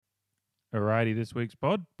Alrighty, this week's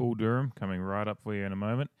pod, Bull Durham, coming right up for you in a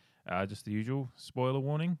moment. Just the usual spoiler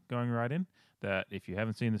warning going right in, that if you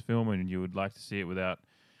haven't seen this film and you would like to see it without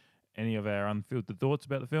any of our unfiltered thoughts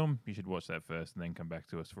about the film, you should watch that first and then come back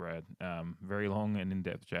to us for our very long and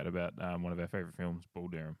in-depth chat about one of our favourite films, Bull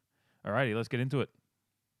Durham. Alrighty, let's get into it.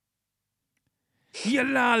 You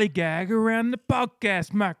lollygag around the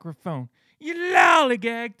podcast microphone. You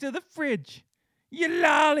lollygag to the fridge. You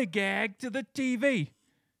lollygag to the TV.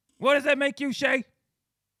 What does that make you, Shay?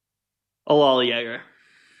 A lollygagger.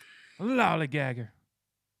 A lollygagger.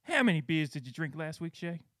 How many beers did you drink last week,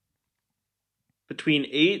 Shay? Between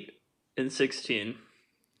 8 and 16.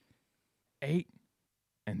 8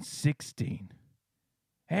 and 16.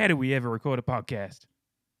 How do we ever record a podcast?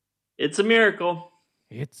 It's a miracle.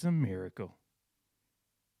 It's a miracle.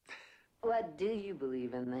 What do you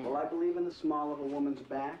believe in then? Well, I believe in the small of a woman's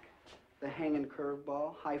back, the hanging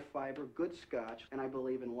curveball, high fiber, good scotch, and I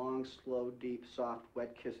believe in long, slow, deep, soft,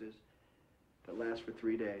 wet kisses that last for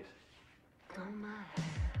 3 days. Oh, my.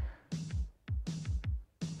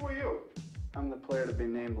 Who are you? I'm the player to be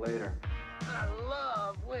named later. I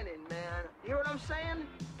love winning, man. You hear what I'm saying?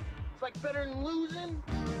 It's like better than losing.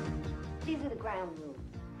 These are the ground rules.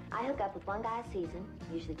 I hook up with one guy a season.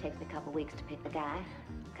 Usually takes me a couple weeks to pick the guy.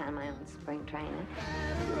 Kind of my own spring training.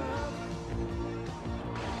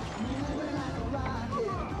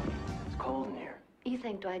 It's cold in here. You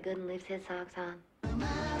think Dwight Gooden leaves his socks on?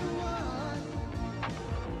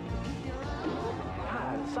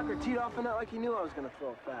 God, the sucker teed off in that like he knew I was going to throw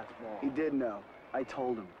a fastball. He did know. I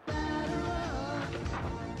told him.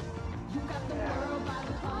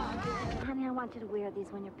 Honey, I want you to wear these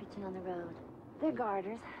when you're pitching on the road. They're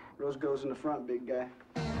garters. Rose goes in the front, big guy.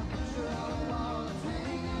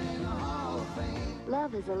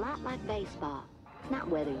 Love is a lot like baseball. It's not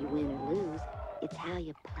whether you win or lose. It's how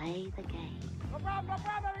you play the game. No problem,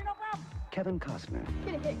 baby, no problem. Kevin Costner,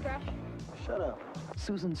 Get a hit, Crash. Shut up.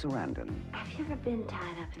 Susan Sarandon, Have you ever been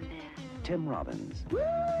tied up in bed? Tim Robbins,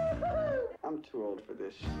 I'm too old for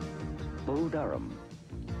this. Bull Durham,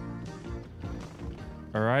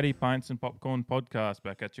 Alrighty, Pints and Popcorn podcast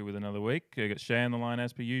back at you with another week. I got Shay on the line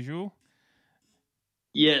as per usual.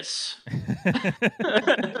 Yes.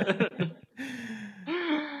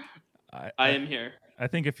 I am here. I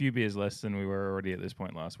think a few beers less than we were already at this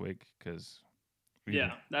point last week because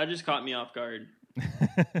Yeah, that just caught me off guard.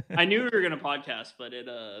 I knew we were going to podcast, but it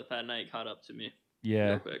that night caught up to me. Yeah,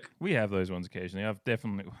 real quick. We have those ones occasionally. I've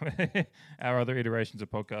definitely our other iterations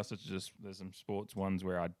of podcasts. It's just there's some sports ones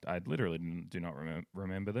where I literally do not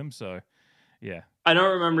remember them. So yeah, I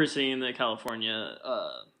don't remember seeing the California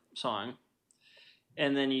song,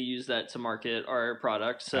 and then you use that to market our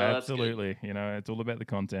product. So absolutely, you know, it's all about the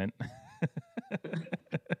content.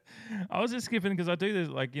 I was just skipping because I do this,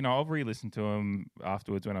 like, you know, I'll re-listen to them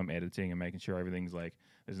afterwards when I'm editing and making sure everything's like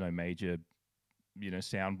there's no major, you know,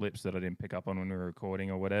 sound blips that I didn't pick up on when we were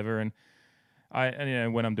recording or whatever. And you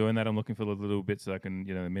know, when I'm doing that, I'm looking for the little bits that I can,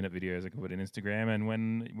 you know, the minute videos I can put in Instagram. And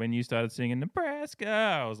when you started singing Nebraska,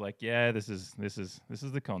 I was like, yeah, this is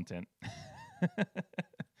the content.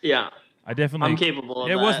 Yeah, I definitely. I'm capable of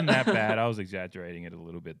that. It wasn't that bad. I was exaggerating it a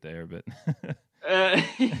little bit there, but.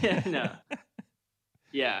 Yeah, no.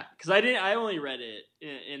 Yeah, because I only read it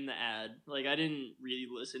in the ad. Like, I didn't really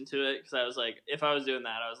listen to it because I was like, if I was doing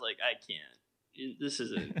that, I was like, I can't. This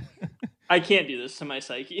isn't. I can't do this to my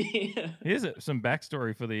psyche. Here's some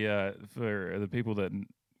backstory for the people that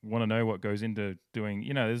want to know what goes into doing.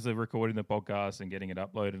 You know, there's the recording the podcast and getting it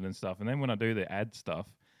uploaded and stuff. And then when I do the ad stuff,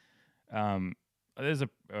 there's a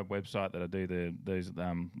website that I do those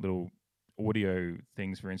little audio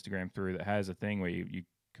things for Instagram through that has a thing where you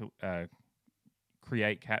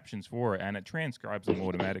create captions for it and it transcribes them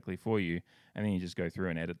automatically for you, and then you just go through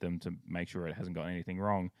and edit them to make sure it hasn't got anything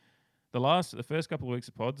wrong. The first couple of weeks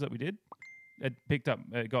of pods that we did, it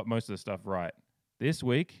got most of the stuff right. This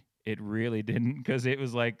week it really didn't, because we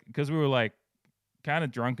were like kind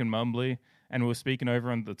of drunk and mumbly and we were speaking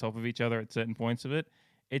over on the top of each other at certain points of it.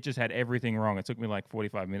 It just had everything wrong. It took me like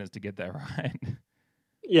 45 minutes to get that right.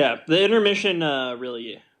 Yeah, the intermission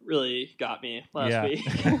really got me last week.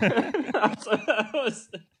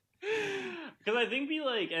 Because I think we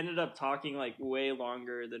like ended up talking like way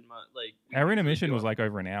longer than like our intermission was like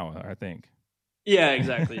over an hour, I think. Yeah,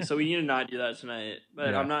 exactly. So we need to not do that tonight.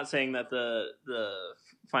 But Yeah. I'm not saying that the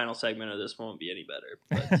final segment of this won't be any better.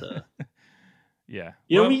 But yeah,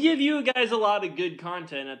 we give you guys a lot of good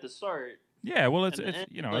content at the start. Yeah, well, it's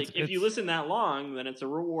you know, like if you listen that long, then it's a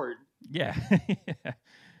reward. Yeah,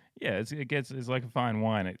 yeah. It's like a fine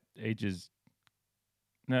wine. It ages.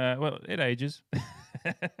 It ages.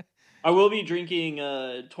 I will be drinking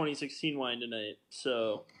 2016 wine tonight,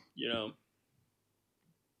 so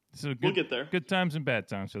So we'll good, get there. good times and bad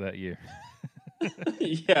times for that year.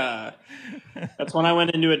 Yeah. That's when I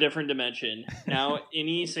went into a different dimension. Now,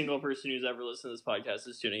 any single person who's ever listened to this podcast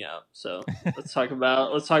is tuning out. So let's talk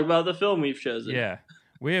about the film we've chosen. Yeah.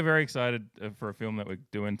 We are very excited for a film that we're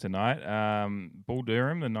doing tonight. Bull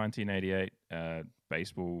Durham, the 1988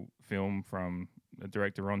 baseball film from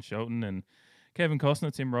director Ron Shelton and Kevin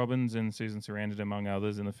Costner, Tim Robbins, and Susan Sarandon, among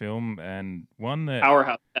others, in the film. And one that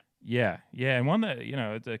Powerhouse. Yeah, and one that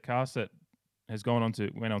it's a cast that has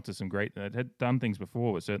went on to some great, had done things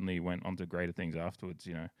before, but certainly went on to greater things afterwards.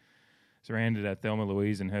 Surrounded at Thelma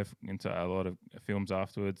Louise and her into a lot of films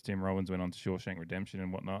afterwards. Tim Robbins went on to Shawshank Redemption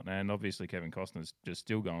and whatnot, and obviously Kevin Costner's just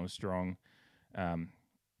still going strong.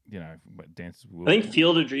 Dances with I think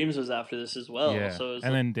Field of Dreams was after this as well. Yeah, So it was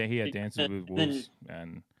and then he had Dances with Wolves,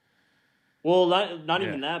 and well, not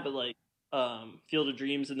even Yeah. that, but like Field of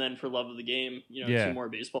Dreams, and then For Love of the Game, Yeah. 2 more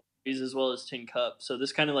baseball movies, as well as Tin Cup. So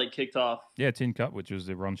this kind of like kicked off. Tin Cup, which was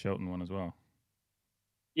the Ron Shelton one as well.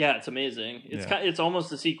 Yeah, it's amazing. It's Yeah. it's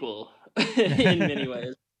almost a sequel in many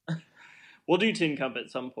ways. We'll do Tin Cup at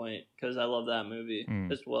some point because I love that movie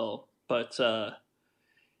as well. But that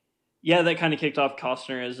kind of kicked off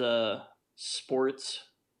Costner as a sports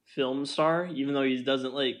film star, even though he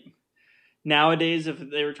doesn't like. Nowadays, if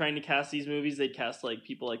they were trying to cast these movies, they'd cast like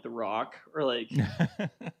people like The Rock or like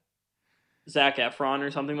Zac Efron or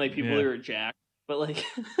something, like people who are jacked. But like,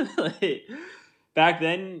 back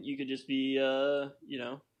then, you could just be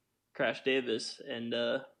Crash Davis and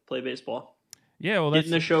play baseball. Yeah, well, Get that's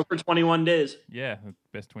in the show for 21 days. Yeah, the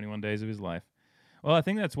best 21 days of his life. Well, I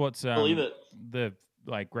think that's what's Believe it. The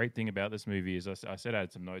great thing about this movie is I said I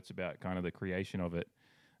had some notes about kind of the creation of it.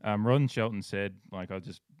 Ron Shelton said, I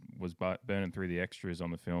just was burning through the extras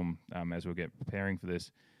on the film as we get preparing for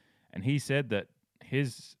this, and he said that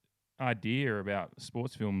his idea about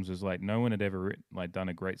sports films was like no one had ever done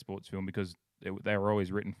a great sports film because they were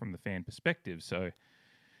always written from the fan perspective. So,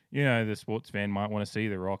 the sports fan might want to see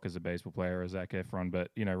The Rock as a baseball player or Zac Efron,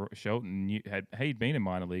 but Shelton he'd been a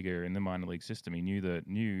minor leaguer in the minor league system. He knew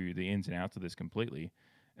the ins and outs of this completely,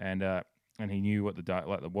 and he knew what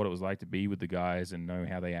what it was like to be with the guys and know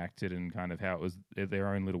how they acted and kind of how it was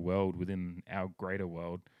their own little world within our greater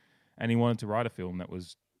world. And he wanted to write a film that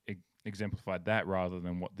was exemplified that rather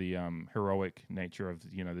than what the heroic nature of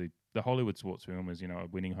the Hollywood sports film is. A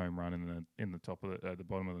winning home run in the top of the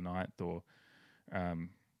bottom of the ninth, or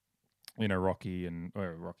Rocky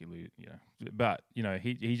but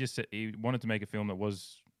he just said he wanted to make a film that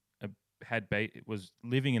was was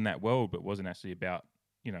living in that world, but wasn't actually about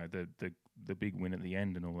the big win at the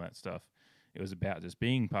end and all that stuff. It was about just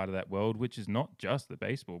being part of that world, which is not just the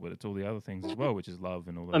baseball, but it's all the other things as well, which is love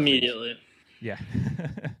and all those Immediately. things. Yeah.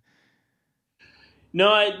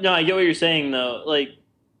 No, I get what you're saying though. Like,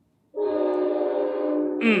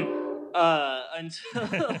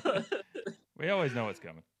 until we always know what's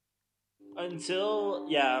coming. I'm sure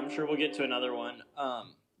we'll get to another one.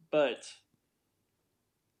 But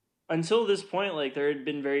until this point, like there had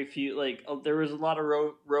been very few. Like there was a lot of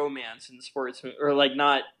romance in sports, or like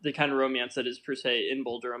not the kind of romance that is per se in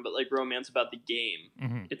Bull Durham, but like romance about the game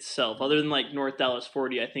itself. Other than like North Dallas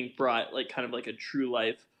 40, I think brought like kind of like a true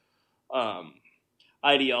life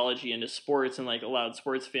ideology into sports and like allowed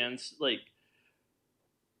sports fans like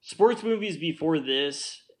sports movies before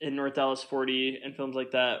this in North Dallas 40 and films like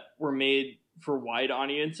that were made for wide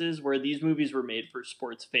audiences, where these movies were made for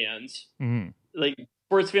sports fans. Like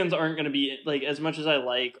sports fans aren't going to be like, as much as I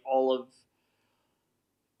like all of,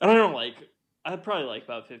 I don't know, like I probably like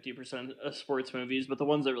about 50% of sports movies, but the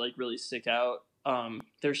ones that like really stick out,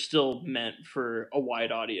 they're still meant for a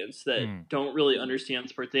wide audience that don't really understand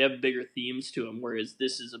sports. They have bigger themes to them, whereas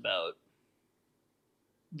this is about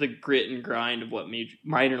the grit and grind of what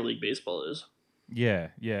minor league baseball is. Yeah,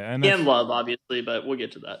 and love, obviously, but we'll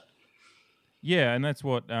get to that. Yeah, and that's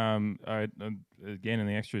what again in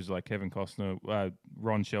the extras, like Kevin Costner,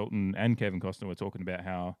 Ron Shelton, and Kevin Costner were talking about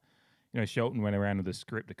how Shelton went around with the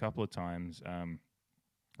script a couple of times.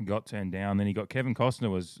 Got turned down. Then Kevin Costner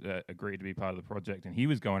was agreed to be part of the project, and he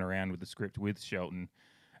was going around with the script with Shelton,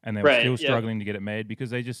 and they were still struggling to get it made because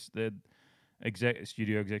the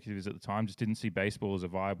studio executives at the time just didn't see baseball as a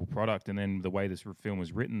viable product, and then the way this film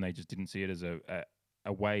was written, they just didn't see it as a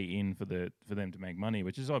way in for them to make money.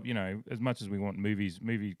 Which is as much as we want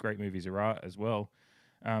great movies are art as well.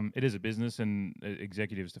 It is a business, and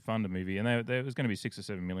executives to fund a movie, and there was going to be $6 or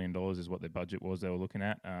 $7 million is what their budget was they were looking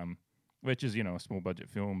at. Which is, a small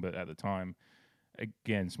budget film, but at the time,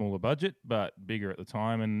 again, smaller budget, but bigger at the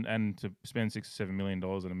time. And to spend $6 or $7 million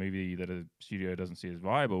on a movie that a studio doesn't see as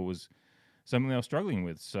viable was something they were struggling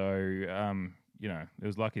with. So, it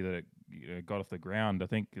was lucky that it got off the ground. I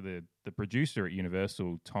think the producer at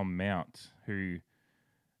Universal, Tom Mount, who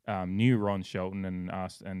knew Ron Shelton and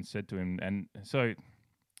asked and said to him, and so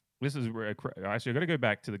this is actually I got to go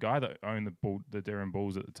back to the guy that owned the Durham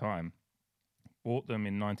Bulls at the time. Bought them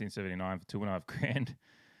in 1979 for $2.5 grand,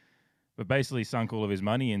 but basically sunk all of his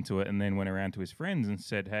money into it, and then went around to his friends and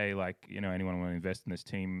said, "Hey, anyone want to invest in this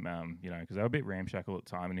team? Because they were a bit ramshackle at the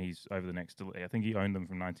time." And he's over the next, I think he owned them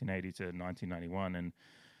from 1980 to 1991, and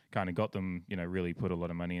kind of got them, really put a lot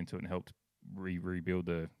of money into it and helped rebuild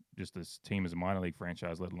this team as a minor league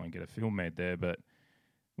franchise, let alone get a film made there. But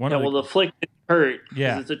the flick didn't hurt because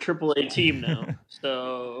Yeah. it's a AAA team now.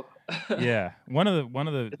 So yeah, one of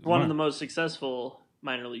the most successful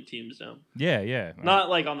minor league teams now. Yeah. Not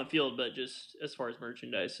like on the field, but just as far as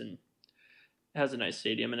merchandise, and it has a nice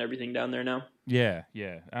stadium and everything down there now. Yeah.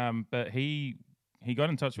 But he got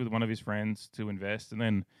in touch with one of his friends to invest, and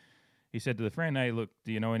then he said to the friend, "Hey, look,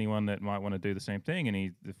 do you know anyone that might want to do the same thing?"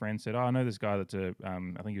 And the friend said, "Oh, I know this guy that's I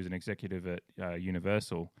think he was an executive at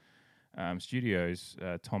Universal Studios,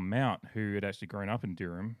 Tom Mount, who had actually grown up in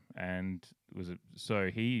Durham, and so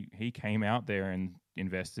he came out there and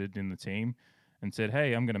invested in the team." And said,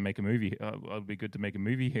 "Hey, I'm going to make a movie. It'll be good to make a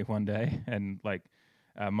movie here one day." And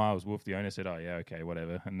Miles Wolff, the owner, said, "Oh yeah, okay,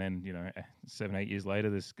 whatever." And then 7-8 years later,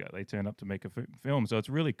 they turned up to make a film. So it's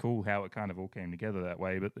really cool how it kind of all came together that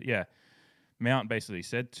way. But yeah, Mount basically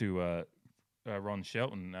said to Ron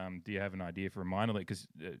Shelton, "Do you have an idea for a minor league?" Because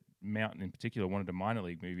Mount in particular wanted a minor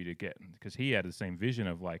league movie to get, because he had the same vision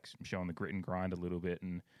of showing the grit and grind a little bit.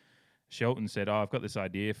 And Shelton said, "Oh, I've got this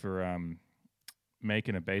idea for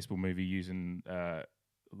making a baseball movie using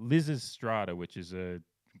Lysistrata, which is a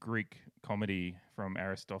Greek comedy from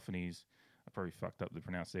Aristophanes." I probably fucked up the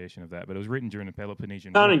pronunciation of that, but it was written during the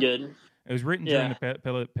Peloponnesian War. Sounded good. It was written during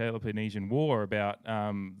the Peloponnesian War about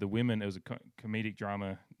the women. It was a comedic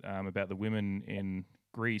drama about the women in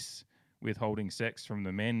Greece withholding sex from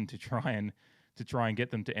the men to try and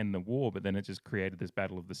get them to end the war. But then it just created this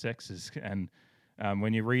battle of the sexes. And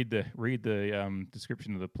when you read the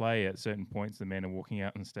description of the play, at certain points the men are walking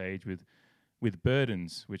out on stage with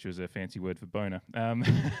burdens, which was a fancy word for boner.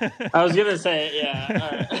 I was gonna say, yeah.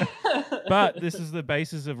 All right. But this is the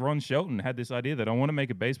basis of Ron Shelton had this idea that I want to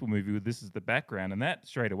make a baseball movie with this as the background, and that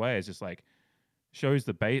straight away is just shows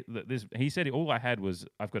the base. This he said all I had was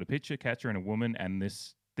I've got a pitcher, catcher, and a woman, and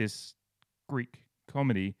this Greek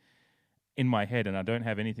comedy in my head, and I don't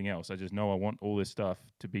have anything else. I just know I want all this stuff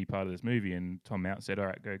to be part of this movie. And Tom Mount said, "All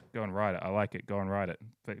right, go and write it. I like it. Go and write it.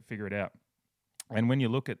 Figure it out." And when you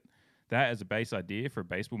look at that as a base idea for a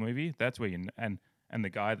baseball movie, that's where and the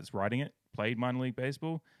guy that's writing it played minor league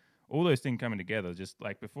baseball. All those things coming together, just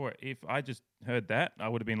before, if I just heard that, I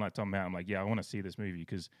would have been like Tom Mount. I'm like, yeah, I want to see this movie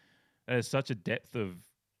because there's such a depth of.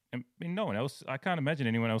 I mean, no one else. I can't imagine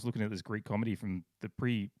anyone else looking at this Greek comedy from the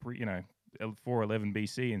pre 411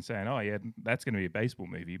 BC and saying, "Oh yeah, that's going to be a baseball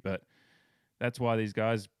movie." But that's why these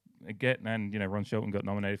guys get, and Ron Shelton got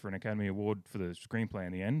nominated for an Academy Award for the screenplay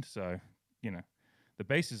in the end. So the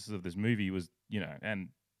basis of this movie was and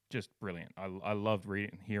just brilliant. I loved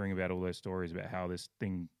hearing about all those stories about how this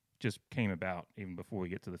thing just came about even before we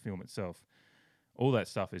get to the film itself. All that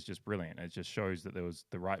stuff is just brilliant. It just shows that there was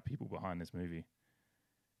the right people behind this movie.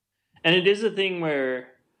 And it is a thing where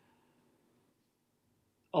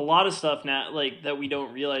a lot of stuff now, that we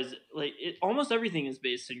don't realize, almost everything is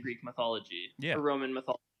based in Greek mythology or Roman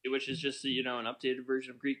mythology, which is just an updated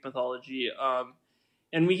version of Greek mythology.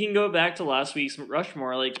 And we can go back to last week's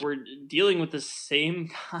Rushmore. We're dealing with the same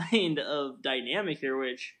kind of dynamic here,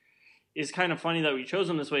 which is kind of funny that we chose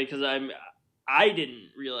them this way because I didn't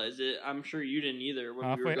realize it. I'm sure you didn't either. When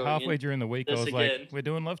Halfway during the week, I was like, "We're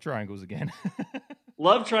doing love triangles again."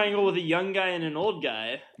 Love triangle with a young guy and an old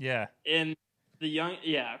guy. Yeah. And the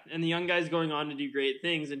young guy's going on to do great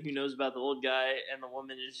things, and who knows about the old guy, and the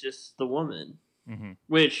woman is just the woman,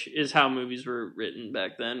 which is how movies were written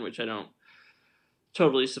back then, which I don't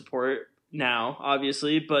totally support now,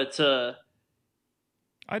 obviously, but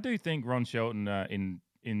I do think Ron Shelton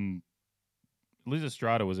in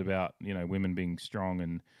Lysistrata was about women being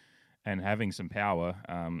strong and having some power,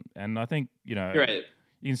 and I think You're right.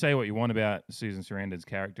 You can say what you want about Susan Sarandon's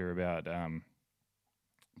character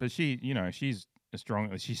but she she's a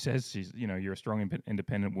strong. She says she's you're a strong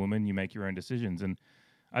independent woman. You make your own decisions, and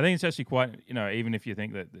I think it's actually quite even if you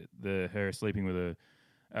think that her sleeping with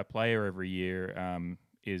a player every year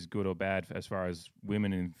is good or bad as far as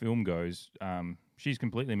women in film goes. She's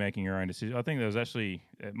completely making her own decision. I think there was actually,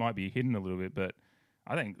 it might be hidden a little bit, but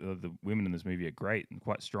I think the women in this movie are great and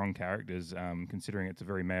quite strong characters, considering it's a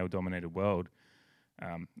very male-dominated world.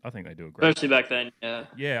 I think they do a great. Especially back then, yeah.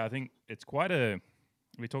 Yeah, I think it's quite a.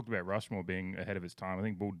 We talked about Rushmore being ahead of its time. I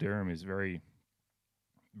think Bull Durham is very,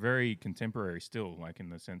 very contemporary still, like in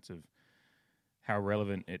the sense of how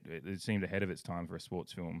relevant it seemed ahead of its time for a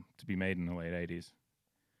sports film to be made in the late 80s.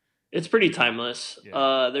 It's pretty timeless.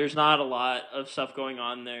 Yeah. There's not a lot of stuff going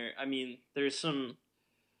on there. I mean, there's some.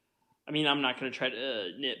 I mean, I'm not going to try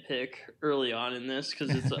to nitpick early on in this because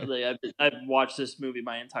it's like I've watched this movie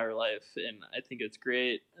my entire life and I think it's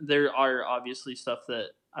great. There are obviously stuff that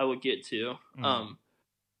I would get to,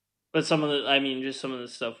 but some of the, I mean, just some of the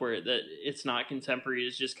stuff where that it's not contemporary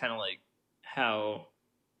is just kind of like how,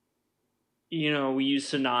 we used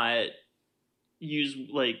to not use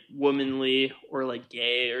like womanly or like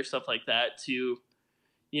gay or stuff like that to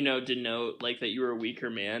denote like that you were a weaker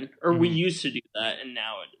man, or we used to do that, and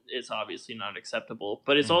now it's obviously not acceptable.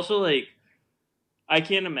 But it's also like I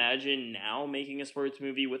can't imagine now making a sports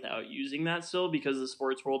movie without using that still, because the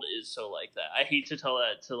sports world is so like that. I hate to tell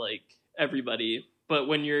that to like everybody, but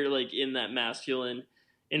when you're like in that masculine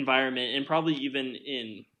environment, and probably even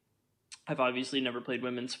in, I've obviously never played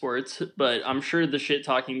women's sports, but I'm sure the shit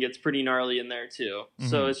talking gets pretty gnarly in there too.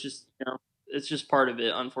 So it's just it's just part of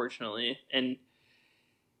it, unfortunately, and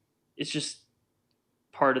it's just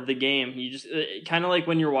part of the game. You just kind of like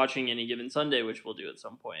when you're watching Any Given Sunday, which we'll do at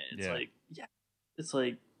some point. It's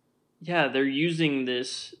they're using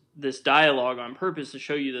this dialogue on purpose to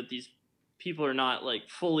show you that these people are not like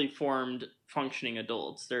fully formed functioning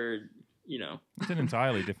adults. They're it's an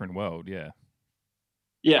entirely different world.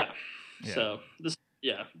 Yeah. So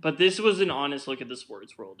but this was an honest look at the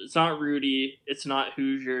sports world. It's not Rudy. It's not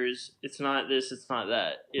Hoosiers. It's not this. It's not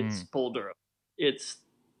that. It's Bull Durham. It's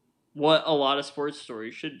what a lot of sports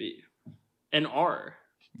stories should be and are.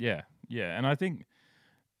 Yeah, and I think,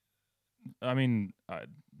 trying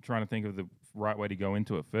to think of the right way to go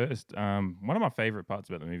into it first. One of my favorite parts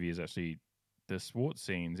about the movie is actually the sports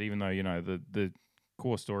scenes, even though the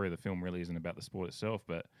core story of the film really isn't about the sport itself,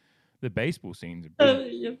 but the baseball scenes are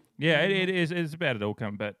brilliant. It is. It's about it all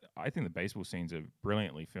but I think the baseball scenes are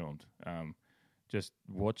brilliantly filmed. Just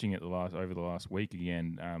watching it over the last week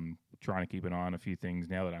again, trying to keep an eye on a few things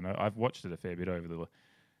now that I know. I've watched it a fair bit over the.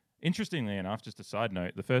 Interestingly enough, just a side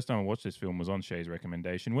note, the first time I watched this film was on Shay's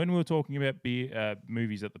recommendation when we were talking about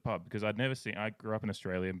movies at the pub, because I'd never seen. I grew up in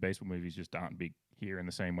Australia, and baseball movies just aren't big here in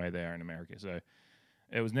the same way they are in America. So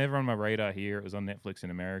it was never on my radar here. It was on Netflix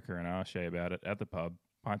in America, and I asked Shay about it at the pub.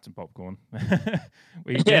 Pints and popcorn.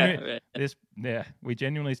 We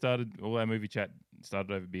genuinely started all our movie chat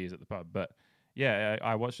started over beers at the pub, but. Yeah,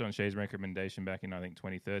 I watched it on Shay's recommendation back in, I think,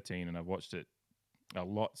 2013, and I've watched it a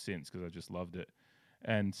lot since because I just loved it.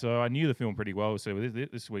 And so I knew the film pretty well. So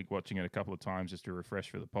this week, watching it a couple of times just to refresh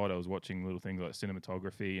for the pod, I was watching little things like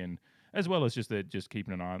cinematography, and as well as just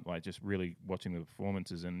keeping an eye on, like, just really watching the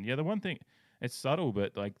performances. And yeah, the one thing, it's subtle,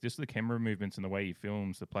 but like just the camera movements and the way he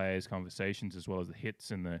films the players' conversations, as well as the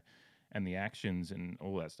hits and the actions and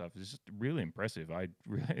all that stuff, is just really impressive. I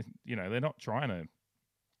really, they're not trying to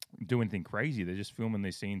do anything crazy. They're just filming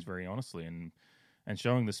these scenes very honestly and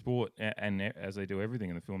showing the sport, and as they do everything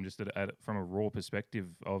in the film, just from a raw perspective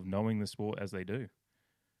of knowing the sport as they do.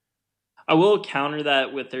 I will counter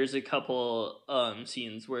that with there's a couple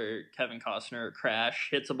scenes where Kevin Costner Crash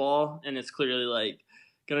hits a ball and it's clearly like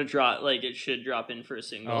gonna drop, like it should drop in for a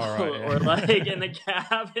single, or like in the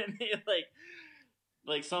cab, and they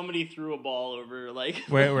like somebody threw a ball over like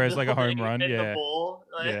where it's like a home run, the bowl.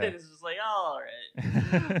 It's just like, all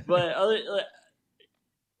right. But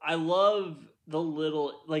I love the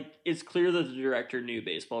little, like, it's clear that the director knew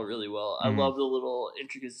baseball really well. I love the little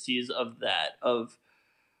intricacies of that, of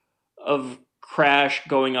Crash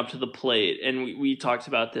going up to the plate, and we talked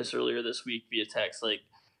about this earlier this week via text, like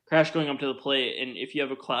Crash going up to the plate, and if you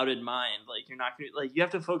have a clouded mind, like you're not gonna, like, you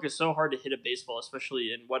have to focus so hard to hit a baseball,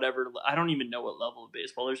 especially in whatever, I don't even know what level of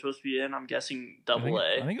baseball they're supposed to be in. I'm guessing Double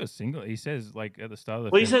A. I think it was single. He says like at the start of the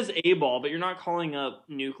film, he says A ball, but you're not calling up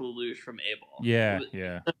Nuke Lelouch from A ball.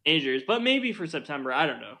 Yeah. Majors, but maybe for September, I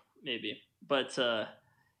don't know, maybe. But A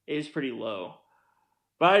is pretty low.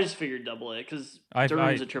 But I just figured Double A because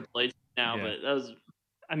Durham's a Triple A now. Yeah. But that was,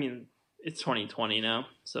 I mean, it's 2020 now,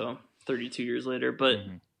 so 32 years later, but.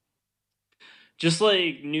 Just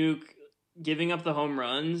like Nuke giving up the home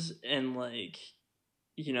runs and like,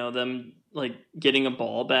 them like getting a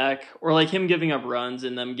ball back, or like him giving up runs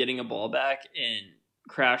and them getting a ball back, and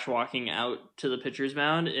Crash walking out to the pitcher's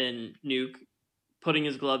mound and Nuke putting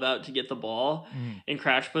his glove out to get the ball, and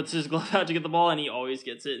Crash puts his glove out to get the ball and he always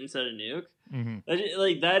gets it instead of Nuke.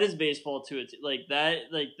 Like that is baseball to it.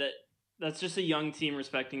 That's just a young team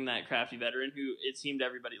respecting that crafty veteran who it seemed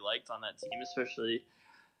everybody liked on that team, especially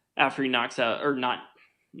after he knocks out, or not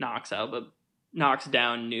knocks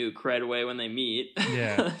down Nuke right away when they meet.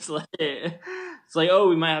 Yeah. it's like, oh,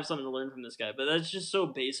 we might have something to learn from this guy, but that's just so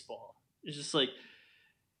baseball. It's just like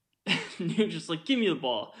Nuke just like, give me the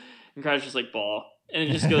ball, and Crash just like, ball, and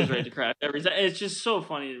it just goes right to Crash every time. It's just so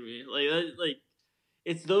funny to me. Like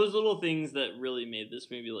it's those little things that really made this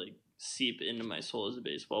movie like seep into my soul as a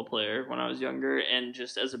baseball player when I was younger, and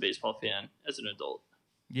just as a baseball fan as an adult.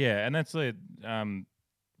 Yeah, and that's again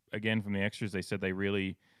from the extras, they said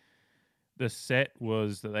the set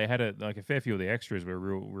was that they had a fair few of the extras were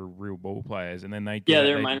real ball players, and then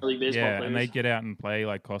they're minor league baseball players. and they'd get out and play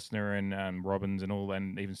like Costner and Robbins and all,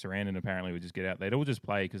 and even Sarandon apparently would just get out. They'd all just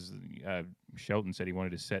play because Shelton said he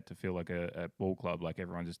wanted his set to feel like a ball club, like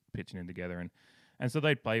everyone just pitching in together, and so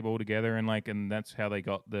they'd play ball together, and that's how they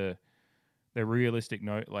got the realistic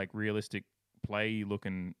realistic play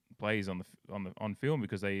looking plays on film,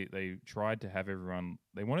 because they tried to have everyone,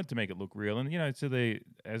 they wanted to make it look real, and so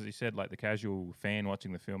as you said, like the casual fan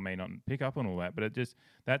watching the film may not pick up on all that, but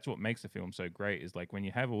that's what makes the film so great, is like when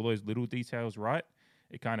you have all those little details right,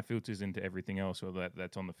 it kind of filters into everything else or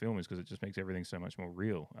that's on the film, is because it just makes everything so much more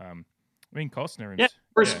real. I mean, Costner and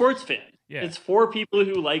for sports fans, yeah, it's for people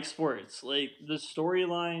who like sports, like the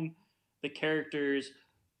storyline, the characters,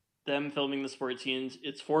 them filming the sports scenes,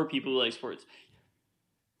 it's for people who like sports.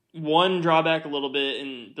 One drawback a little bit,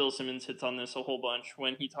 and Bill Simmons hits on this a whole bunch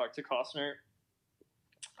when he talked to Costner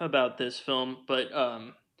about this film, but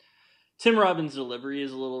Tim Robbins' delivery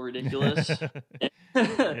is a little ridiculous.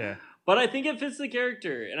 Yeah. But I think it fits the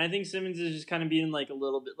character, and I think Simmons is just kind of being like a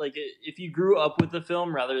little bit like, if you grew up with the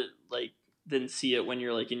film rather like than see it when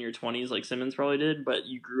you're like in your 20s like Simmons probably did, but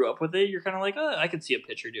you grew up with it, you're kind of like, oh, I could see a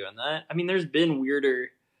pitcher doing that. I mean, there's been weirder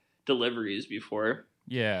deliveries before.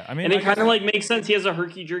 Yeah, I mean, and it kind of like makes sense. He has a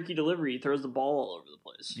herky-jerky delivery. He throws the ball all over the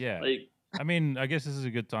place. Yeah, like, I mean, I guess this is a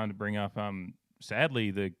good time to bring up. Sadly,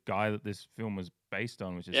 the guy that this film was based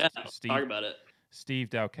on, which is talk about it. Steve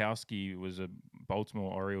Dalkowski, was a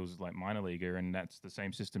Baltimore Orioles like minor leaguer, and that's the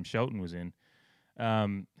same system Shelton was in.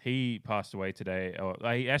 He passed away today.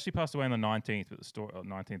 He actually passed away on the 19th, but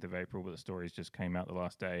 19th of April. But the stories just came out the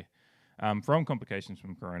last day from complications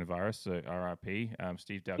from coronavirus. So R.I.P.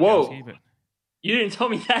 Steve Dalkowski. Whoa. But you didn't tell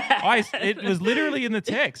me that. It was literally in the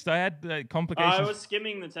text. I had complications. I was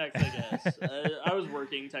skimming the text, I guess. I was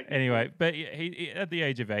working technically. Anyway, but he at the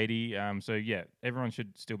age of 80. So yeah, everyone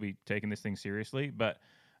should still be taking this thing seriously. But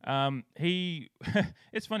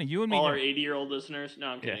it's funny. You and me, all our 80-year-old listeners. No,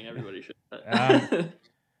 I'm kidding. Everybody should.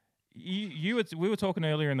 We were talking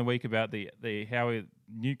earlier in the week about the how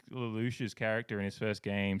Nuke LaLoosh's character in his first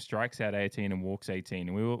game strikes out 18 and walks 18,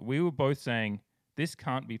 and we were both saying, this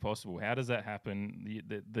can't be possible. How does that happen?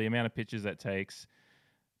 The amount of pitches that takes.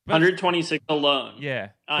 But, 126 alone. Yeah.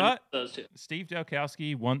 On but those two. Steve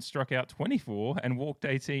Dalkowski once struck out 24 and walked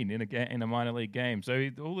 18 in a minor league game. So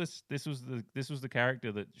all this was the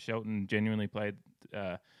character that Shelton genuinely played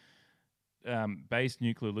based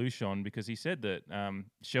Nuke LaLoosh on, because he said that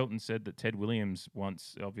Shelton said that Ted Williams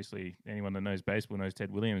once, obviously anyone that knows baseball knows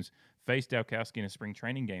Ted Williams, faced Dalkowski in a spring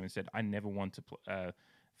training game and said, I never want to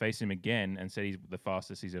face him again, and said he's the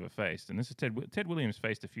fastest he's ever faced. And this is Ted Williams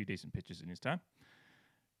faced a few decent pitches in his time.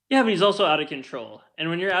 Yeah, but he's also out of control. And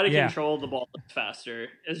when you're out of control, the ball is faster.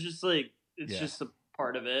 It's just like, just a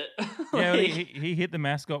part of it. Yeah, he hit the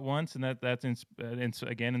mascot once, and that's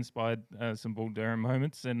again inspired some Bull Durham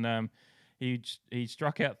moments. And he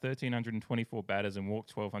struck out 1,324 batters and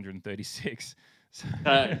walked 1,236. So,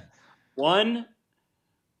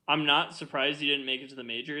 I'm not surprised he didn't make it to the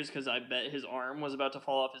majors, because I bet his arm was about to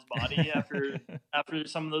fall off his body after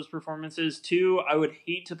some of those performances. 2, I would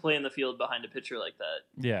hate to play in the field behind a pitcher like that.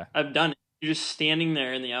 Yeah. I've done it. You're just standing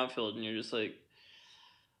there in the outfield, and you're just like,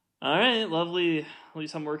 all right, lovely. At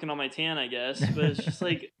least I'm working on my tan, I guess. But it's just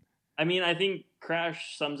like, I mean, I think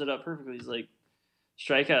Crash sums it up perfectly. He's like,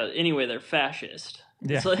 strikeout. Anyway, they're fascist.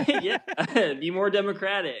 Yeah. It's like, be more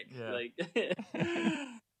democratic. Yeah. Like,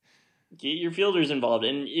 get your fielders involved.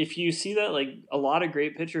 And if you see that, like, a lot of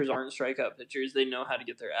great pitchers aren't strikeout pitchers. They know how to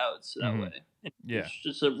get their outs that way. And yeah.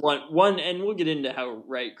 It's just one, and we'll get into how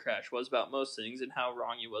right Crash was about most things and how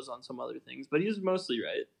wrong he was on some other things, but he was mostly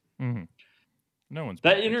right. Mm-hmm. No one's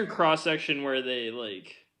that inner cross section where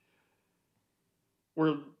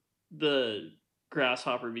where the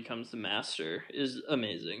grasshopper becomes the master is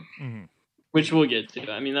amazing, which we'll get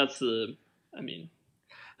to. I mean, that's the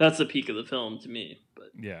peak of the film to me. But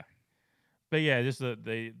yeah, just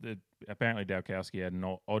the apparently Dalkowski had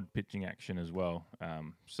an odd pitching action as well.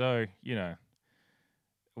 So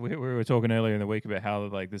we were talking earlier in the week about how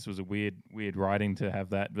like this was a weird writing to have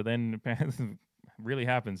that, but then apparently really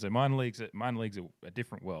happens. So minor leagues are a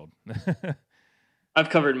different world. I've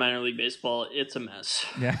covered minor league baseball. It's a mess.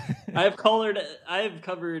 Yeah. I've covered.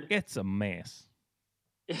 It's a mess.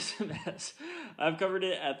 It's a mess. I've covered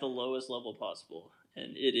it at the lowest level possible,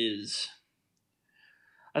 and it is.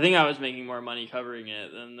 I think I was making more money covering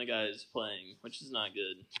it than the guys playing, which is not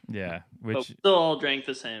good. Yeah, But which we still all drank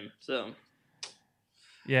the same. So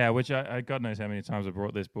I God knows how many times I've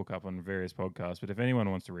brought this book up on various podcasts. But if anyone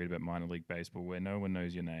wants to read about minor league baseball, Where No One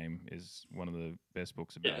Knows Your Name is one of the best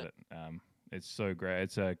books about it. It's so great.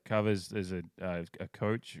 It's covers. There's a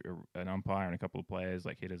coach, an umpire, and a couple of players,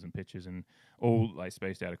 like hitters and pitchers, and all like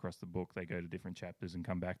spaced out across the book. They go to different chapters and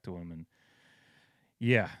come back to them, and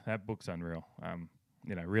yeah, that book's unreal.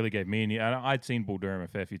 Really gave me I'd seen Bull Durham a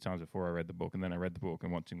fair few times before I read the book, and then I read the book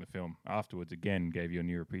and watching the film afterwards again gave you a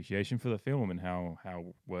new appreciation for the film and how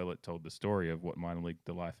well it told the story of what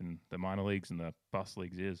the life in the minor leagues and the bus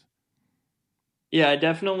leagues is. yeah, I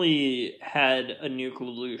definitely had a Nuke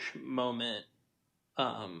Lelouch moment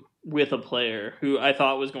with a player who I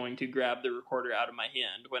thought was going to grab the recorder out of my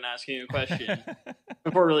hand when asking a question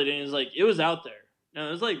before relating. It was like, it was out there. No,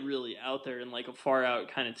 it was like really out there in like a far out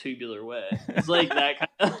kind of tubular way. It's like that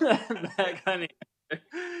kind of.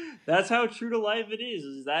 That's how true to life it is.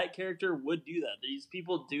 Is that character would do that? These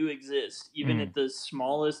people do exist, even at the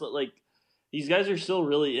smallest. Like these guys are still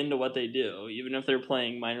really into what they do, even if they're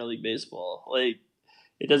playing minor league baseball. Like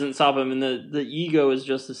it doesn't stop them, and the ego is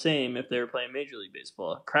just the same if they're playing Major League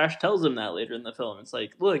Baseball. Crash tells them that later in the film. It's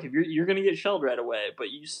like, look, if you're gonna get shelled right away,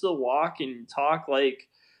 but you still walk and talk like.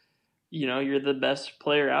 You're the best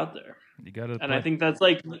player out there. You got to, and I think that's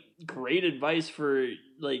like great advice for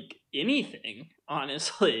like anything.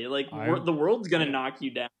 Honestly, like the world's gonna knock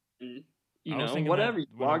you down. And, whatever. You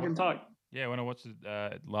walk and talk. Yeah, when I watched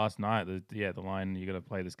it last night, the line you got to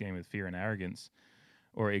play this game with fear and arrogance,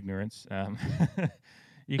 or ignorance.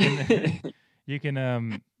 You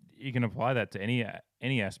can you can apply that to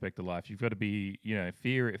any aspect of life. You've got to be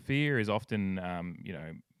fear is often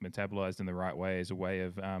metabolized in the right way as a way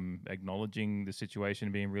of acknowledging the situation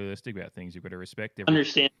and being realistic about things. You've got to respect everything.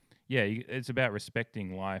 Understand. Yeah, it's about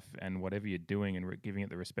respecting life and whatever you're doing and giving it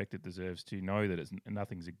the respect it deserves, to know that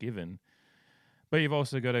nothing's a given. But you've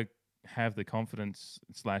also got to have the confidence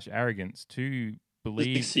 / arrogance to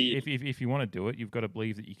believe if you want to do it, you've got to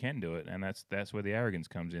believe that you can do it, and that's where the arrogance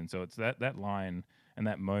comes in. So it's that line and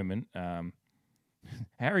that moment,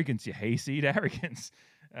 arrogance, you hayseed, arrogance.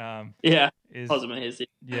 Yeah,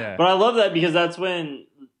 but I love that because that's when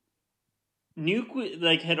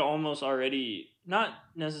Nuke had almost already not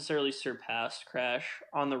necessarily surpassed Crash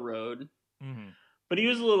on the road, but he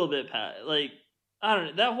was a little bit I don't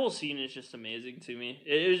know. That whole scene is just amazing to me.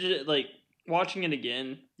 It was just like watching it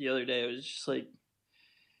again the other day. It was just like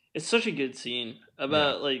it's such a good scene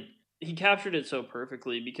about he captured it so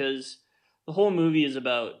perfectly because the whole movie is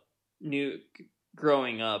about Nuke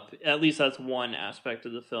growing up. At least that's one aspect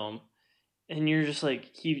of the film, and you're just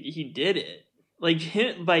like he did it. Like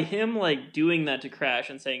by him doing that to Crash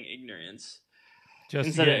and saying ignorance,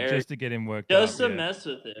 just to get him worked just up, to mess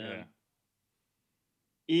with him,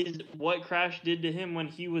 is what Crash did to him when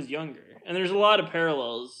he was younger. And there's a lot of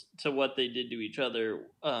parallels to what they did to each other.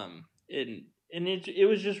 And it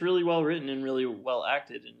was just really well written and really well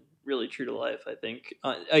acted and really true to life, I think.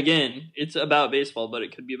 Again, it's about baseball, but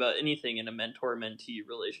it could be about anything in a mentor-mentee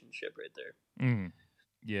relationship right there.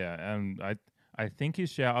 Yeah, and I think his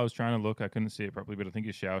shower, I was trying to look, I couldn't see it properly, but I think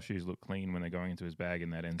his shower shoes look clean when they're going into his bag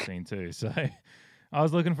in that end scene too. So I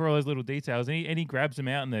was looking for all those little details, and he grabs them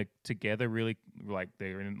out and they're together really,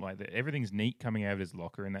 they're in, everything's neat coming out of his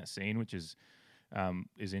locker in that scene, which is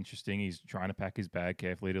interesting. He's trying to pack his bag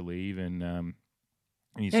carefully to leave, and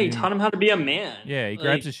he taught him how to be a man. Yeah, he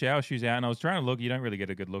grabs his shower shoes out, and I was trying to look. You don't really get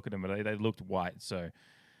a good look at them, but they looked white, so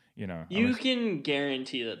you can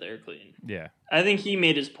guarantee that they're clean. Yeah, I think he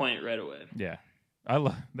made his point right away. Yeah, I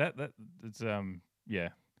love that. It's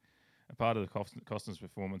a part of the Costner's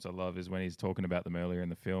performance I love is when he's talking about them earlier in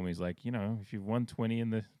the film. He's like, if you've won 20 in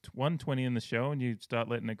the show and you start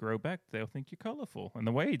letting it grow back, they'll think you're colorful. And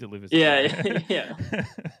the way he delivers it. Yeah.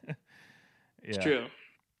 It's true.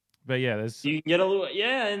 But yeah, there's you can get a little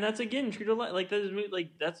and that's again true to life.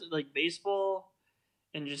 That's baseball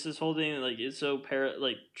and just this whole thing is so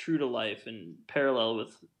true to life and parallel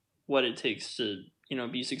with what it takes to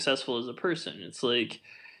be successful as a person. It's like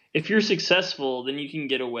if you're successful, then you can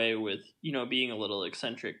get away with being a little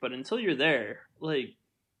eccentric. But until you're there,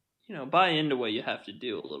 buy into what you have to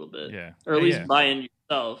do a little bit, or at least buy into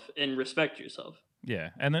yourself and respect yourself. Yeah,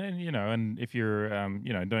 and then and if you're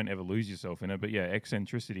don't ever lose yourself in it. But yeah,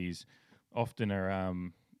 eccentricities often are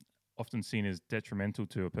often seen as detrimental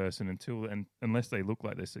to a person unless they look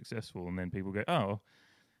like they're successful, and then people go, oh,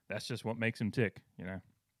 that's just what makes him tick, you know.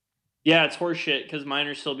 Yeah, it's horseshit because mine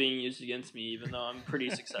are still being used against me, even though I'm pretty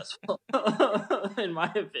successful, in my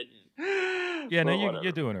opinion. Yeah, no, But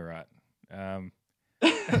you're doing it right.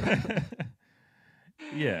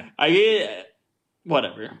 Yeah. I get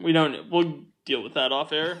whatever. We'll deal with that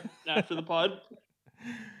off air after the pod.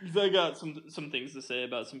 'Cause I got some things to say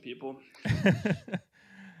about some people.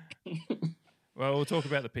 Well, we'll talk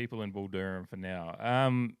about the people in Bull Durham for now.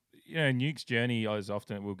 You know, Nuke's journey is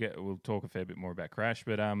often we'll talk a fair bit more about Crash,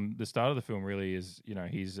 but the start of the film really is, you know,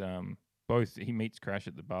 he's he meets Crash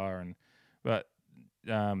at the bar and What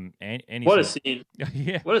a scene!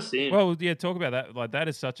 yeah, What a scene! well, yeah, talk about that. Like that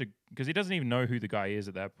is such a because he doesn't even know who the guy is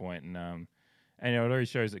at that point, and you know, it already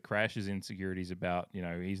shows that Crash's insecurities about, you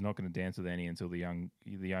know, he's not going to dance with Annie until the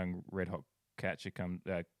young red hot pitcher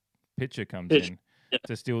comes in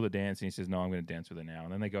to steal the dance, and he says, "No, I'm going to dance with her now."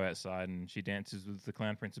 And then they go outside, and she dances with the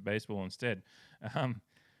Clown Prince of Baseball instead.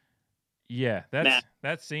 Yeah,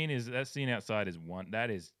 that scene outside is one that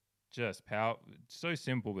is just so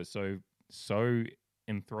simple, but so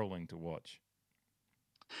enthralling to watch.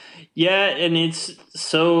 Yeah, and it's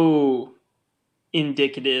so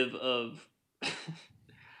indicative of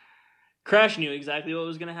Crash knew exactly what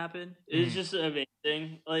was going to happen. It was just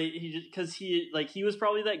amazing. Like he was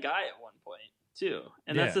probably that guy at one point too,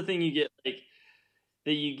 and that's the thing you get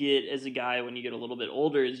that you get as a guy when you get a little bit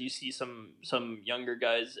older is you see some younger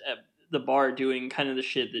guys at the bar doing kind of the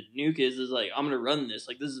shit that Nuke is like, I'm gonna run this,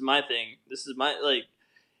 like this is my thing, this is my like,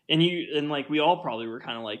 and like we all probably were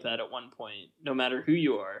kind of like that at one point, no matter who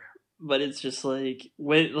you are. But it's just like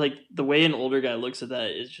the way an older guy looks at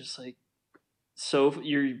that is just like, so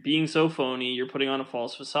you're being so phony, you're putting on a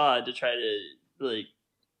false facade to try to like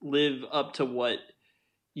live up to what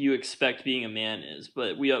you expect being a man is.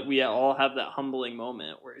 But we all have that humbling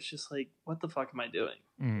moment where it's just like, what the fuck am I doing?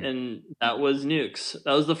 And that was Nuke's.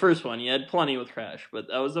 That was the first one. He had plenty with Crash, but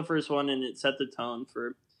that was the first one, and it set the tone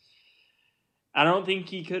for. I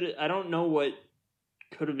don't know what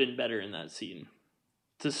could have been better in that scene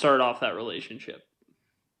to start off that relationship.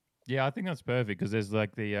 Yeah, I think that's perfect because there's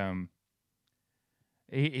like the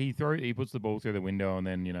he puts the ball through the window, and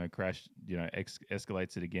then, you know, Crash, you know,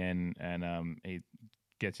 escalates it again, and he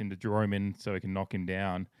gets him to draw him in so he can knock him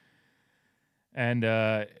down. And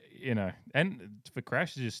you know, and for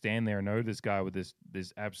Crash to just stand there and know this guy with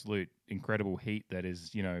this absolute incredible heat that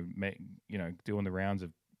is, you know, doing the rounds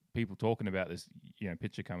of people talking about this, you know,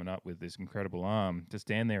 pitcher coming up with this incredible arm, to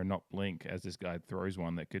stand there and not blink as this guy throws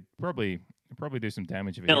one that could probably do some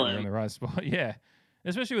damage if he hit him in the right spot. Yeah.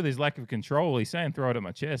 Especially with his lack of control. He's saying throw it at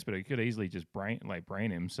my chest, but he could easily just brain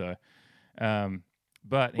him. So,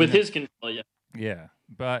 but with his control, yeah. Yeah,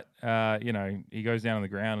 but you know, he goes down on the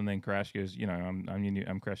ground, and then Crash goes, you know,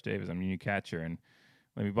 I'm Crash Davis, I'm your new catcher, and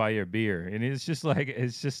let me buy you a beer. And it's just like, it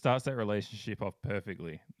just starts that relationship off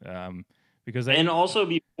perfectly. And also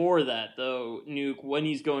before that though, Nuke, when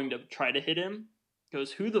he's going to try to hit him,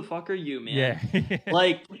 goes, "Who the fuck are you, man?" Yeah,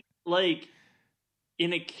 like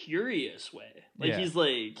in a curious way. Like he's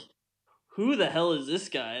like, "Who the hell is this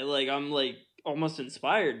guy?" Like I'm like almost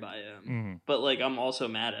inspired by him, but like I'm also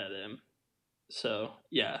mad at him. So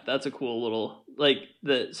yeah, that's a cool little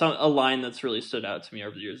a line that's really stood out to me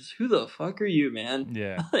over the years. Who the fuck are you, man?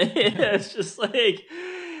 Yeah, it's just like,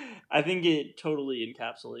 I think it totally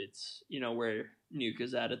encapsulates, you know, where Nuke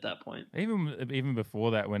is at that point. Even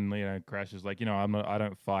before that, when, you know, Crash is like, you know, I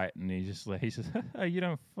don't fight, and he says, "Oh, you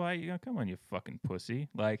don't fight? You know, come on, you fucking pussy!"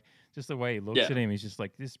 Like, just the way he looks at him, he's just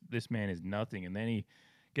like, this man is nothing. And then he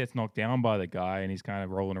gets knocked down by the guy, and he's kind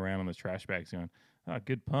of rolling around on the trash bags, going, "Oh,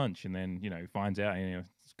 good punch." And then, you know, he finds out, you know,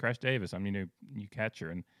 it's Crash Davis, I'm your new catcher.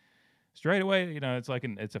 And straight away, you know, it's like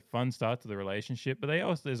it's a fun start to the relationship. But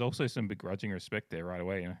there's also some begrudging respect there right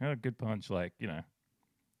away. You know, "Oh, good punch." Like, you know,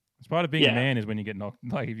 it's part of being a man is when you get knocked.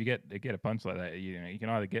 Like, if you get a punch like that, you know, you can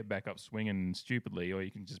either get back up swinging stupidly, or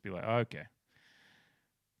you can just be like, "Oh, okay."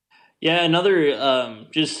 Yeah, another,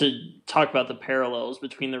 just to talk about the parallels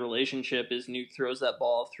between the relationship, is Nuke throws that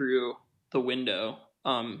ball through the window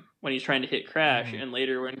when he's trying to hit Crash, and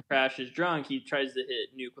later when Crash is drunk, he tries to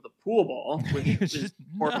hit Nuke with a pool ball, which is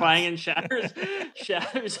horrifying and shatters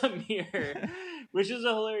a mirror, which is a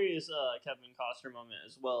hilarious Kevin Costner moment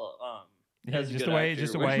as well. Yeah, just the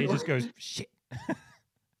way he just goes, "Shit."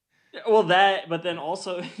 Well, but then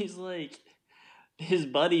also he's like, his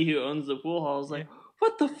buddy who owns the pool hall is like,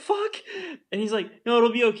 "What the fuck?" And he's like, "No,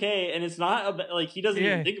 it'll be okay." And it's not about, like, he doesn't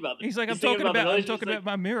even think about it. He's like, I'm talking about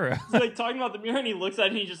my mirror. He's like talking about the mirror, and he looks at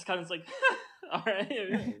it, and he just kind of is like, "All right,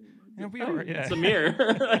 it'll be all right." Yeah, it's a mirror,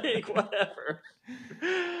 like, whatever.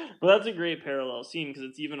 Well, that's a great parallel scene because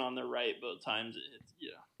it's even on the right both times.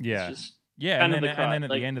 It's Yeah, kind and of then at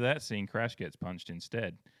like, the end of that scene, Crash gets punched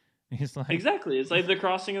instead. He's like, exactly. It's like the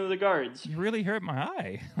crossing of the guards. "You really hurt my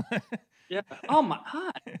eye." Yeah. Oh my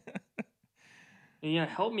god. Yeah,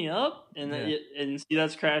 help me up, and Yeah. and see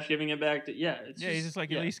that's Crash giving it back to It's Yeah, he's just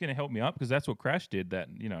like, at yeah. least going to help me up, because that's what Crash did. That,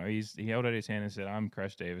 he held out his hand and said, "I'm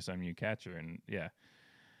Crash Davis, I'm your catcher," and yeah,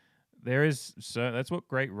 that's what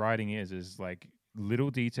great writing is like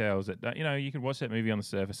little details that you can watch that movie on the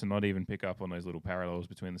surface and not even pick up on those little parallels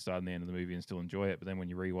between the start and the end of the movie and still enjoy it. But then when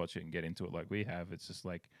you rewatch it and get into it like we have, it's just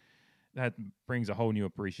like that brings a whole new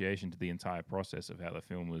appreciation to the entire process of how the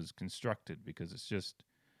film was constructed, because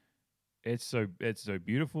it's so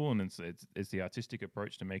beautiful, and it's the artistic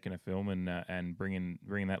approach to making a film, and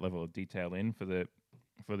bringing that level of detail in for the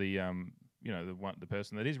the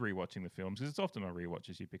person that is rewatching the films, because it's often on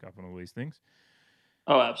rewatches you pick up on all these things.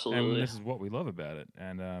 Oh, And absolutely. this is what we love about it.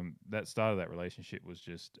 And that start of that relationship was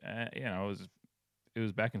just it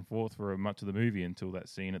was back and forth for much of the movie until that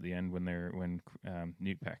scene at the end when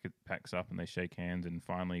Newt packs up and they shake hands and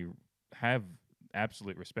finally have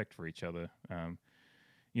absolute respect for each other.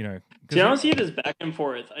 See, I don't see it as back and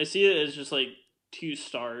forth. I see it as just like two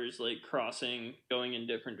stars like crossing, going in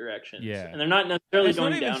different directions. Yeah. And they're not necessarily It's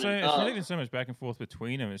going not even down. it's not even so much back and forth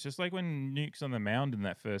between them. It's just like when Nuke's on the mound in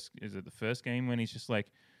that the first game, when he's just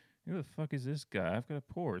like, "Who the fuck is this guy? I've got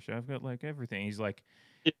a Porsche. I've got like everything." He's like,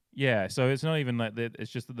 yeah. So it's not even like that.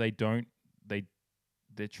 It's just that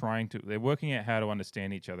they're working out how to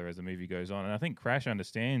understand each other as the movie goes on. And I think Crash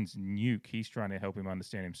understands Nuke. He's trying to help him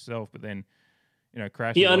understand himself, but then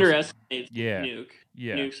Crash. He underestimates Yeah. Nuke.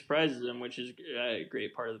 Yeah. Nuke surprises him, which is a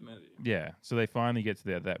great part of the movie. Yeah, so they finally get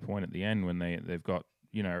to that point at the end when they've got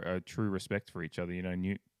a true respect for each other.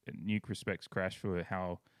 Nuke respects Crash for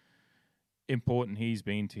how important he's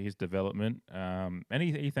been to his development, and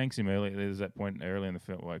he thanks him early. There's that point early in the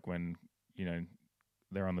film, like when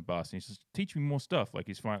they're on the bus, and he says, "Teach me more stuff." Like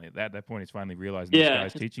he's finally at that point, he's finally realizing this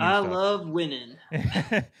guy's teaching him I stuff. love winning.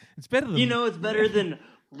 It's better than it's better than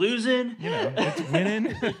losing. It's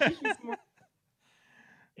winning.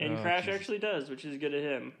 And Crash actually does, which is good of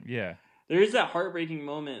him. Yeah. There is that heartbreaking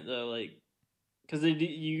moment though, like, because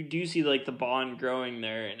you do see like the bond growing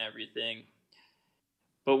there and everything.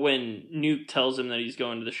 But when Nuke tells him that he's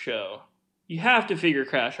going to the show, you have to figure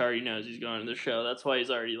Crash already knows he's going to the show. That's why he's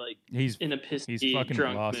already like in a pissy, he's fucking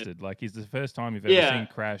drunk blasted. mood. Like he's the first time you've ever seen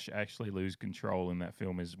Crash actually lose control in that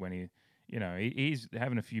film is when he's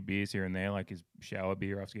having a few beers here and there, like his shower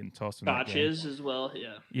beer after getting tossed. Scotches as well,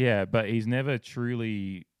 yeah. Yeah, but he's never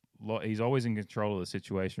truly. He's always in control of the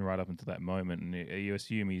situation right up until that moment, and you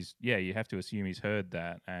assume you have to assume he's heard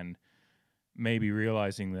that, and maybe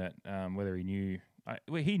realizing that whether he knew.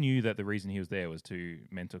 He knew that the reason he was there was to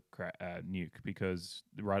mentor Nuke, because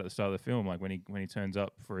right at the start of the film, like when he turns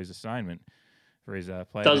up for his assignment, for his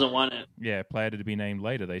player doesn't want it. Yeah, player to be named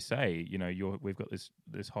later. They say, we've got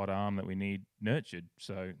this hot arm that we need nurtured.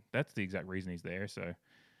 So that's the exact reason he's there. So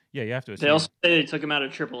yeah, you have to assume. They also say they took him out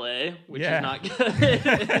of AAA, which is not good.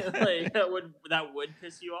 Like that would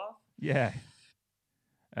piss you off. Yeah.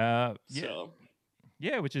 So.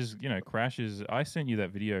 Yeah, which is, Crashes. I sent you that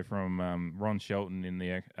video from Ron Shelton in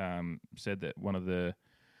the said that one of the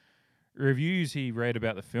reviews he read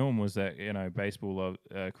about the film was that,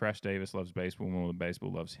 Crash Davis loves baseball more than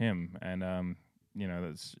baseball loves him. And,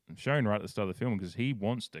 that's shown right at the start of the film, because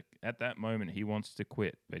at that moment, he wants to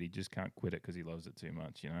quit, but he just can't quit it because he loves it too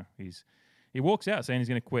much, He walks out saying he's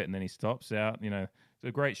going to quit, and then he stops out, It's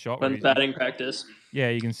a great shot. When batting practice. Yeah,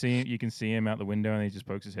 you can see him out the window, and he just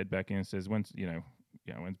pokes his head back in and says, when's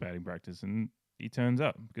batting practice? And he turns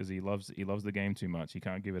up because he loves the game too much. He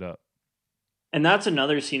can't give it up. And that's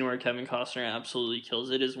another scene where Kevin Costner absolutely kills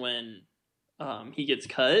it, is when he gets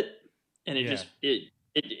cut, and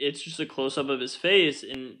it's just a close up of his face,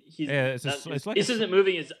 and his face isn't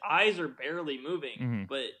moving. His eyes are barely moving,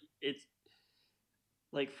 but it's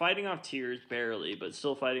like fighting off tears barely, but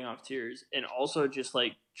still fighting off tears, and also just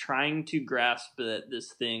like trying to grasp that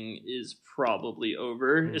this thing is probably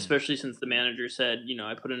over, especially since the manager said,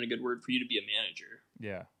 I put in a good word for you to be a manager.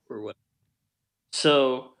 Yeah. Or what?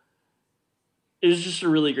 So it was just a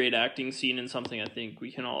really great acting scene, and something I think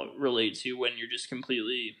we can all relate to when you're just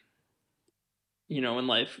completely, when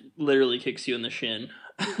life literally kicks you in the shin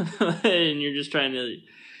and you're just trying to,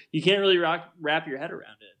 you can't really wrap your head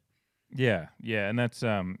around it. Yeah, and that's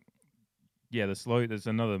there's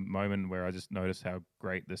another moment where I just noticed how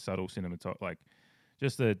great the subtle cinematography, like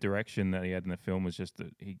just the direction that he had in the film was just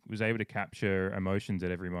that he was able to capture emotions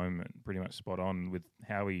at every moment, pretty much spot on with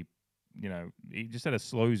how he just had a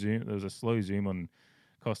slow zoom. There was a slow zoom on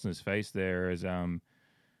Costner's face there as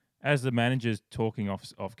as the manager's talking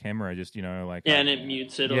off camera, just like and it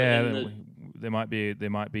mutes it. yeah, there might be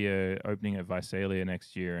a opening at Visalia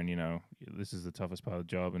next year, and this is the toughest part of the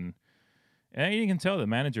job, and you can tell the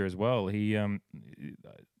manager as well. He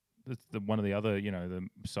that's one of the other the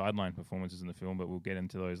sideline performances in the film, but we'll get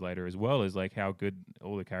into those later as well. Is like how good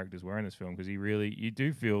all the characters were in this film, because you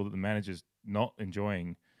do feel that the manager's not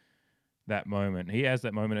enjoying that moment. He has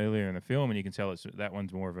that moment earlier in the film, and you can tell that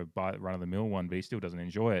one's more of a run-of-the-mill one, but he still doesn't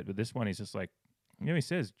enjoy it. But this one, he's just like, he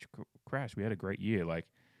says, Crash, we had a great year. Like,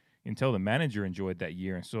 you can tell the manager enjoyed that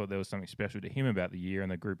year and saw there was something special to him about the year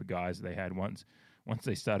and the group of guys that they had once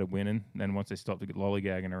they started winning, and then once they stopped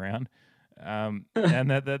lollygagging around. And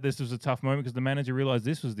that this was a tough moment because the manager realized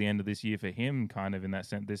this was the end of this year for him, kind of in that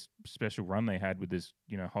sense, this special run they had with this,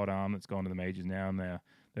 hot arm that's gone to the majors now, and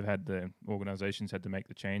they've had the organizations had to make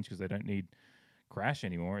the change because they don't need Crash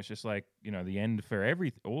anymore. It's just like, the end for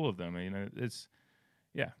all of them. It's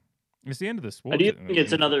the end of the sport. I do think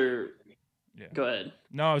it's another. Yeah. Go ahead.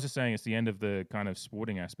 No, I was just saying it's the end of the kind of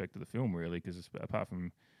sporting aspect of the film, really, because apart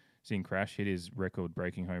from seeing Crash hit his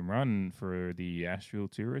record-breaking home run for the Asheville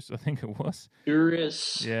Tourists, I think it was.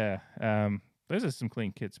 Tourists. Yeah. Those are some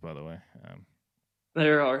clean kits, by the way.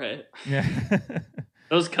 They're all right. Yeah.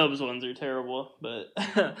 Those Cubs ones are terrible, but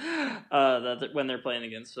that when they're playing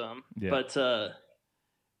against them. Yeah. But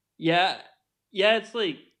it's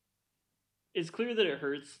like it's clear that it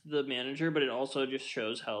hurts the manager, but it also just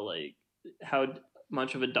shows how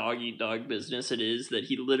much of a dog-eat-dog business it is that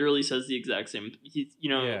he literally says the exact same.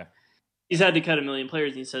 He's had to cut a million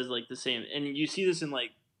players, and he says like the same. And you see this in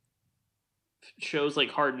like shows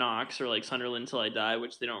like Hard Knocks or like Sunderland Till I Die,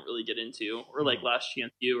 which they don't really get into, or like Last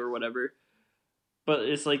Chance U or whatever. But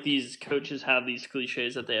it's like these coaches have these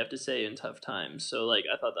cliches that they have to say in tough times. So like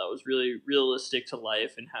I thought that was really realistic to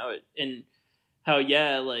life, and how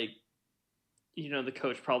the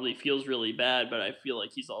coach probably feels really bad, but I feel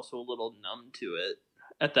like he's also a little numb to it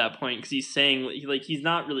at that point because he's saying he's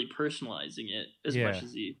not really personalizing it as much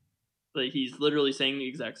as he's literally saying the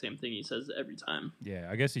exact same thing he says every time. Yeah,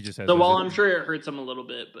 I guess he just has. So while I'm sure it hurts him a little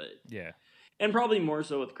bit, but yeah, and probably more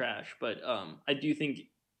so with Crash, but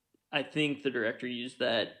I think the director used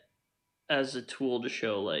that as a tool to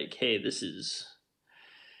show like, hey, this is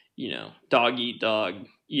dog eat dog.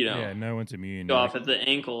 Yeah, no one's immune. Go off at the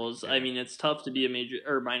ankles. Yeah. I mean, it's tough to be a major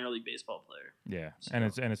or minor league baseball player. Yeah, so.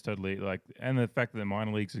 and it's totally like, and the fact that the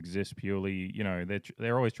minor leagues exist purely,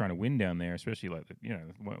 they're always trying to win down there, especially like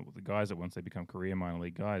the guys that once they become career minor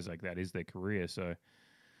league guys, like that is their career. So,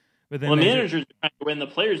 but then the managers are trying to win. The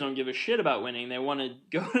players don't give a shit about winning. They want to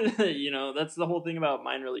go. That's the whole thing about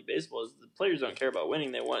minor league baseball is the players don't care about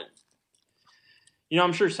winning. They want.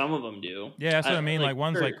 I'm sure some of them do. Yeah, that's what I mean. Like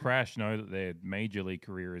ones like Crash know that their major league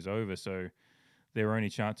career is over, so their only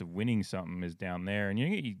chance of winning something is down there.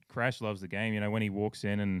 And Crash loves the game. When he walks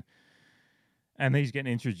in and he's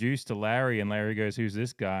getting introduced to Larry, and Larry goes, "Who's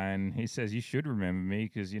this guy?" And he says, "You should remember me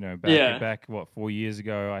because back 4 years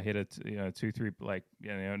ago, I hit a 2-3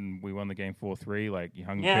 and we won the game 4-3. Like you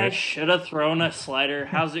hung. Yeah, I should have thrown a slider.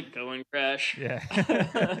 How's it going, Crash? Yeah."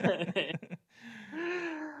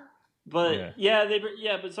 But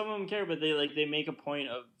but some of them care. But they make a point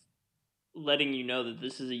of letting you know that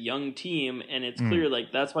this is a young team, and it's clear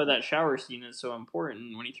that's why that shower scene is so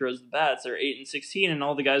important. When he throws the bats, they're 8 and 16, and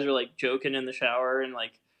all the guys are like joking in the shower and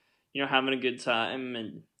having a good time.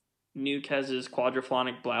 And Nuke has his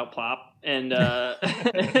quadraphonic blow plop, and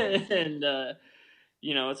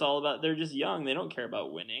it's all about they're just young. They don't care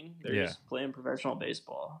about winning. They're just playing professional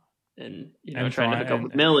baseball and trying to hook up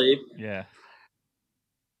with Millie. Yeah.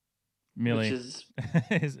 Millie which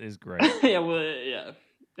is great. Yeah.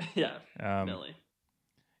 Millie.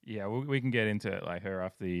 Yeah, we can get into her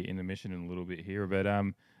after the intermission in a little bit here, but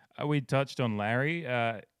we touched on Larry.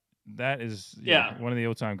 That is one of the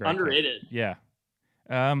all-time great. Underrated. Yeah.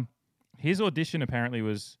 His audition apparently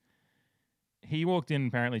was. He walked in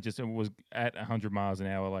apparently just was at 100 miles an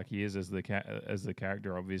hour like he is as the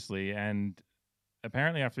character, obviously, and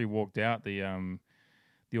apparently after he walked out,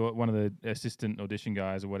 one of the assistant audition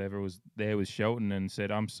guys or whatever was there with Shelton and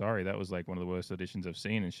said, "I'm sorry, that was like one of the worst auditions I've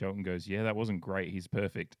seen." And Shelton goes, "Yeah, that wasn't great. He's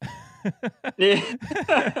perfect."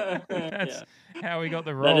 That's how he got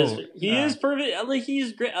the role. He is perfect. Like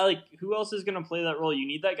he's great. Who else is gonna play that role? You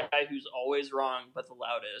need that guy who's always wrong but the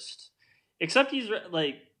loudest. Except he's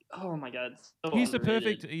oh my god, so he's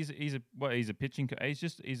underrated. the perfect. He's a pitching.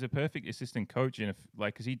 He's a perfect assistant coach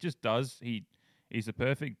because he just does he's a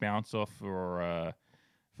perfect bounce off for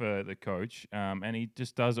the coach, and he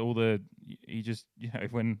just does all when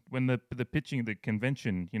the pitching, the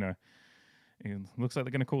convention, it looks like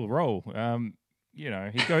they're going to call a roll.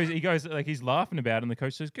 he goes like he's laughing about it, and the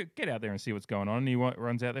coach says, "Get out there and see what's going on." And he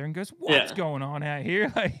runs out there and goes, "What's going on out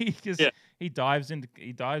here?" Like he dives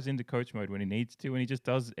into coach mode when he needs to, and he just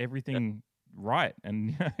does everything right,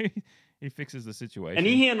 and he fixes the situation. And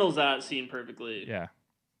he handles that scene perfectly. Yeah.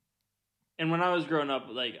 And when I was growing up,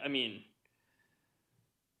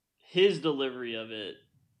 his delivery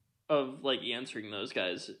of answering those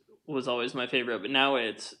guys was always my favorite, but now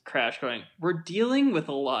it's Crash going, "We're dealing with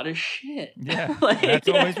a lot of shit." Yeah,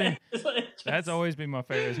 that's always been my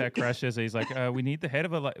favorite. Is how Crash says he's like, "We need the head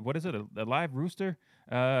of a live rooster."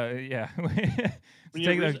 Yeah,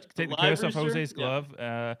 take the curse off Jose's glove.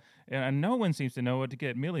 And no one seems to know what to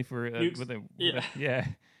get Millie for. Nuke's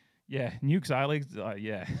eyelids.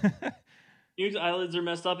 Nuke's eyelids are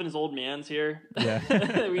messed up, and his old man's here.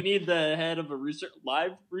 Yeah, we need the head of a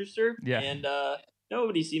live rooster. Yeah, and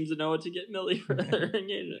nobody seems to know what to get Millie for their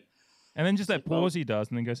engagement. And then just that pause he does,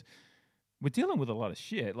 and then goes, "We're dealing with a lot of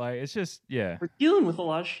shit." Like it's just we're dealing with a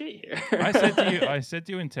lot of shit here. I said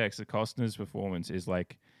to you in text that Costner's performance is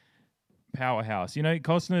like powerhouse.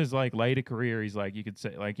 Costner's like later career, he's like, you could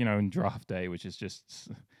say like in Draft Day, which is just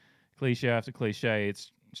cliche after cliche.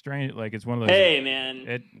 It's strange, like it's one of those. Hey man,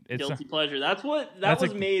 it's guilty pleasure. That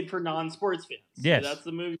was made for non-sports fans. Yes, so that's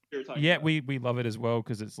the movie you're talking about. Yeah, we love it as well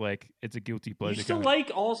because it's like it's a guilty pleasure. You still like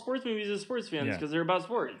all sports movies as sports fans because they're about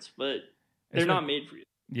sports, but they're not made for you.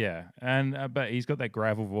 Yeah, and but he's got that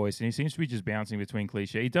gravel voice, and he seems to be just bouncing between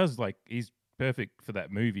cliche. He does he's perfect for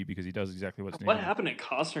that movie because he does exactly what's needed. What happened to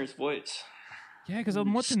Costner's voice? Yeah, because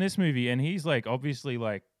I'm watching this movie, and he's like obviously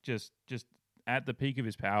like just at the peak of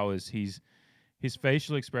his powers. His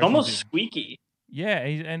facial expression almost squeaky. Yeah,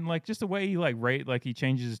 and like just the way he he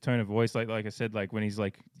changes his tone of voice. Like I said, like when he's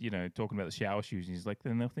like talking about the shower shoes, and he's like,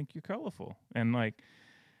 then they'll think you're colorful, and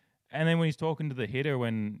then when he's talking to the hitter,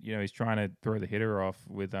 when he's trying to throw the hitter off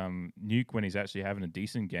with Nuke, when he's actually having a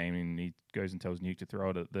decent game, and he goes and tells Nuke to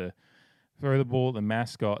throw the ball at the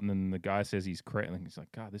mascot, and then the guy says he's crazy. And he's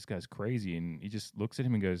like, "God, this guy's crazy," and he just looks at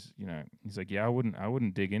him and goes, he's like, "Yeah, I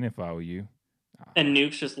wouldn't dig in if I were you." And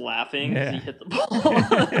Nuke's just laughing because he hit the ball.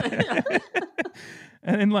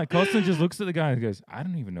 And then Costner just looks at the guy and goes, "I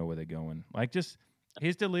don't even know where they're going." Like just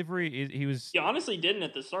his delivery, he honestly didn't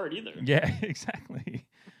at the start either. Yeah, exactly.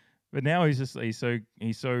 But now he's such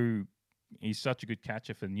a good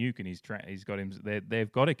catcher for Nuke, and he's got him.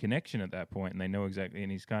 They've got a connection at that point, and they know exactly.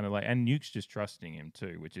 And he's kind of and Nuke's just trusting him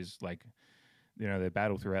too, which is their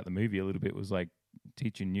battle throughout the movie a little bit was like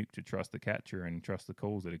teaching Nuke to trust the catcher and trust the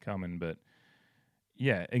calls that are coming, but.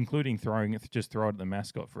 Yeah, including throw it at the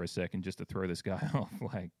mascot for a second just to throw this guy off.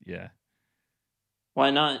 Why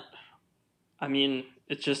not? I mean,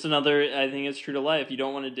 it's just another. I think it's true to life. You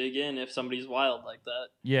don't want to dig in if somebody's wild like that.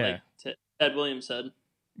 Yeah, like Ted Williams said.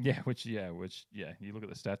 Yeah, which you look at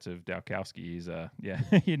the stats of Dalkowski. He's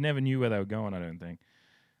you never knew where they were going. I don't think.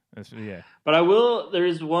 Yeah. But I will. There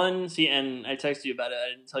is one scene, and I texted you about it. I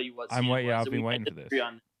didn't tell you what. I've been waiting for this.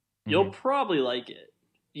 You'll probably like it.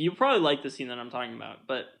 You probably like the scene that I'm talking about,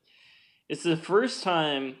 but it's the first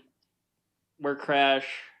time where Crash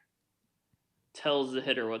tells the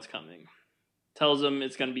hitter what's coming. Tells him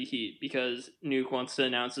it's going to be heat because Nuke wants to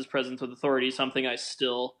announce his presence with authority, something I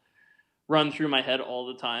still run through my head all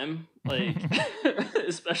the time.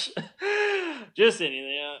 Especially just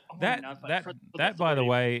anything. That by the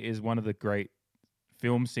way, is one of the great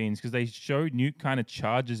film scenes because they show Nuke kind of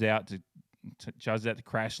charges out to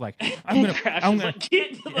Crash I'm gonna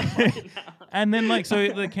get to the fucking house. And then so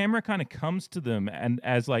the camera kind of comes to them and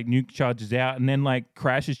as Nuke charges out and then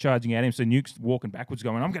Crash is charging at him, so Nuke's walking backwards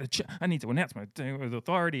going, I need to announce my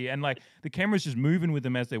authority, and the camera's just moving with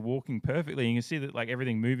them as they're walking perfectly, and you can see that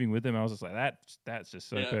everything moving with them. I was just like, that's just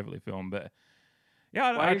so perfectly filmed. But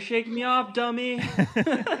yeah, why are you shaking me off, dummy?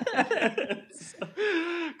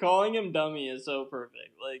 Calling him dummy is so perfect.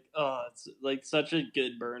 It's such a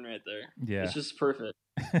good burn right there. Yeah, it's just perfect.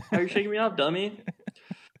 Why are you shaking me off, dummy?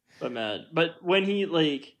 I'm mad. But when he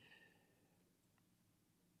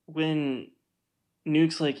when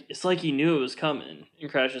Nuke's it's like he knew it was coming, and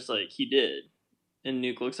Crash is he did, and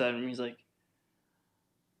Nuke looks at him and he's like,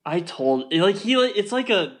 I told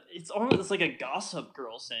it's almost like a Gossip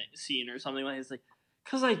Girl scene or something it's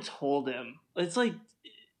because I told him. It's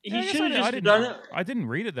he should have just done it. I didn't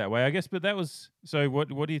read it that way, I guess, but that was so. What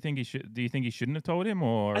do you think he should? Do you think he shouldn't have told him,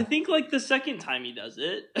 or I think the second time he does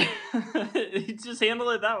it, he just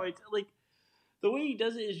handled it that way. The way he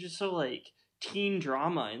does it is just so teen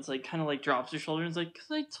drama. It's kind of drops his shoulder and it's because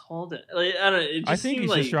I told it. I don't know. It just I think he's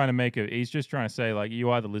like, just trying to make it. He's just trying to say you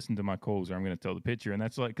either listen to my calls or I'm going to tell the pitcher, and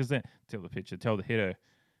that's because then tell the hitter.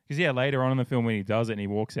 Because later on in the film when he does it and he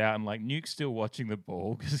walks out and Nuke's still watching the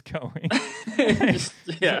ball just going.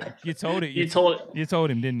 Yeah. You told it. You told. You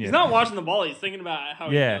told him, didn't you? He's not watching the ball. He's thinking about how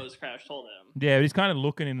Yeah. he knows Crash told him. Yeah, but he's kind of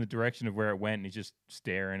looking in the direction of where it went, and he's just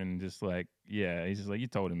staring and just like, yeah. He's just like, you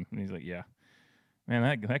told him, and he's like, yeah.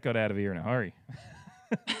 Man, that got out of here in a hurry.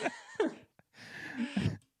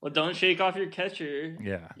 Well, don't shake off your catcher.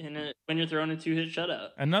 Yeah. When you're throwing a 2-hit shutout.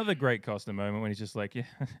 Another great Costa moment when he's just like, yeah,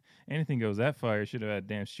 anything goes that far. You should have had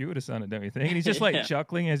damn Stewart on it, don't you think? And he's just like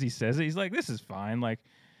chuckling as he says it. He's like, this is fine. Like,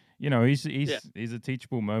 you know, he's a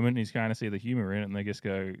teachable moment. He's kind of see the humor in it, and they just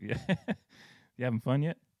go, yeah, you having fun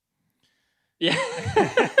yet? Yeah.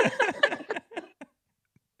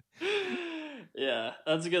 Yeah,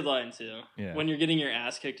 that's a good line too. Yeah. When you're getting your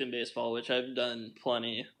ass kicked in baseball, which I've done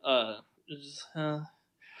plenty. Remember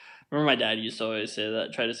my dad used to always say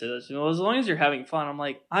that, try to say that, as long as you're having fun. I'm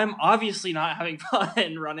like, I'm obviously not having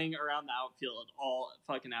fun running around the outfield all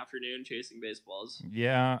fucking afternoon chasing baseballs.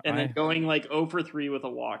 Yeah. And then going like 0 for 3 with a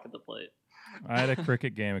walk at the plate. I had a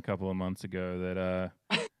cricket game a couple of months ago that,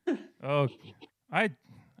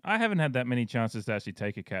 I haven't had that many chances to actually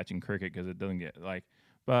take a catch in cricket because it doesn't get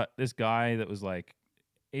but this guy that was like,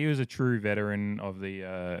 he was a true veteran of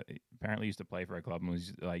the, apparently used to play for a club and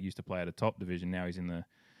was like, used to play at a top division. Now he's in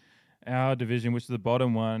our division, which is the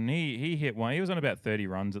bottom one. He hit one. He was on about 30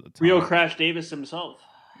 runs at the time. Real Crash Davis himself.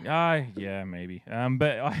 Yeah, maybe.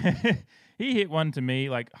 But he hit one to me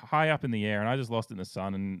like high up in the air, and I just lost it in the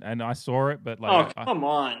sun, and I saw it, but like, oh come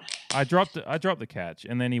on! I dropped the catch,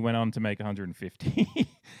 and then he went on to make 150.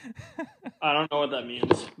 I don't know what that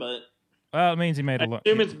means, but well, it means he made a lot. I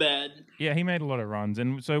assume it's bad. Yeah, he made a lot of runs,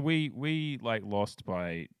 and so we like lost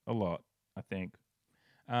by a lot, I think.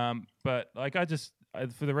 But like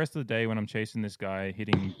for the rest of the day when I'm chasing this guy,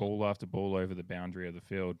 hitting ball after ball over the boundary of the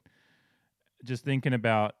field, just thinking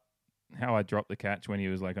about how I dropped the catch when he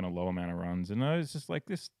was like on a low amount of runs, and I was just like,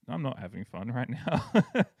 I'm not having fun right now.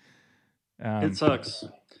 It sucks.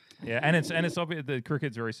 Yeah, and it's obvious the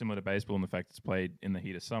cricket's very similar to baseball in the fact it's played in the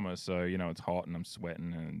heat of summer, so you know it's hot and I'm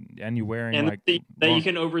sweating and you're wearing and like that you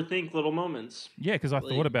can overthink little moments. Yeah, because I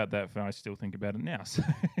thought about that, and I still think about it now. So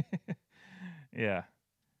yeah,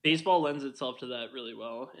 baseball lends itself to that really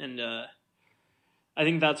well, and I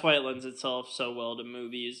think that's why it lends itself so well to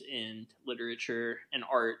movies and literature and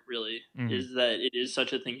art. Really, is that it is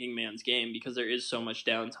such a thinking man's game because there is so much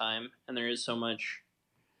downtime and there is so much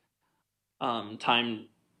time.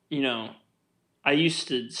 You know, I used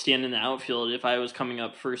to stand in the outfield if I was coming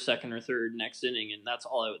up first, second, or third next inning, and that's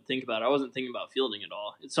all I would think about. I wasn't thinking about fielding at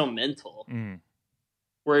all. It's so mental.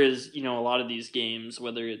 Whereas, you know, a lot of these games,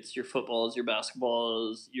 whether it's your footballs, your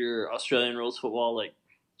basketballs, your Australian rules football, like,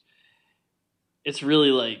 it's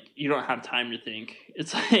really like you don't have time to think.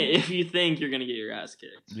 It's like if you think, you're going to get your ass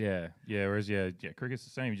kicked. Yeah. Whereas, cricket's the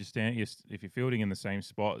same. You just stand. If you're fielding in the same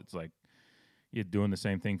spot, it's like you're doing the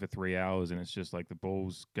same thing for 3 hours, and it's just like the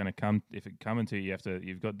ball's gonna come. If it coming to you,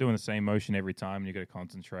 you've got doing the same motion every time, and you got to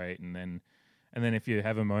concentrate. And then if you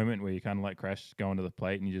have a moment where you kind of like crash going to the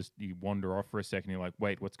plate, and you wander off for a second, you're like,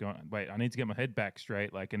 wait, what's going on? Wait, I need to get my head back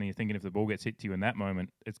straight. Like, and then you're thinking if the ball gets hit to you in that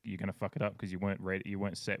moment, you're gonna fuck it up because you weren't ready, you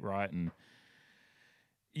weren't set right, and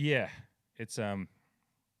yeah, it's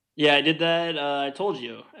Yeah, I did that. I told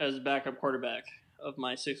you as a backup quarterback of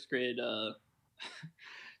my sixth grade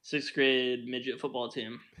midget football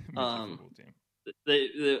team.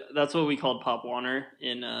 That's what we called Pop Warner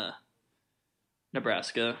in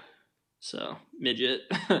Nebraska. So midget,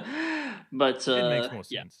 but it makes more sense.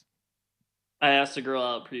 Yeah. I asked a girl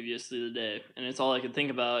out previously today, and it's all I could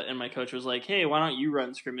think about. And my coach was like, "Hey, why don't you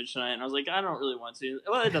run scrimmage tonight?" And I was like, "I don't really want to."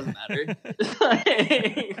 Well, it doesn't matter.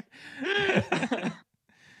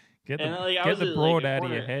 Get the broad out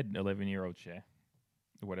of your head, 11-year-old Shay.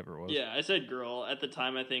 Or whatever it was. Yeah, I said girl at the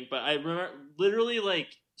time, I think, but I remember literally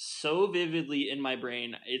like so vividly in my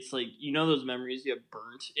brain. It's like, you know, those memories you have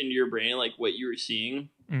burnt into your brain, like what you were seeing.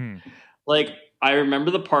 Like, I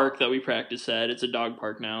remember the park that we practiced at. It's a dog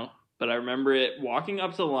park now, but I remember it walking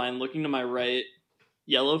up to the line, looking to my right,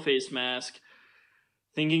 yellow face mask,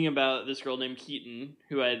 thinking about this girl named Keaton,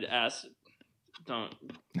 who I'd asked,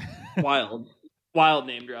 wild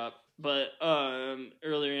name drop, but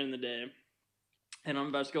earlier in the day. And I'm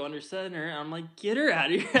about to go under center, and I'm like, get her out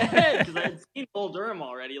of your head. Because I had seen Bull Durham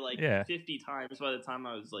already 50 times by the time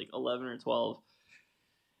I was like 11 or 12.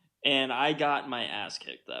 And I got my ass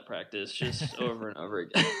kicked that practice just over and over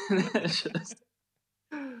again.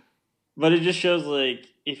 But it just shows, like,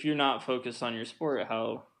 if you're not focused on your sport,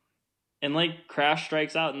 how... And, like, Crash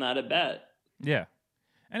strikes out in that at bat. Yeah.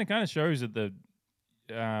 And it kind of shows that the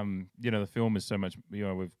film is so much,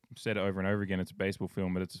 we've said it over and over again, it's a baseball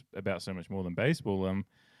film, but it's about so much more than baseball.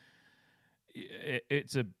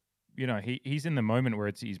 It's a he's in the moment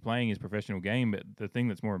where he's playing his professional game, but the thing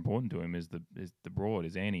that's more important to him is the broad,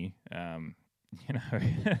 is Annie.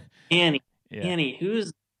 Annie, Yeah. Annie,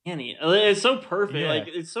 who's Annie? It's so perfect. Yeah. Like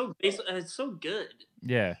it's so basic. It's so good.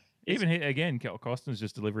 Yeah. Even again, Costner's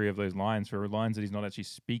just delivery of those lines for lines that he's not actually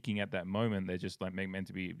speaking at that moment. They're just like meant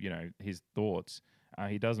to be, his thoughts.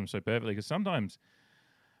 He does them so perfectly, because sometimes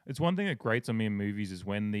it's one thing that grates on me in movies is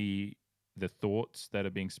when the thoughts that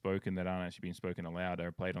are being spoken that aren't actually being spoken aloud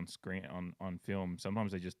are played on screen on film.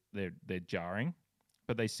 Sometimes they're jarring,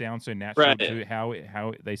 but they sound so natural to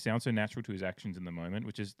how they sound so natural to his actions in the moment,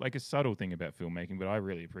 which is like a subtle thing about filmmaking. But I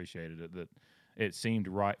really appreciated it, that it seemed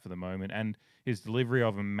right for the moment, and his delivery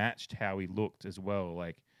of him matched how he looked as well.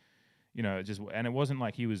 Like, and it wasn't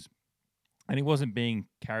like he wasn't being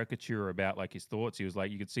caricature about like his thoughts. He was like,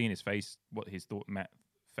 you could see in his face what his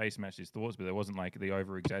face matched his thoughts, but there wasn't like the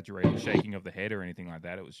over exaggerated shaking of the head or anything like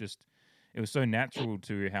that. It was so natural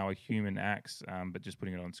to how a human acts, but just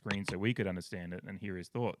putting it on screen so we could understand it and hear his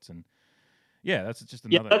thoughts. And yeah, that's just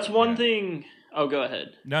another. Yeah, that's one thing. Oh, go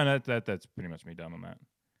ahead. No, that's pretty much me done on that.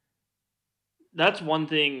 That's one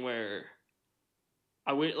thing where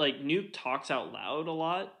I would like Nuke talks out loud a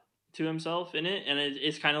lot to himself in it, and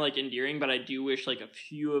it's kind of like endearing. But I do wish like a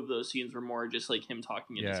few of those scenes were more just like him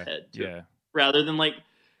talking in his head, rather than like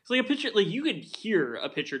it's like a pitcher. Like you could hear a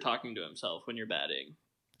pitcher talking to himself when you're batting.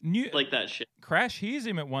 Like that shit. Crash hears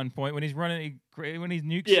him at one point when he's running, when he's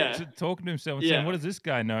Nuke's talking to himself and saying, "What does this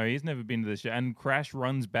guy know? He's never been to the show." And Crash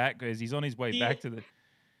runs back because he's on his way back to the.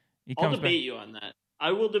 I'll debate you on that.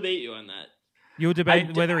 I will debate you on that. You'll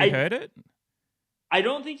debate whether he heard it? I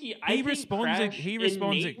don't think he. I think responds. Crash He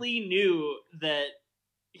responds. Innately knew that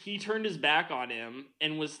he turned his back on him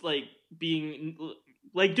and was like being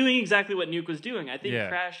like doing exactly what Nuke was doing. I think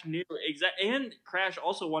Crash knew exactly, and Crash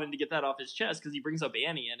also wanted to get that off his chest because he brings up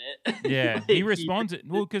Annie in it. Yeah, like, he responds.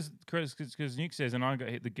 Because Nuke says, "And I got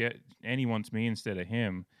hit the get. Annie wants me instead of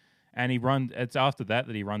him," and he runs. It's after that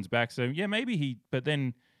he runs back. So yeah, maybe he. But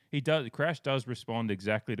then. Crash does respond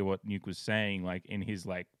exactly to what Nuke was saying, like in his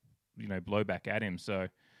blowback at him. So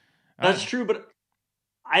that's true, but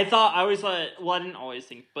I always thought. Well, I didn't always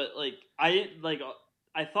think, but I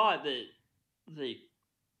thought that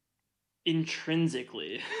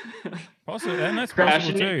intrinsically, possibly, and that's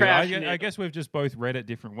possible too. I guess we've just both read it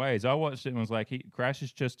different ways. I watched it and was like, Crash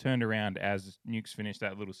has just turned around as Nuke's finished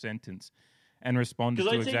that little sentence and responded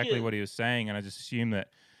to exactly what he was saying, and I just assumed that.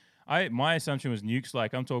 My assumption was Nuke's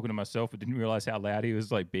like, I'm talking to myself, but didn't realize how loud he was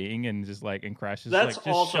like being, and just like, and Crash is that's like,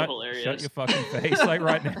 also hilarious. Shut your fucking face, like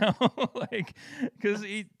right now, like, because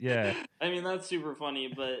I mean, that's super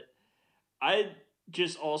funny, but I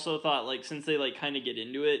just also thought like since they like kind of get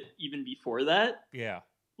into it even before that,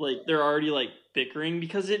 like they're already like bickering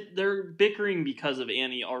because they're bickering because of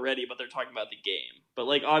Annie already, but they're talking about the game. But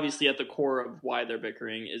like obviously at the core of why they're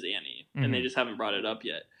bickering is Annie, and they just haven't brought it up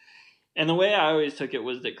yet. And the way I always took it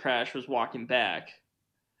was that Crash was walking back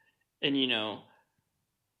and,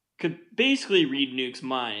 could basically read Nuke's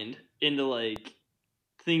mind into,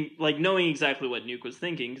 knowing exactly what Nuke was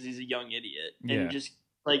thinking because he's a young idiot. And just,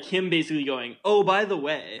 him basically going, oh, by the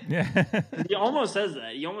way. Yeah. He almost says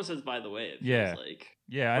that. He almost says, by the way, it feels like.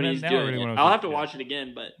 Yeah, when he's doing it. I'll have to watch it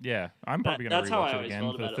again, but. Yeah, I'm probably going to rewatch it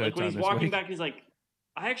again for the third time. Like, when he's walking back, he's like,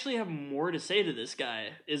 I actually have more to say to this guy,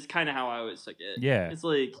 is kind of how I always took it. Yeah. It's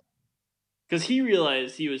like. Because he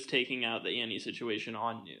realized he was taking out the Annie situation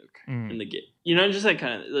on Nuke in the game. Just like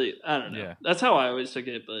kind of, like, I don't know. Yeah. That's how I always took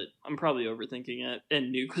it, but I'm probably overthinking it.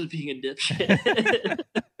 And Nuke was being a dipshit.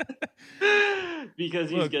 Because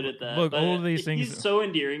he's good at that. Look, all of these things. He's so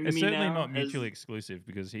endearing to me now. It's certainly not mutually exclusive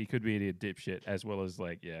because he could be a dipshit as well as,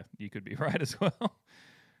 you could be right as well.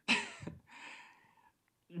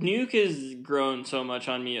 Nuke has grown so much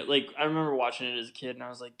on me. Like, I remember watching it as a kid and I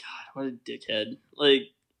was like, God, what a dickhead. Like,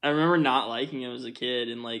 I remember not liking him as a kid,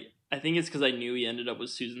 and I think it's because I knew he ended up with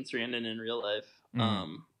Susan Sarandon in real life,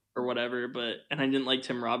 or whatever. And I didn't like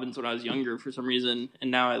Tim Robbins when I was younger for some reason, and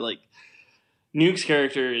now I like Nuke's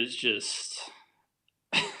character is just,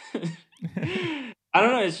 I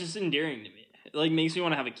don't know, it's just endearing to me. It like makes me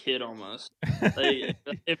want to have a kid almost, like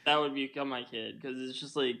if that would become my kid, because it's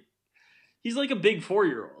just like he's like a big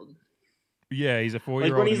 4-year-old. Yeah, he's a 4-year-old.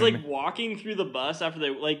 Like when he's like walking through the bus after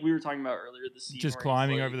we were talking about earlier, the scene just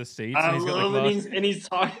climbing over the seats. And he's got and he's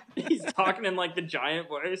talking. He's talking in like the giant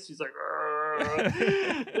voice. He's like.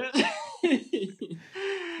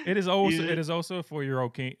 It is also a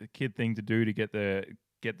 4-year-old kid thing to do to get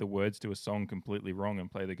the words to a song completely wrong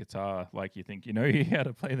and play the guitar like you think you know how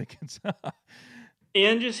to play the guitar.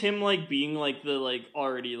 And just him like being like the like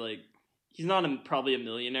already like. He's not probably a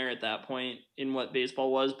millionaire at that point in what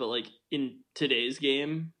baseball was, but like in today's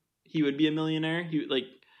game, he would be a millionaire. He like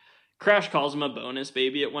Crash calls him a bonus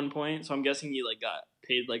baby at one point, so I'm guessing he like got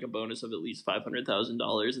paid like a bonus of at least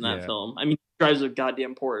 $500,000 in that film. I mean, he drives a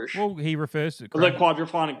goddamn Porsche. Well, he refers to the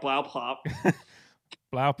quadraphonic Blauplop.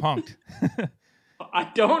 Blaupunkt.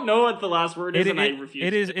 I don't know what the last word is, and I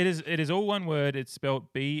refuse. It is all one word. It's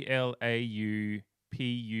spelled Blaupunkt.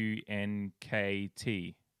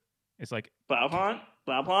 It's like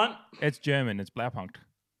Blaupunkt. It's German. It's Blaupunkt.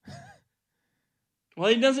 Well,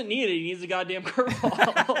 he doesn't need it. He needs a goddamn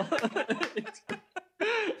curveball.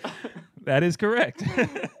 That is correct.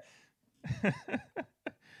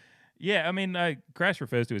 Yeah, I mean, Crash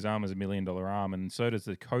refers to his arm as $1 million arm, and so does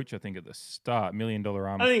the coach, I think, at the start. $1 million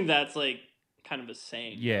arm. I think that's like kind of a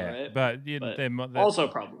saying. Yeah, right? but also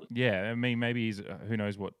probably. Yeah, I mean, maybe he's who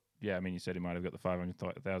knows what. Yeah, I mean, you said he might have got the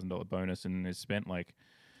 $500,000 bonus and has spent like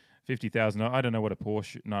 $50,000. I don't know what a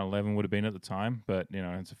Porsche 911 would have been at the time, but you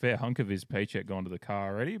know, it's a fair hunk of his paycheck gone to the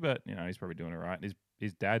car already. But you know, he's probably doing it right.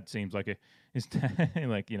 His dad seems like his dad,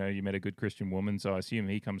 like, you know, you met a good Christian woman, so I assume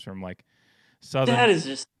he comes from like southern. Dad is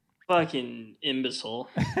just fucking imbecile.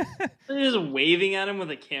 They're just waving at him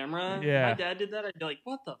with a camera. Yeah. My dad did that. I'd be like,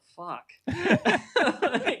 what the fuck?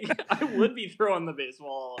 Like, I would be throwing the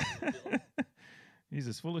baseball. He's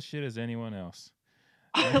as full of shit as anyone else.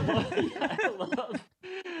 I love.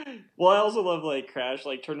 Well, I also love like Crash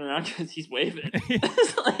like turning around because he's waving.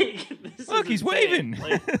 It's like, look, he's waving.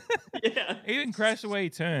 Like, yeah, even Crash the way he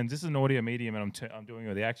turns. This is an audio medium, and I'm doing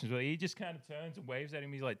all the actions. But he just kind of turns and waves at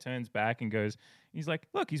him. He like turns back and goes. He's like,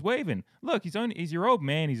 look, he's waving. Look, he's your old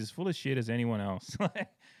man. He's as full of shit as anyone else.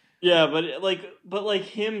 Yeah, but like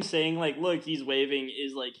him saying like, look, he's waving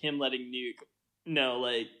is like him letting Nuke know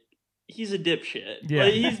like. He's a dipshit. Yeah.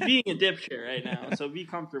 Like, he's being a dipshit right now, so be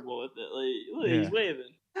comfortable with it. Like, look, he's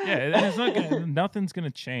waving. Yeah, and it's not nothing's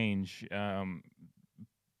gonna change.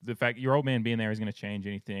 The fact your old man being there is gonna change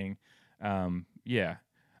anything. Yeah,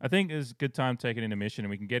 I think it's a good time to take an intermission, and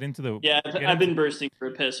we can get into the. Yeah, I've been bursting for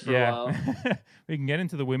a piss for a while. We can get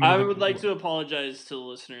into the women. I would like to apologize to the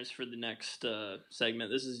listeners for the next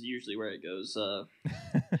segment. This is usually where it goes. The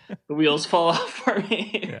wheels fall off for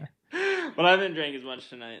me. Yeah. But I haven't drank as much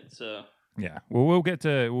tonight, so yeah. Well, we'll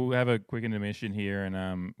have a quick intermission here,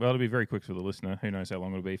 and it'll be very quick for the listener. Who knows how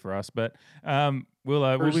long it'll be for us? But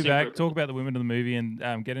we'll be back, talk about the women of the movie,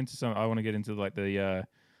 and get into some. I want to get into like the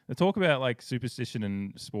talk about like superstition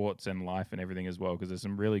and sports and life and everything as well, because there's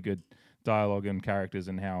some really good dialogue and characters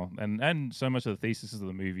and how and so much of the thesis of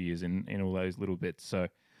the movie is in all those little bits. So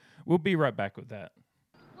we'll be right back with that.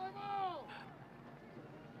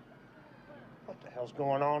 What the hell's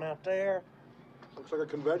going on out there? Looks like a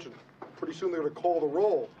convention. Pretty soon they're going to call the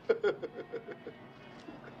roll.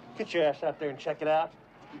 Get your ass out there and check it out.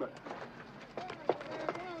 But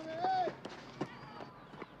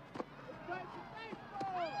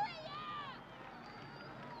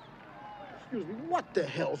Excuse me, what the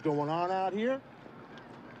hell's going on out here?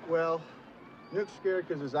 Well, Nook's scared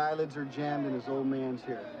because his eyelids are jammed and his old man's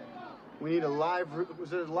here. We need a live,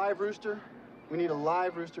 was it a live rooster? We need a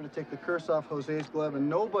live rooster to take the curse off Jose's glove, and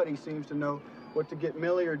nobody seems to know what to get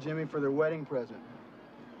Millie or Jimmy for their wedding present.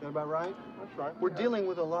 Is that about right? that's right. We're dealing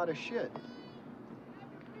with a lot of shit.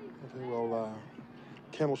 Okay, well,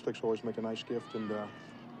 candlesticks always make a nice gift, and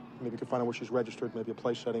maybe you can find out where she's registered, maybe a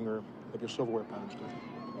place setting or maybe a silverware pattern.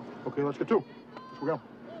 Okay, let's get to it. Let's go.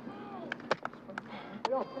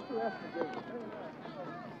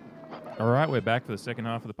 All right, we're back for the second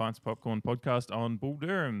half of the Pints of Popcorn podcast on Bull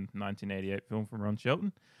Durham, 1988 film from Ron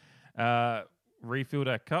Shelton. Refilled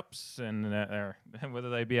our cups, and whether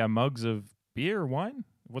they be our mugs of beer or wine.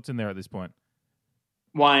 What's in there at this point?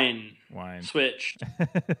 Wine. Switched.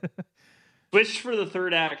 Switched for the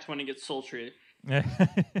third act when it gets sultry.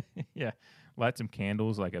 Yeah. Light some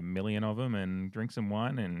candles, like 1 million of them, and drink some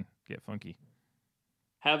wine and get funky.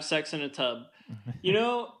 Have sex in a tub. You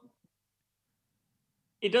know,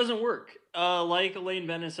 it doesn't work. Like Elaine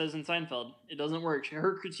Bennett says in Seinfeld, it doesn't work.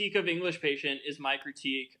 Her critique of English Patient is my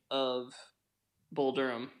critique of Bull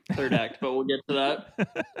Durham, third act, but we'll get to that.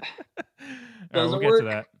 We'll get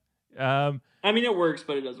to that. I mean, it works,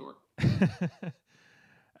 but it doesn't work.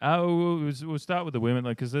 We'll start with the women,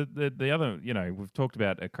 because the other, you know, we've talked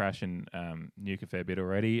about a Crash and Nuke a fair bit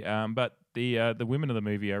already, but the women of the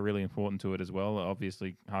movie are really important to it as well.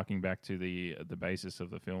 Obviously, harking back to the basis of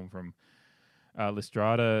the film from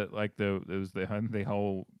Lestrada, like there was the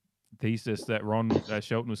whole thesis that Ron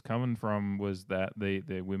Shelton was coming from was that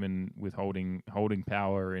the women with holding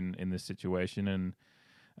power in this situation, and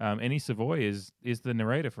Annie Savoy is the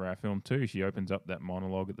narrator for our film too. She opens up that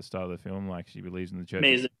monologue at the start of the film like she believes in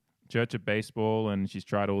the church of baseball, and she's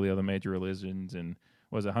tried all the other major religions and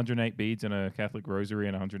was 108 beads in a Catholic rosary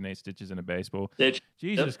and 108 stitches in a baseball. Stitch.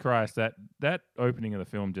 Jesus Christ, that opening of the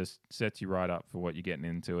film just sets you right up for what you're getting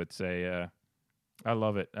into. It's I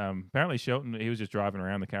love it. Apparently Shelton, he was just driving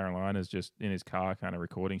around the Carolinas, just in his car, kind of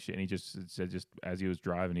recording shit, and he just said, just as he was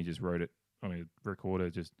driving, he just wrote it on a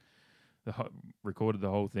recorder, just recorded the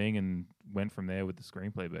whole thing, and went from there with the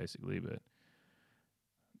screenplay, basically.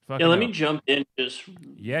 But let me jump in just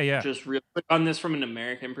real quick on this from an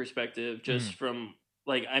American perspective, just from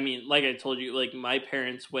like I told you, like my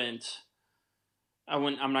parents went. I'm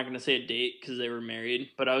not going to say a date because they were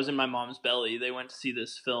married, but I was in my mom's belly. They went to see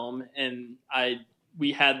this film, and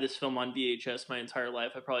we had this film on VHS my entire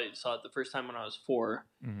life. I probably saw it the first time when I was 4,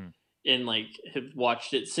 and like have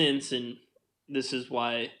watched it since. And this is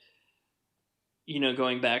why,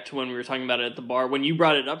 going back to when we were talking about it at the bar, when you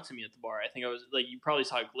brought it up to me at the bar, I think I was like, you probably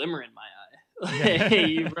saw a glimmer in my eye.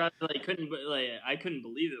 You brought I couldn't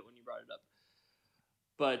believe it when you brought it up.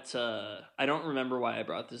 But I don't remember why I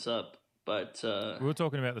brought this up. But we were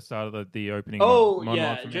talking about the start of the opening. Oh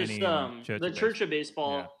monologue from just the Church of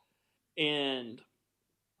Baseball, and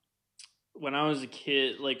when I was a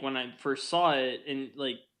kid, like when I first saw it, and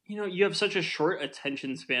like you have such a short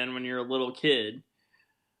attention span when you're a little kid,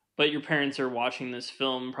 but your parents are watching this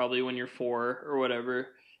film probably when you're 4 or whatever,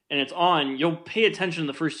 and it's on. You'll pay attention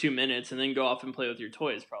the first 2 minutes and then go off and play with your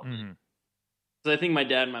toys probably. So I think my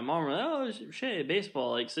dad and my mom were like, "Oh shit,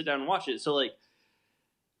 baseball! Like sit down and watch it." So like.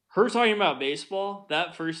 Her talking about baseball,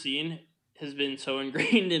 that first scene has been so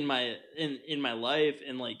ingrained in my life,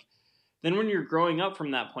 and like then when you're growing up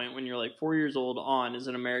from that point, when you're like 4 years old on as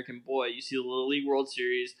an American boy, you see the Little League World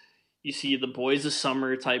Series, you see the Boys of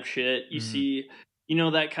Summer type shit, you see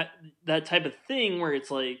that type of thing where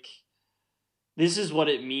it's like this is what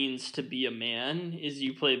it means to be a man, is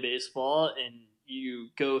you play baseball and you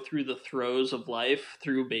go through the throes of life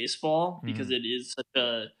through baseball because it is such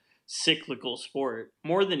a cyclical sport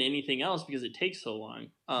more than anything else because it takes so long.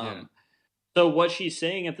 So what she's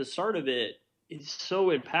saying at the start of it is so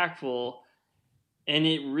impactful, and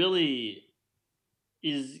it really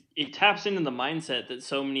it taps into the mindset that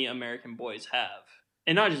so many American boys have,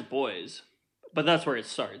 and not just boys, but that's where it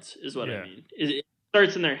starts is what I mean. It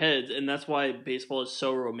starts in their heads, and that's why baseball is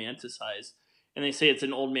so romanticized, and they say it's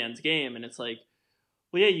an old man's game, and it's like,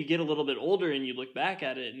 well, yeah, you get a little bit older and you look back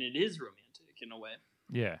at it and it is romantic in a way.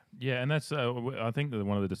 Yeah, and that's I think that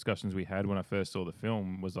one of the discussions we had when I first saw the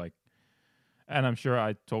film was like, and I'm sure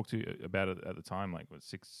I talked to you about it at the time, like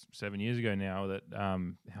 6-7 years ago now, that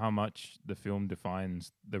how much the film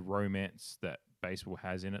defines the romance that baseball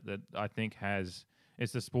has in it. That I think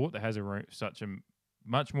it's the sport that has such a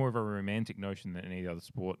much more of a romantic notion than any other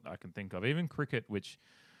sport I can think of. Even cricket, which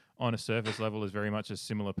on a surface level is very much a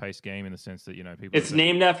similar paced game in the sense that people. It's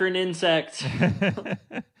named after an insect.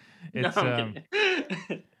 It's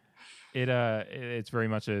it's very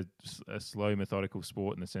much a slow, methodical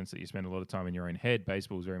sport in the sense that you spend a lot of time in your own head.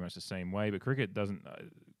 Baseball is very much the same way, but cricket doesn't.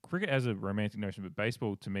 Cricket has a romantic notion, but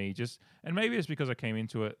baseball to me and maybe it's because I came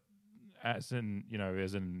into it as a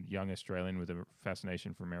young Australian with a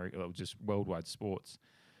fascination for America, just worldwide sports.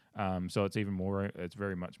 So it's even more. It's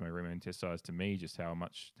very much more romanticized to me, just how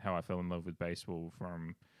I fell in love with baseball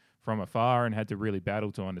from afar and had to really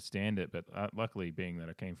battle to understand it. But luckily, being that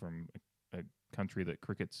I came from a country that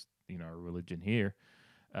cricket's a religion here,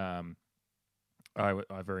 I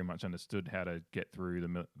very much understood how to get through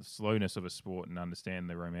the slowness of a sport and understand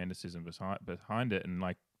the romanticism behind it. And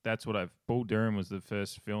like that's what Bull Durham was the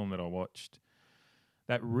first film that I watched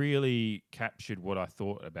that really captured what I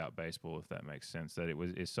thought about baseball, if that makes sense. That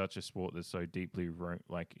it's such a sport that's so deeply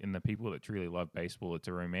like in the people that truly love baseball, it's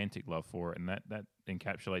a romantic love for it, and that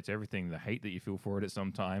encapsulates everything. The hate that you feel for it at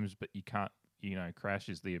sometimes, but you can't. Crash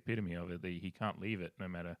is the epitome of it. He can't leave it, no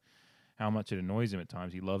matter how much it annoys him at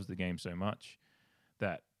times. He loves the game so much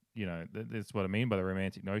that that's what I mean by the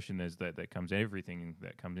romantic notion. There's that comes everything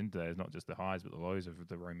that comes into that is not just the highs but the lows of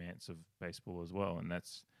the romance of baseball as well. And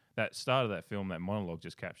that's that start of that film, that monologue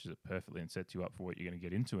just captures it perfectly and sets you up for what you're going to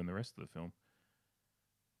get into in the rest of the film.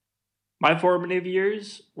 My formative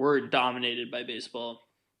years were dominated by baseball.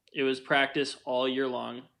 It was practice all year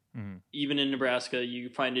long. Mm-hmm. Even in Nebraska, you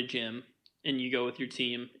find a gym and you go with your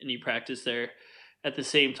team and you practice there at the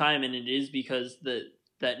same time. And it is because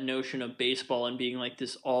that notion of baseball and being like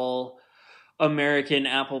this all American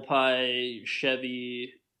apple pie,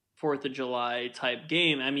 Chevy, 4th of July type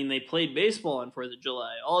game. I mean, they played baseball on 4th of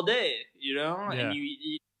July all day, Yeah. and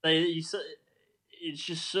it's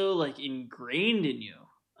just so like ingrained in you.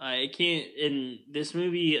 I can't, and this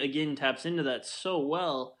movie again taps into that so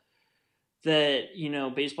well. that,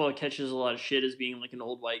 baseball catches a lot of shit as being like an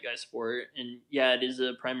old white guy sport. And yeah, it is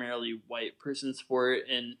a primarily white person sport.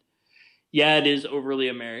 And yeah, it is overly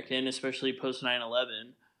American, especially post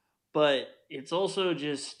 9/11. But it's also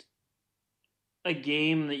just a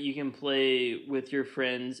game that you can play with your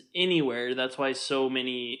friends anywhere. That's why so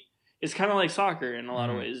many. It's kind of like soccer in a lot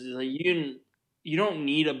of ways. It's like you don't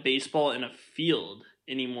need a baseball in a field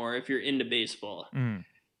anymore if you're into baseball.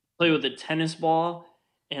 Play with a tennis ball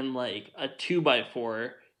and like a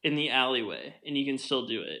 2x4 in the alleyway, and you can still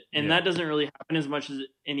do it. And that doesn't really happen as much as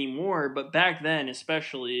anymore. But back then,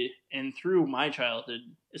 especially, and through my childhood,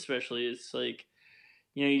 especially, it's like,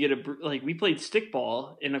 you get like we played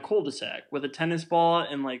stickball in a cul-de-sac with a tennis ball,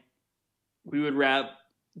 and like we would wrap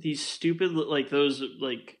these stupid like those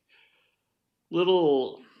like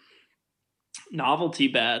little novelty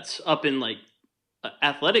bats up in like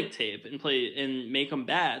athletic tape and play and make them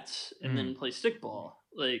bats and then play stickball,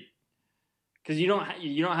 like because you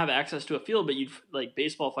don't have access to a field, but like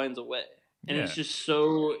baseball finds a way, and it's just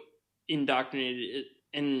so indoctrinated.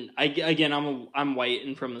 And I'm white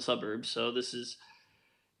and from the suburbs, so this is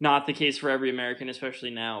not the case for every American, especially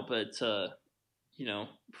now, but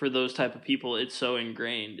for those type of people, it's so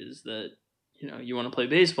ingrained is that you want to play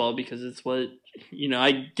baseball because it's what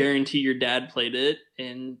I guarantee your dad played it,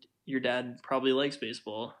 and your dad probably likes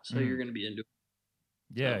baseball, so you're going to be into it.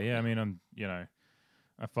 Yeah, So, yeah. I mean, I'm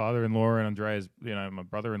my father-in-law and Andrea's, my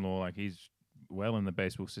brother-in-law, like he's well in the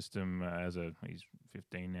baseball system he's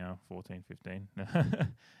 15 now, 14, 15.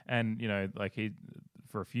 And, like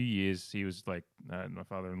for a few years, he was like, my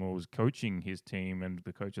father-in-law was coaching his team and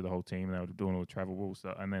the coach of the whole team, and they were doing all the travel ball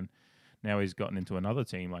stuff. And then now he's gotten into another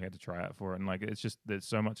team, like I had to try out for it. And like, it's just, there's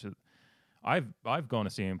so much. I've gone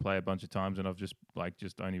to see him play a bunch of times, and I've just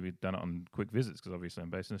only done it on quick visits because obviously I'm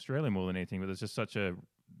based in Australia more than anything. But there's just such a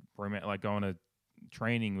like going to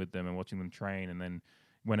training with them and watching them train, and then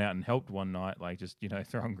went out and helped one night, like just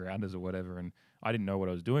throwing grounders or whatever. And I didn't know what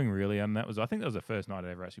I was doing really, and I think that was the first night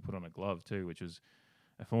I ever actually put on a glove too, which was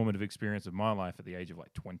a formative experience of my life at the age of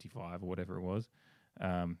like 25 or whatever it was.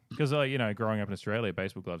 Because growing up in Australia,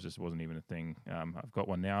 baseball gloves just wasn't even a thing. I've got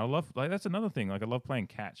one now. I love that's another thing. Like I love playing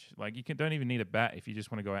catch. Like you don't even need a bat if you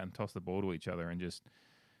just want to go out and toss the ball to each other and just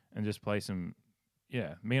play some.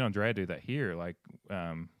 Yeah, me and Andrea do that here. Like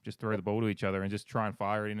just throw the ball to each other and just try and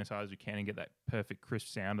fire it in as hard as we can and get that perfect crisp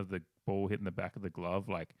sound of the ball hitting the back of the glove.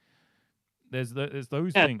 Like there's those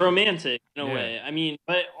things. It's romantic in a way. I mean,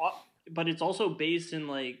 but it's also based in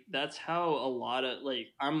like that's how a lot of like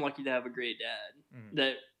I'm lucky to have a great dad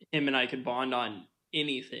that him and I could bond on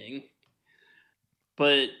anything.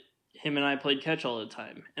 But him and I played catch all the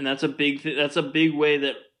time, and that's a big that's a big way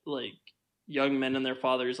that like young men and their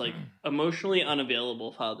fathers, like emotionally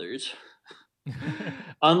unavailable fathers,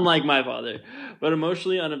 unlike my father, but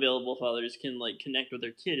emotionally unavailable fathers can like connect with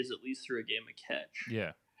their kid is at least through a game of catch.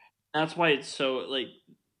 Yeah, that's why it's so like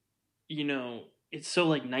it's so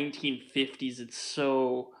like 1950s. It's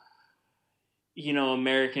so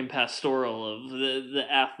American pastoral of the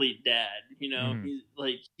athlete dad.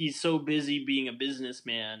 He's so busy being a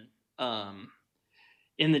businessman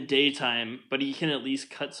in the daytime, but he can at least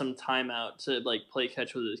cut some time out to like play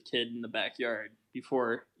catch with his kid in the backyard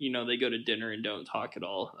before they go to dinner and don't talk at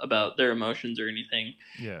all about their emotions or anything.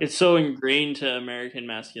 Yeah, it's so ingrained to American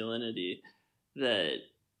masculinity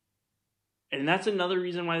and that's another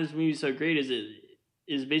reason why this movie is so great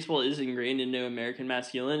is baseball is ingrained into American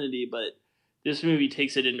masculinity, but this movie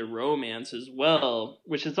takes it into romance as well,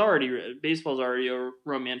 which is baseball's already a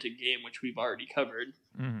romantic game, which we've already covered.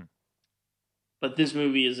 But this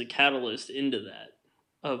movie is a catalyst into that,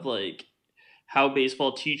 of like how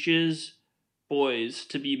baseball teaches boys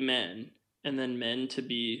to be men and then men to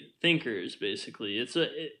be thinkers. Basically,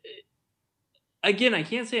 again, I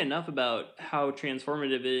can't say enough about how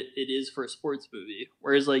transformative it is for a sports movie.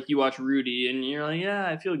 Whereas like you watch Rudy and you're like, yeah,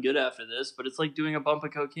 I feel good after this, but it's like doing a bump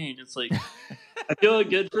of cocaine. It's like I feel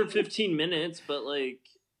good for 15 minutes, but like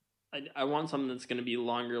I want something that's going to be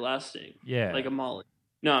longer lasting. Yeah, like a Molly.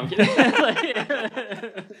 No, I'm kidding.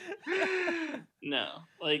 No,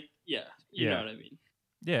 like you know what I mean.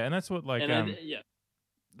 Yeah, and that's what like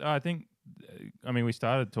I think. I mean, we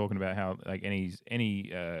started talking about how like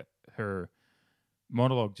her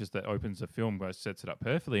monologue just that opens the film sets it up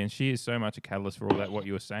perfectly, and she is so much a catalyst for all that. What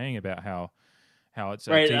you were saying about how it's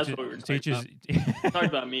right. That's what we were teachers talk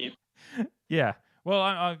about me. Yeah,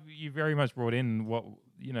 well, you very much brought in what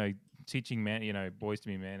teaching men, boys to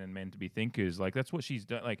be men and men to be thinkers. Like that's what she's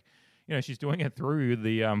done. Like, she's doing it through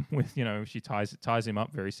the with she ties him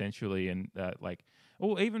up very sensually and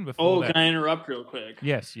even before. Can I interrupt real quick?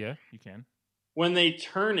 Yes, yeah, you can. When they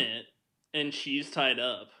turn it and she's tied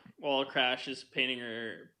up, while Crash is painting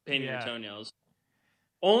her Yeah. toenails.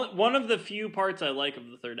 Only one of the few parts I like of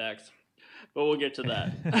the third act, but we'll get to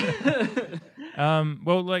that.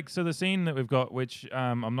 Well, like, so the scene that we've got, which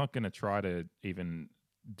I'm not going to try to even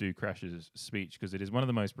do Crash's speech because it is one of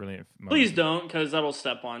the most brilliant moments. Please don't, because that'll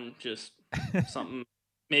step on just something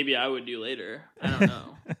maybe I would do later. I don't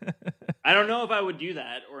know. I don't know if I would do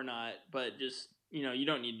that or not, but just, you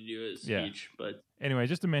don't need to do his speech. But anyway,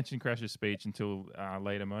 just to mention Crash's speech until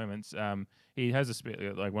later moments. He has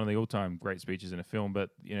like one of the all-time great speeches in a film, but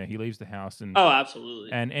he leaves the house and oh,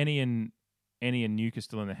 absolutely. And Annie and Nuke are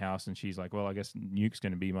still in the house, and she's like, "Well, I guess Nuke's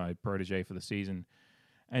going to be my protege for the season."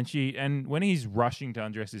 And when he's rushing to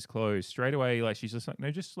undress his clothes, straight away, like she's just like,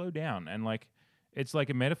 "No, just slow down." And like, it's like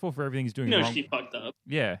a metaphor for everything he's doing wrong. She fucked up.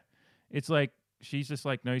 Yeah, it's like she's just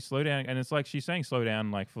like, "No, slow down," and it's like she's saying slow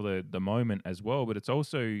down, like for the moment as well, but it's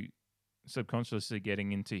also subconsciously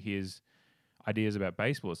getting into his ideas about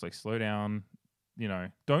baseball. It's like slow down,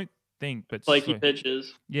 don't think, but he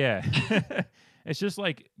pitches. Yeah, it's just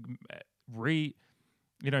like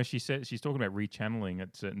she said she's talking about rechanneling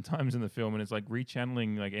at certain times in the film, and it's like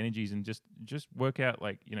rechanneling like energies and just work out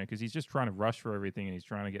like because he's just trying to rush for everything and he's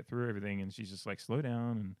trying to get through everything, and she's just like slow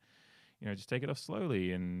down and just take it off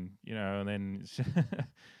slowly, and and then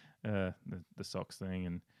the socks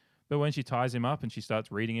thing, but when she ties him up and she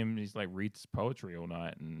starts reading him, he's like reads poetry all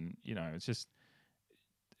night, and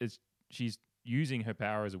she's using her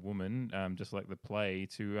power as a woman, just like the play,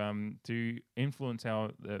 to influence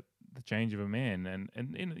how the change of a man,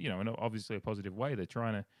 and in obviously a positive way.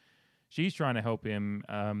 She's trying to help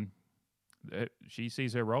him. She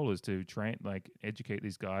sees her role as to educate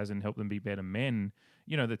these guys and help them be better men.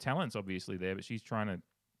 The talent's obviously there, but she's trying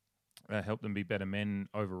to help them be better men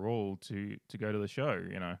overall to go to the show.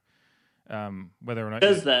 Whether or not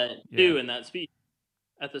does that too in that speech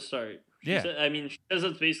at the start. She says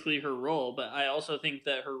that's basically her role, but I also think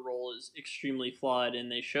that her role is extremely flawed,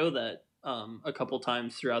 and they show that a couple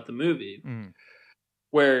times throughout the movie,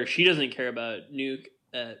 where she doesn't care about Nuke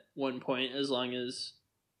at one point as long as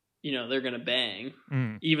they're gonna bang,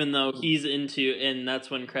 even though he's into, and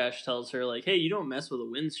that's when Crash tells her like, "Hey, you don't mess with a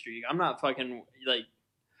win streak. I'm not fucking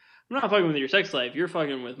with your sex life. You're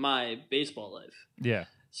fucking with my baseball life." Yeah.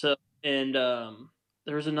 So and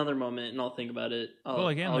there was another moment, and I'll think about it.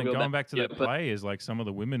 Going back to that play is like some of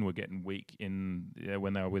the women were getting weak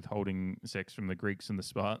when they were withholding sex from the Greeks and the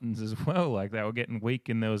Spartans as well. Like they were getting weak,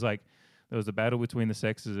 and there was a battle between the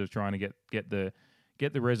sexes of trying to get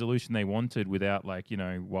the resolution they wanted without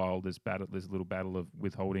while this little battle of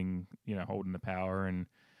withholding, holding the power and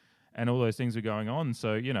all those things were going on.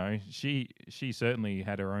 So she certainly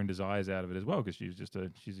had her own desires out of it as well, because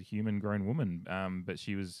she's a human grown woman. But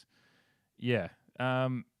she was, yeah.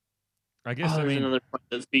 I guess there's another point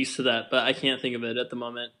that speaks to that, but I can't think of it at the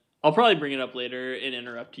moment. I'll probably bring it up later and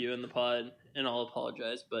interrupt you in the pod, and I'll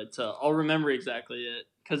apologize, but I'll remember exactly it,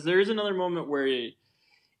 because there is another moment where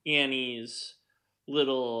Annie's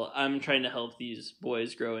little "I'm trying to help these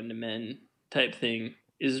boys grow into men" type thing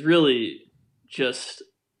is really just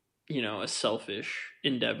a selfish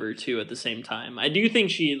endeavor too at the same time. I do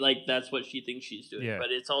think she that's what she thinks she's doing,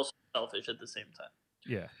 but it's also selfish at the same time.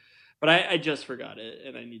 Yeah. But I just forgot it,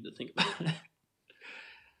 and I need to think about it.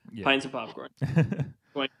 Yeah. Find some popcorn.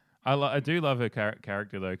 I do love her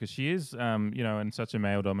character though, because she is, in such a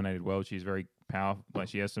male-dominated world, she's very powerful. Like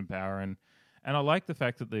she has some power, and I like the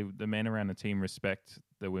fact that the men around the team respect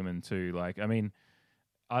the women too. Like, I mean,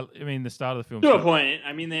 the start of the film to a point.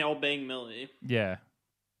 I mean, they all bang Millie. Yeah.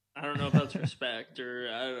 I don't know if that's respect or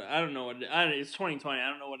I don't know what it's 2020. I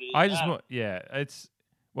don't know what it is.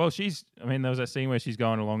 There was that scene where she's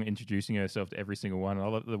going along introducing herself to every single one. And I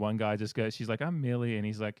love the one guy just goes, she's like, "I'm Millie," and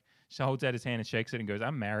he's like, she holds out his hand and shakes it and goes,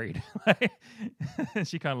 "I'm married." And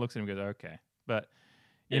she kind of looks at him and goes, "Okay," but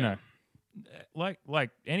like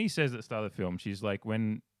Annie says at the start of the film, she's like,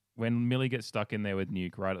 when Millie gets stuck in there with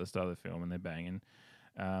Nuke right at the start of the film and they're banging.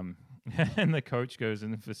 And the coach goes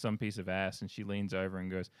in for some piece of ass, and she leans over and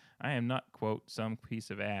goes, "I am not, quote, some piece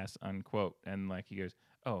of ass," unquote. And he goes,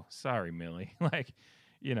 "Oh, sorry, Millie." I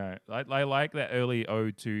like that early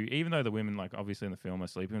ode to, even though the women, obviously in the film are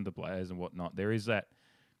sleeping with the players and whatnot, there is that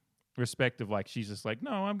respect of she's just like,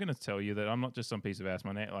 "No, I'm going to tell you that I'm not just some piece of ass.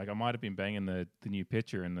 I might have been banging the new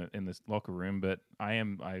pitcher in this locker room, but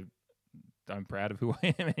I'm proud of who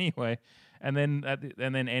I am anyway." And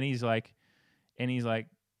then Annie's like,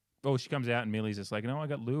 well, she comes out and Millie's just like, "No, I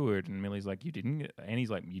got lured." And Millie's like,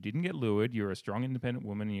 Annie's like, "You didn't get lured. You're a strong, independent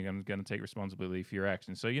woman, and you're going to take responsibility for your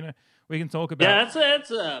actions." So, we can talk about... Yeah,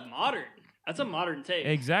 that's modern. That's a modern take.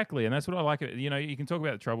 Exactly, and that's what I like. You know, you can talk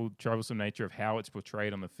about the troublesome nature of how it's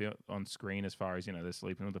portrayed on the on screen, as far as they're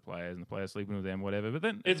sleeping with the players and the players sleeping with them, whatever. But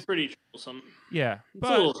then It's pretty troublesome. yeah, It's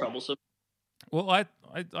a little troublesome. Well, I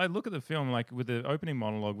look at the film like with the opening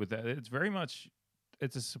monologue with that. It's very much.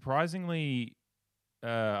 It's a surprisingly.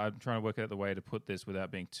 I'm trying to work out the way to put this without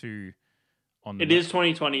being too. It is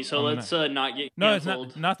 2020, so let's not get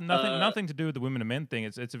canceled. No, it's nothing to do with the women and men thing.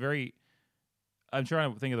 It's a very. I'm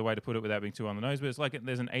trying to think of the way to put it without being too on the nose, but it's like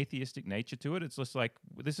there's an atheistic nature to it. It's just like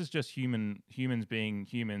this is just humans being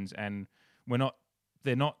humans, and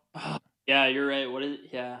they're not. Yeah, you're right. What is?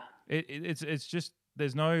 Yeah. It's just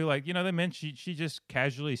there's no like they mentioned she just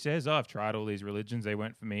casually says, "Oh, I've tried all these religions, they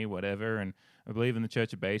weren't for me, whatever, and I believe in the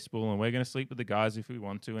Church of Baseball, and we're going to sleep with the guys if we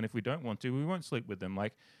want to, and if we don't want to, we won't sleep with them."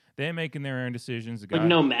 Like they're making their own decisions. The like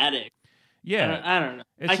nomadic. Yeah, I don't know.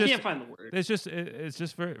 I can't find the word. It's just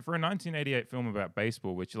for a 1988 film about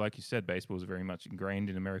baseball, which, like you said, baseball is very much ingrained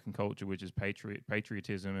in American culture, which is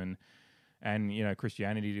patriotism and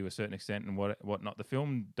Christianity to a certain extent and whatnot. The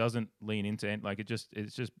film doesn't lean into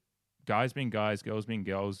it's just guys being guys, girls being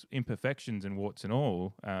girls, imperfections and warts and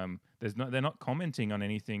all. They're not commenting on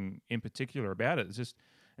anything in particular about it. It's just,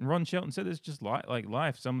 and Ron Shelton said it's just like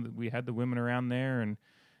life. We had the women around there and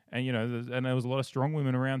there was a lot of strong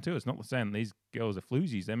women around too. It's not saying these girls are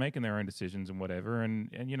floozies. They're making their own decisions and whatever. And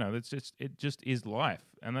it just is life.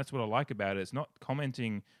 And that's what I like about it. It's not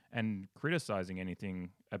commenting and criticizing anything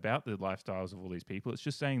about the lifestyles of all these people. It's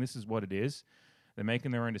just saying this is what it is. They're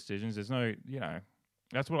making their own decisions. There's no,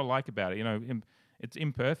 that's what I like about it. It's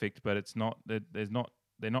imperfect, but it's not. They're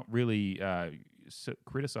not really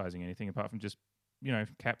criticizing anything apart from just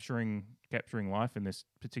capturing life in this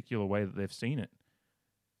particular way that they've seen it.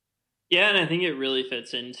 Yeah, and I think it really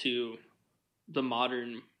fits into the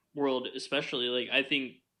modern world, especially. Like, I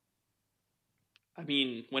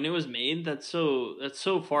mean, when it was made, that's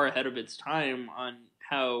so far ahead of its time on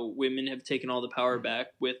how women have taken all the power back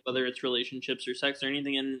with whether it's relationships or sex or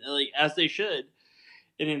anything, and like as they should,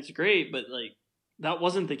 and it's great. But like that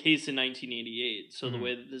wasn't the case in 1988. So the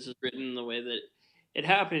way that this is written, the way that it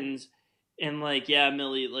happens, and like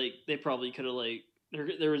Millie, like they probably could have like.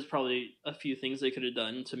 There was probably a few things they could have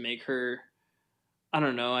done to make her. I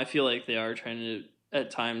don't know. I feel like they are trying to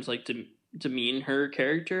at times like to demean her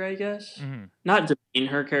character. I guess not demean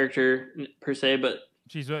her character per se, but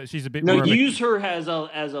she's a bit no more use her as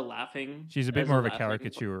a laughing. She's a bit more of a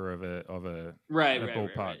caricature of a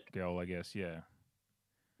ballpark girl, I guess. Yeah,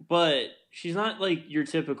 but she's not like your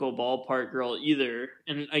typical ballpark girl either.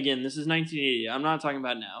 And again, this is 1980. I'm not talking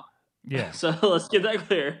about now. Yeah. So let's get that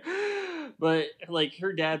clear. But like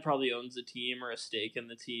her dad probably owns the team or a stake in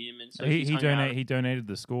the team, and so he donated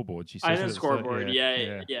the scoreboard. She says I know scoreboard,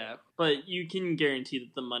 yeah. But you can guarantee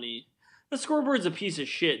that the scoreboard's a piece of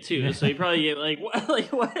shit too. So you probably get like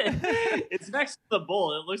what? It's next to the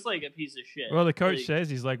bowl. It looks like a piece of shit. Well, the coach says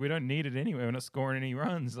he's like, we don't need it anyway. We're not scoring any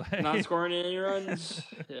runs. Not scoring any runs.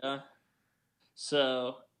 Yeah.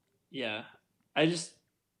 So yeah, I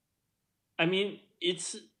mean,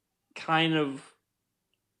 it's kind of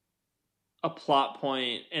a plot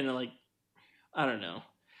point and like I don't know.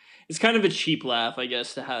 It's kind of a cheap laugh, I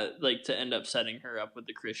guess, to have to end up setting her up with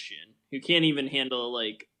the Christian who can't even handle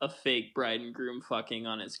like a fake bride and groom fucking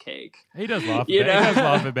on his cake. He does laugh. He does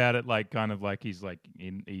laugh about it, like kind of like he's like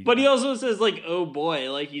But he also says like, "Oh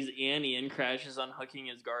boy," like he's Annie and crashes unhooking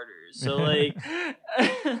his garters. So like,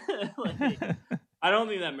 I don't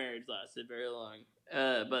think that marriage lasted very long.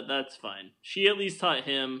 But that's fine. She at least taught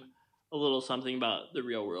him a little something about the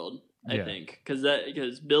real world. I think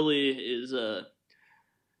because Billy is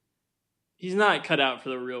he's not cut out for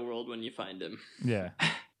the real world when you find him. Yeah.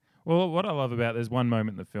 Well, what I love about there's one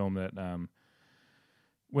moment in the film that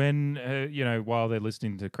when while they're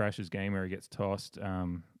listening to Crash's game where he gets tossed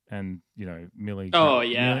and Millie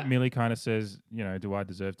Millie kind of says do I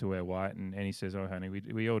deserve to wear white and he says oh honey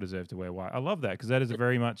we all deserve to wear white. I love that because that is a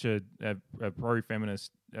very much a pro-feminist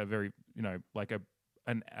a very like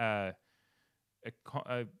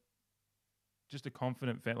just a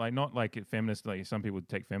confident, not like a feminist. Like some people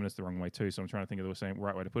take feminist the wrong way too. So I'm trying to think of the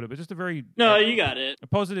right way to put it. But just a very you got it. A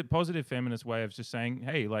positive feminist way of just saying,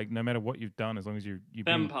 hey, like no matter what you've done, as long as you've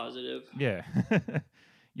been positive. Yeah,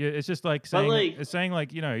 yeah. It's just like saying,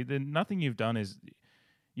 nothing you've done is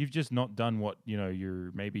you've just not done what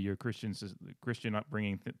your Christian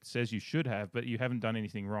upbringing says you should have, but you haven't done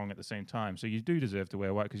anything wrong at the same time. So you do deserve to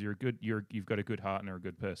wear white because you've got a good heart and are a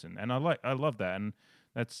good person. And I love that. And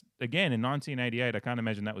that's, again, in 1988, I can't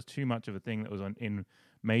imagine that was too much of a thing that was in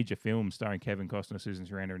major films starring Kevin Costner, Susan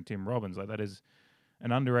Sarandon, and Tim Robbins. Like that is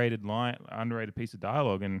an underrated piece of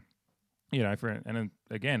dialogue. And you know,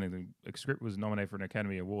 again, the script was nominated for an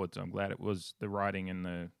Academy Award, so I'm glad it was. The writing and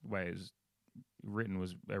the way it was written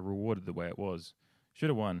was rewarded the way it was. Should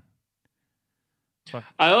have won.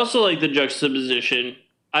 I also like the juxtaposition.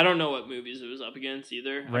 I don't know what movies it was up against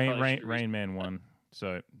either. Rain Man won,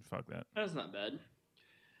 so fuck that. That's not bad.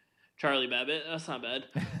 Charlie Babbitt, that's not bad.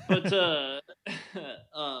 But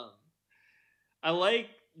I like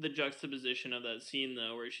the juxtaposition of that scene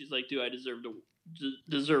though, where she's like, "Do I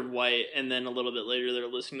deserve white?" And then a little bit later, they're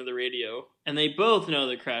listening to the radio, and they both know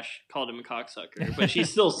that Crash called him a cocksucker, but she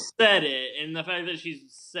still said it. And the fact that she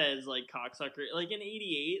says like cocksucker, like in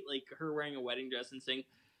 '88, like her wearing a wedding dress and saying,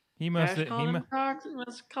 He must Crash have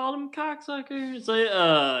called him cocksucker. It's like,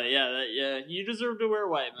 yeah, you deserve to wear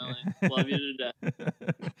white, Melanie. Love you to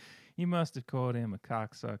death. He must have called him a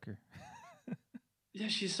cocksucker. Yeah,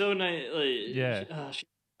 she's so nice. Like, yeah.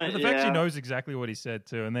 But the fact she knows exactly what he said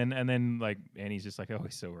too, and then like Annie's just like, oh,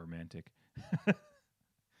 he's so romantic.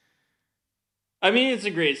 I mean, it's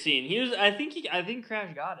a great scene. I think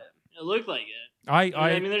Crash got him. It looked like it.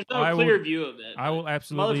 I mean, there's no clear view of it. I will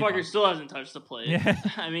absolutely. Motherfucker still hasn't touched the plate. Yeah.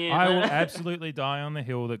 I mean, I will absolutely die on the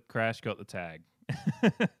hill that Crash got the tag.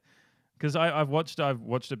 Because I've watched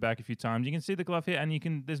it back a few times. You can see the glove here,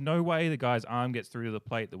 and there's no way the guy's arm gets through to the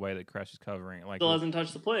plate the way that Crash is covering it. Like, still hasn't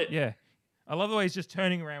touched the plate. Yeah. I love the way he's just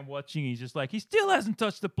turning around watching. He's just like, he still hasn't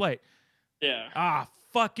touched the plate. Yeah.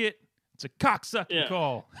 Fuck it. It's a cocksucking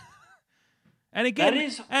call. And again,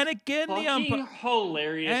 the umpire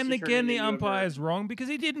hilarious. And again, the umpire's wrong because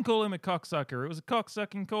he didn't call him a cocksucker. It was a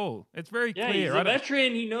cocksucking call. It's very clear. He's a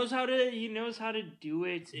veteran. He knows how to do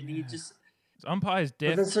it, and he just. Umpire's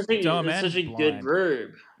deaf, That's such dumb, a blind. good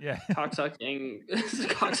verb. Yeah, cocksucking. It's a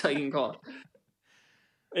cocksucking call.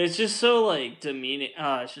 It's just so like demeaning.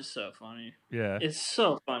 It's just so funny. Yeah, it's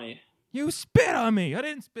so funny. You spit on me. I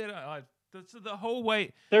didn't spit on. That's the whole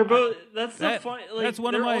way. They're both. That's the funny. Like, that's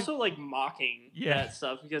one they're of my. Also like mocking that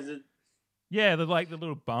stuff because it. Yeah, the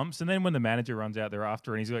little bumps, and then when the manager runs out there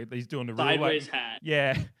after, and he's doing the sideways real, hat.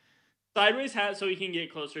 Yeah. Sideways hat so he can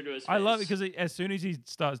get closer to his face. I love it because as soon as he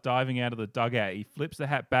starts diving out of the dugout, he flips the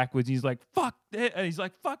hat backwards. He's like, fuck. And he's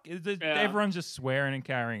like, fuck. Everyone's just swearing and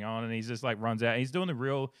carrying on. And he's just like runs out. He's doing the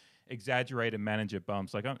real exaggerated manager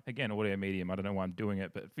bumps. Like, again, audio medium. I don't know why I'm doing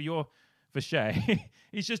it. But for Shay,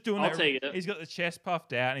 he's just doing I'll take it. He's got the chest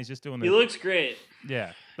puffed out and he's just doing He looks great.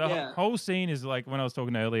 Yeah. The whole scene is like when I was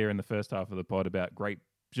talking earlier in the first half of the pod about great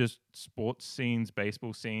just sports scenes,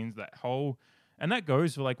 baseball scenes, that whole... And that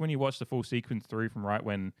goes for like when you watch the full sequence through from right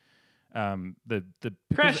when the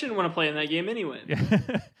Crash didn't want to play in that game anyway. Yeah.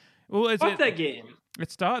 Well, fuck that game. It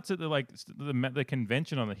starts at the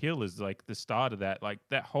convention on the hill is like the start of that. Like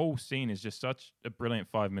that whole scene is just such a brilliant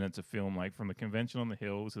 5 minutes of film. Like from the convention on the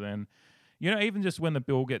hill to then, even just when the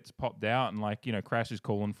bill gets popped out and like Crash is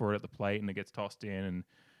calling for it at the plate and it gets tossed in and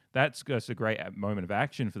that's just a great moment of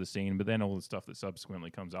action for the scene. But then all the stuff that subsequently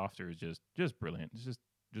comes after is just brilliant. It's just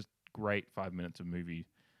great 5 minutes of movie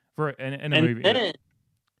in a movie.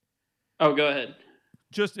 Oh, go ahead.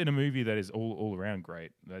 Just in a movie that is all around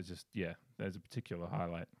great. That's a particular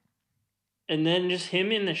highlight. And then just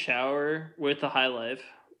him in the shower with the high life.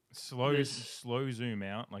 Slow zoom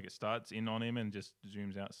out, like it starts in on him and just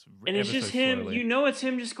zooms out. And it's just him. Slowly. It's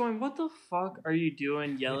him just going, "What the fuck are you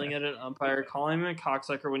doing?" Yelling at an umpire, calling him a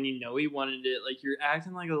cocksucker when he wanted it. Like you're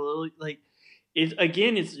acting like a little like.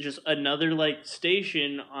 It's just another like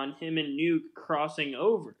station on him and Nuke crossing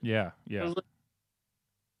over. Yeah.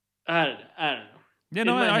 I don't know. Yeah,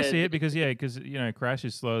 no, I see it because Crash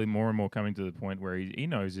is slowly more and more coming to the point where he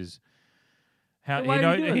knows he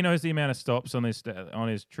knows the amount of stops on his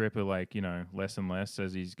trip are like less and less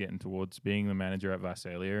as he's getting towards being the manager at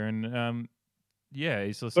Visalia and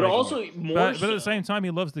he's just but like, also more. But at the same time,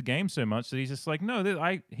 he loves the game so much that he's just like, no,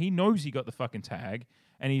 he knows he got the fucking tag.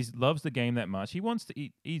 And he loves the game that much. He wants to.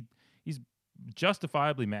 He's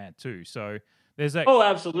justifiably mad too. So there's that. Oh,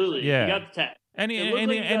 absolutely. Yeah. He got the tag.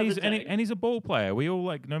 And he's a ball player. We all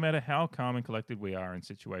like, no matter how calm and collected we are in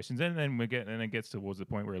situations, and then it gets towards the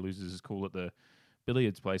point where he loses his cool at the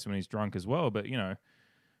billiards place when he's drunk as well. But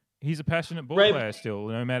he's a passionate ball player still,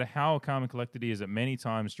 no matter how calm and collected he is at many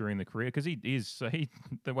times during the career. Because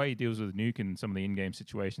the way he deals with Nuke in some of the in-game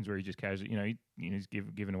situations where he just casually, he's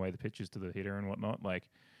giving away the pitches to the hitter and whatnot. Like,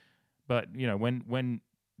 but when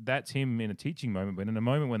that's him in a teaching moment, but in a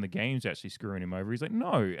moment when the game's actually screwing him over, he's like,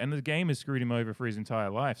 no, and the game has screwed him over for his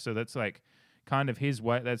entire life. So that's like kind of his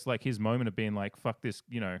way. That's like his moment of being like, fuck this,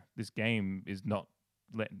 this game is not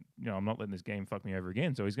I'm not letting this game fuck me over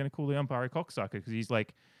again. So he's going to call the umpire a cocksucker because he's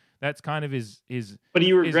like. That's kind of his. But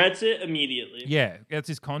he regrets it immediately. Yeah, that's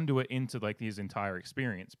his conduit into like his entire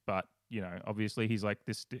experience. But obviously he's like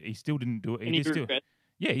this. He still didn't do it. And he regrets.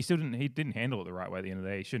 Yeah, he still didn't. He didn't handle it the right way. At the end of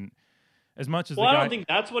the day, he shouldn't. As much as Well, the guy. I don't think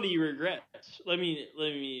that's what he regrets. Let me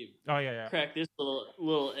Oh yeah. crack this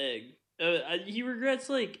little egg. He regrets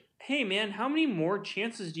like, hey man, how many more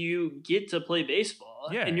chances do you get to play baseball?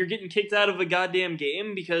 Yeah. And you're getting kicked out of a goddamn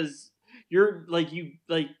game because you're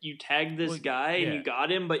you tagged this guy and you got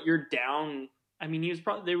him, but you're down. I mean, he was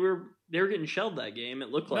probably they were getting shelled that game. It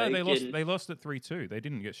looked like they lost at 3-2. They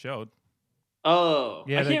didn't get shelled. Oh,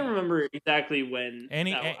 yeah, I can't remember exactly when.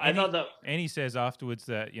 I thought that Annie says afterwards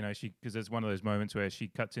that because there's one of those moments where she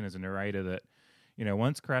cuts in as a narrator that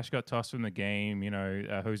once Crash got tossed from the game,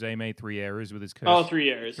 Jose made 3 errors with his curse. Oh,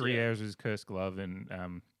 3 errors. 3 errors with his cursed glove, and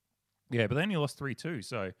but then he lost 3-2.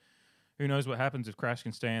 So who knows what happens if Crash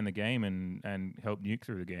can stay in the game and help Nuke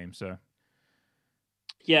through the game? So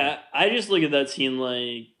yeah, I just look at that scene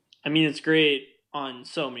like, I mean, it's great on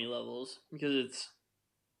so many levels because it's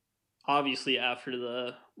obviously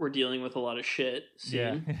after we're dealing with a lot of shit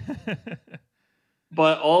scene. Yeah.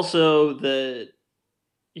 But also that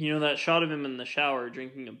shot of him in the shower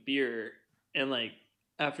drinking a beer and like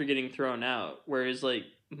after getting thrown out, whereas like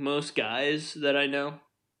most guys that I know,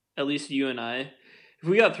 at least you and I, if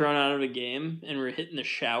we got thrown out of a game and we're hitting the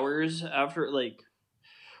showers after like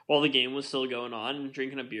while the game was still going on and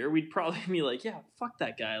drinking a beer, we'd probably be like, yeah, fuck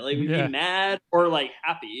that guy. Like we'd be mad or like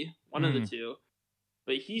happy, one of the two.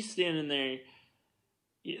 But he's standing there.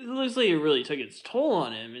 It looks like it really took its toll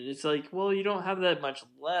on him. And it's like, well, you don't have that much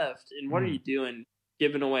left. And what are you doing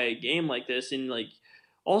giving away a game like this? And, like,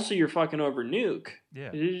 also you're fucking over Nuke.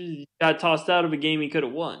 Yeah. He got tossed out of a game he could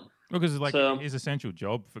have won. Because, like, his essential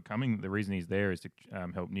job for coming, the reason he's there is to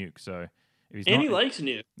help Nuke. So, if he's and he likes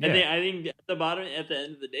Nuke. Yeah. And I think at the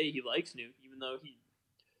end of the day, he likes Nuke, even though he.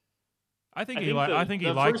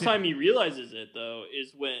 The first time he realizes it, though,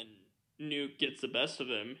 is when Nuke gets the best of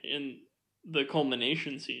him in the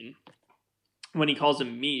culmination scene when he calls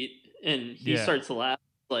him meat and he starts to laugh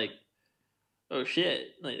like, oh shit,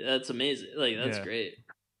 like that's amazing, like that's great.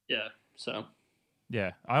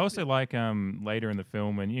 I also like later in the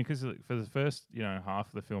film when because for the first half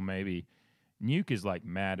of the film maybe Nuke is like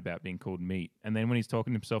mad about being called meat, and then when he's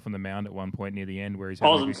talking to himself on the mound at one point near the end where he's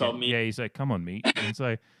calls himself meat, he's like, come on meat. And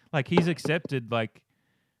so like he's accepted like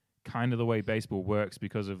kind of the way baseball works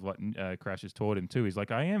because of what Crash has taught him too. He's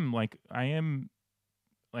like, I am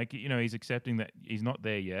he's accepting that he's not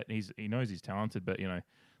there yet. He knows he's talented, but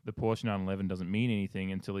the Porsche 911 doesn't mean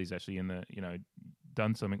anything until he's actually in the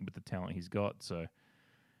done something with the talent he's got. So,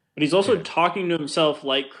 but he's also talking to himself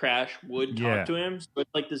like Crash would talk to him. So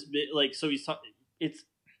it's like this bit, like so he's it's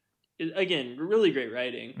again really great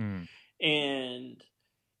writing, and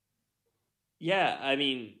yeah, I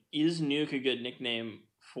mean, is Nuke a good nickname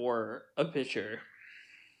for a pitcher?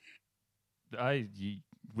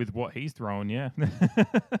 With what he's throwing, yeah.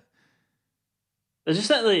 It's just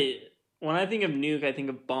that like when I think of Nuke, I think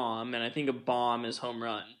of bomb, and I think of bomb as home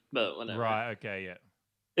run, but whatever. Right, okay, yeah.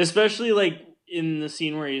 Especially like in the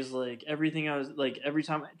scene where he's like, every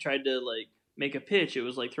time I tried to like make a pitch, it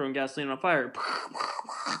was like throwing gasoline on fire.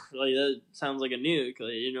 Like that sounds like a nuke,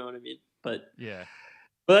 like, you know what I mean? But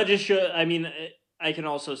that just shows. I mean, I can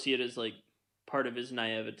also see it as like part of his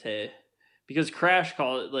naivete. Because Crash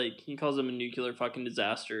calls him a nuclear fucking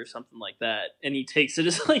disaster or something like that, and he takes it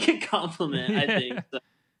as like a compliment. I think. So,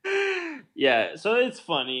 yeah, so it's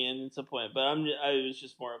funny and it's a point, but it was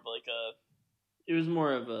just more of like a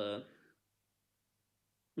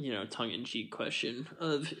tongue in cheek question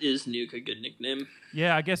of is Nuke a good nickname?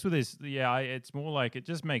 Yeah, I guess with his it's more like it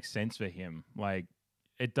just makes sense for him. Like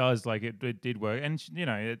it does, like it did work, and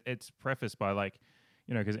it's prefaced by like.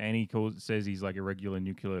 Because Annie says he's like a regular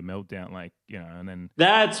nuclear meltdown, like, and then...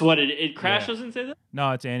 That's what it Crash doesn't say that?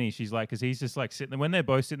 No, it's Annie. She's like, because he's just like sitting there, when they're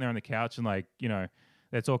both sitting there on the couch and like,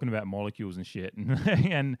 they're talking about molecules and shit.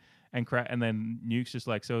 And then Nuke's just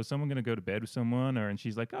like, so is someone going to go to bed with someone? And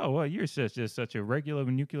she's like, oh, well, you're just such a regular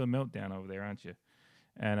nuclear meltdown over there, aren't you?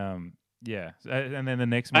 And, and then the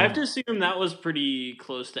next I have to assume that was pretty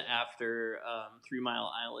close to after 3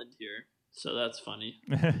 Mile Island here. So that's funny.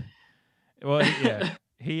 Well, yeah,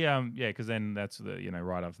 because then that's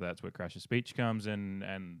right after that's where Crash's speech comes and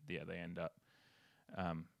they end up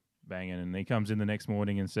banging, and he comes in the next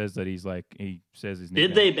morning and says that he says his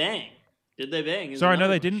nickname. Did they bang? Sorry, no,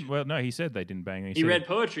 they didn't. Well, no, he said they didn't bang. He read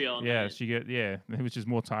poetry all night. Which is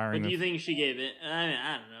more tiring. What do you think she gave it?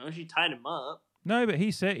 I don't know. She tied him up. No, but he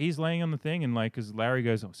said he's laying on the thing and like, because Larry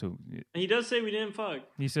goes, oh, so he does say we didn't fuck.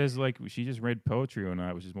 He says like she just read poetry all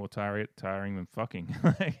night, which is more tiring than fucking.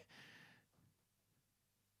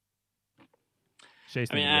 I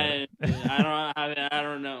mean, I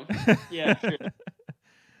don't know. Yeah, sure.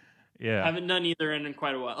 Yeah. Haven't done either in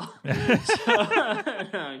quite a while. So,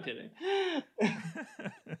 no, I'm kidding.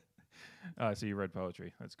 Oh, so you read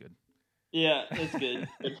poetry. That's good. Yeah, that's good.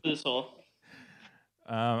 Good for the soul.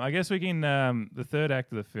 I guess we can the third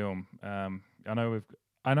act of the film. I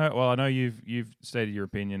know you've stated your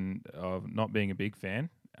opinion of not being a big fan.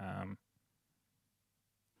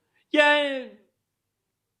 Yeah,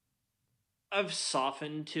 I've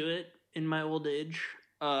softened to it in my old age.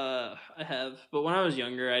 I have, but when I was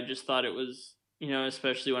younger, I just thought it was,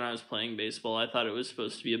 especially when I was playing baseball, I thought it was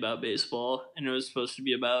supposed to be about baseball, and it was supposed to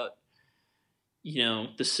be about,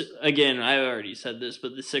 again, I already said this,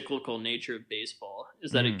 but the cyclical nature of baseball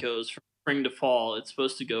is that it goes from spring to fall. It's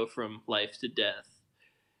supposed to go from life to death.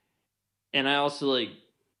 And I also I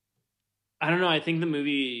don't know, I think the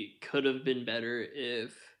movie could have been better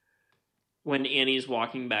if when Annie's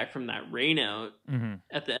walking back from that rainout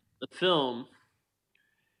at the end of the film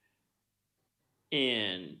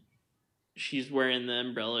and she's wearing the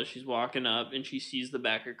umbrella, she's walking up and she sees the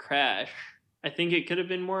back of Crash. I think it could have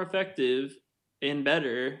been more effective and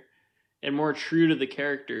better and more true to the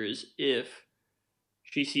characters if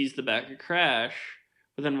she sees the back of Crash,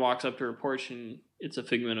 but then walks up to her porch and it's a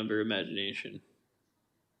figment of her imagination.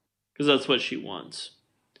 Because that's what she wants.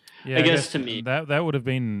 Yeah, I guess to me that would have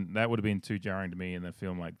been too jarring to me in a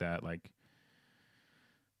film like that.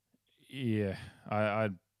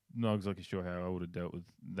 I'm not exactly sure how I would have dealt with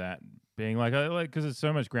that being because it's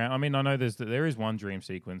so much ground. I mean, I know there is one dream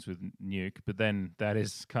sequence with Nuke, but then that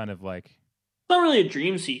is kind of like it's not really a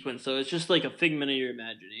dream sequence though. It's just like a figment of your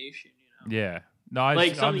imagination. Yeah, no,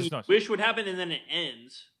 something you wish would happen and then it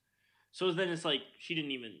ends. So then it's like she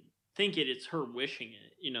didn't even think it. It's her wishing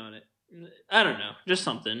it. And I don't know, just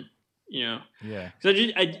something. Yeah.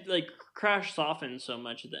 Because I Crash softened so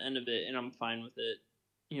much at the end of it, and I'm fine with it.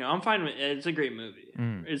 I'm fine with it. It's a great movie.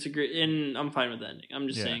 And I'm fine with the ending. I'm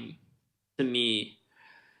just saying, to me,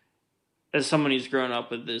 as someone who's grown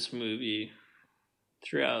up with this movie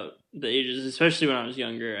throughout the ages, especially when I was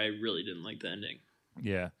younger, I really didn't like the ending.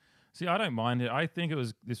 Yeah. See, I don't mind it. I think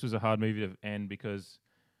this was a hard movie to end because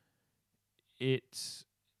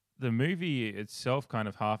the movie itself kind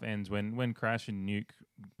of half ends when Crash and Nuke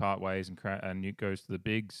part ways and Nuke goes to the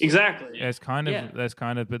bigs. Exactly. That's kind of.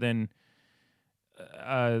 But then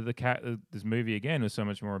this movie again was so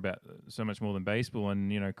much more than baseball,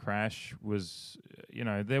 and Crash was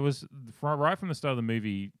there was right from the start of the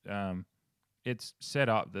movie. It's set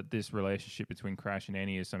up that this relationship between Crash and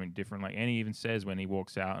Annie is something different. Like Annie even says when he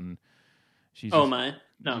walks out and she's my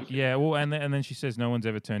no. Yeah, well, and then she says no one's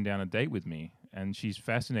ever turned down a date with me, and she's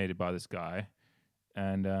fascinated by this guy.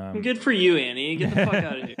 And good for you, Annie. Get the fuck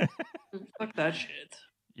out of here. Fuck that shit.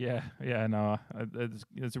 Yeah, no,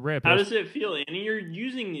 it's a rare. How does it feel, Annie? You're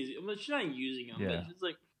using these. Well, she's not using them, but it's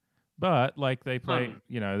like. But they play.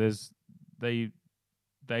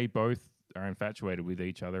 They both are infatuated with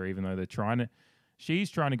each other, even though they're trying to. She's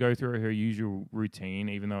trying to go through her usual routine,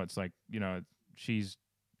 even though it's she's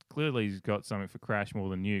clearly got something for Crash more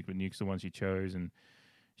than Nuke, but Nuke's the one she chose, and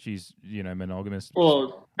she's monogamous.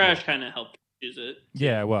 Well, Crash kind of helped choose it.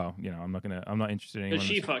 Yeah, well, I'm not interested in anyone. But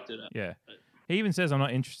she fucked it up. Yeah. But. He even says, I'm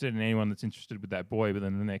not interested in anyone that's interested with that boy, but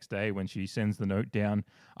then the next day when she sends the note down,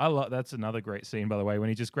 that's another great scene, by the way, when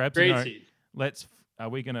he just grabs the note. Scene. Let's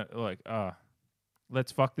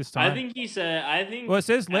fuck this time. I think well, it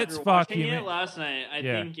says let's fuck. Watching it last night, I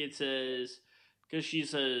think it says, because she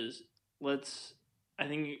says, let's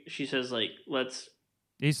meet at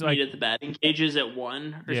the batting cages at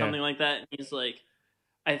 1 or something like that. And he's like,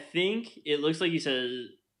 I think it looks like he says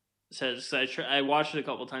I watched it a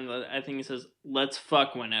couple times. I think he says let's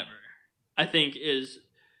fuck whenever. I think is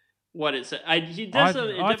what it says. I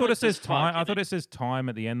thought it says time. I thought it says time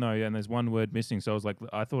at the end though, and there's one word missing. So I was like,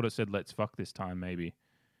 I thought it said let's fuck this time, maybe.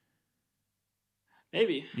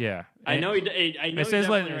 Maybe. Yeah. I know. It says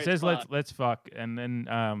let's fuck, and then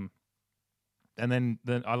I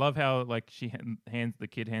love how the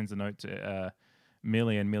kid hands the note to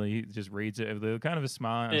Millie, and Millie just reads it with kind of a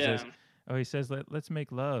smile and says, "Oh, he says let's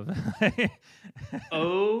make love."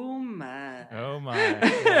 Oh my! Oh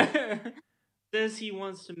my! Says he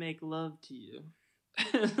wants to make love to you.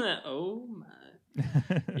 Oh my!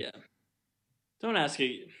 Yeah. Don't ask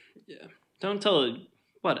it. Yeah. Don't tell it.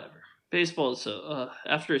 Whatever. Baseball is so.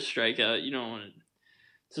 After a strikeout, you don't want it.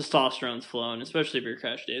 Testosterone's flowing, especially if you're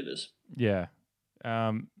Crash Davis. Yeah.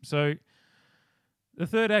 So the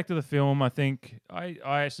third act of the film, I think I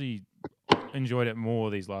actually enjoyed it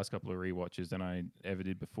more these last couple of rewatches than I ever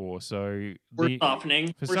did before. So we're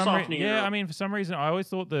softening. For some reason, I always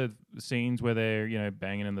thought the scenes where they're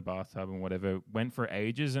banging in the bathtub and whatever went for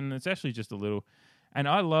ages, and it's actually just a little. And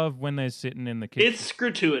I love when they're sitting in the kitchen. It's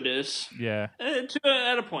gratuitous. Yeah.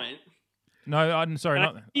 At a point. No, I'm sorry. And I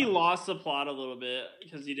Not. think he lost the plot a little bit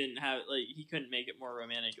because he didn't have he couldn't make it more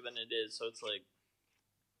romantic than it is. So it's like,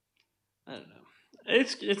 I don't know.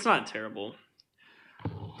 It's not terrible.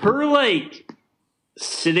 Her like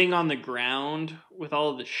sitting on the ground with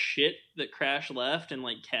all the shit that Crash left and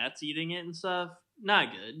like cats eating it and stuff. Not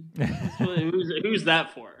good. Who's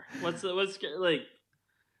that for? What's like?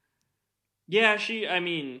 Yeah, she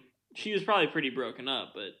was probably pretty broken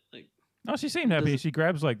up, but like. Oh, she seemed happy. She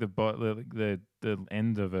grabs like the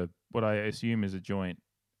end of what I assume is a joint,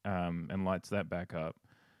 and lights that back up.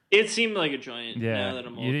 It seemed like a joint. Yeah, now that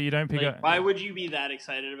I'm you don't pick like, up. Why would you be that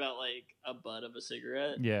excited about like a butt of a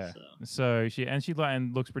cigarette? Yeah. So she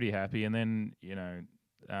looks pretty happy, and then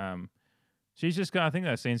she's just I think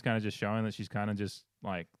that scene's kind of just showing that she's kind of just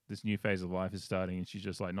like this new phase of life is starting, and she's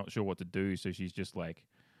just like not sure what to do. So she's just like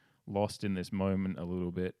lost in this moment a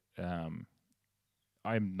little bit.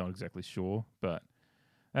 I'm not exactly sure, but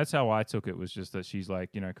that's how I took it. Was just that she's like,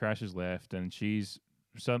 Crash has left, and she's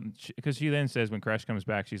because she then says when Crash comes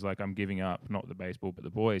back, she's like, I'm giving up, not the baseball, but the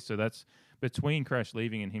boys. So that's between Crash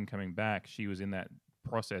leaving and him coming back. She was in that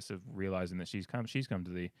process of realizing that she's come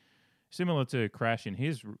to the similar to Crash in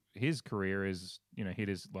his career is, hit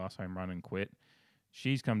his last home run and quit.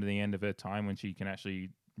 She's come to the end of her time when she can actually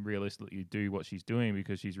realistically do what she's doing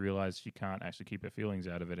because she's realized she can't actually keep her feelings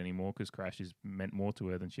out of it anymore because Crash has meant more to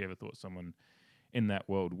her than she ever thought someone in that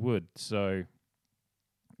world would. So,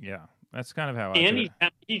 yeah, that's kind of how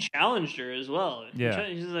he challenged her as well. Yeah.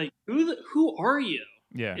 He's like, who are you?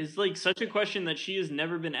 Yeah. It's like such a question that she has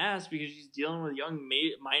never been asked because she's dealing with young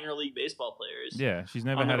minor league baseball players. Yeah, she's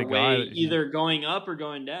never had a guy either going up or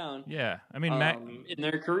going down. Yeah, I mean, in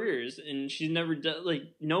their careers, and she's never done like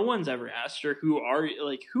no one's ever asked her who are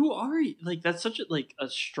you? Like that's such a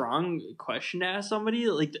strong question to ask somebody,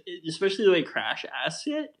 like especially the way Crash asks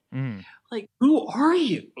it. Mm. Like, who are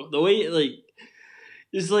you? The way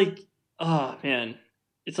is like, oh man,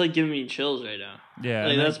 it's like giving me chills right now. Yeah,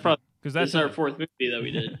 like, that's probably. Because that's our fourth movie that we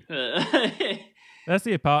did. That's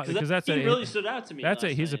the apartment. Because that's really stood out to me. That's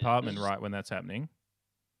at his apartment, right? When that's happening.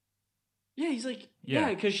 Yeah, he's like,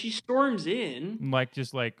 because she storms in,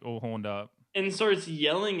 just all horned up, and starts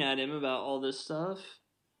yelling at him about all this stuff,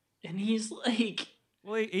 and he's like,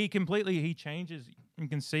 well, he changes. You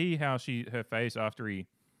can see how her face after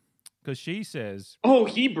because she says, "Oh,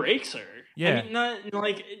 he breaks her." Yeah, I mean, not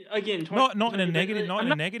like again, not in a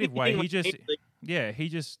negative way. He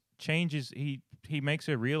just changes. He makes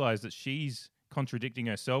her realize that she's contradicting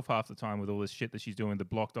herself half the time with all this shit that she's doing, the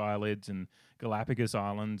blocked eyelids and Galapagos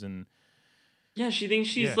Islands, and she thinks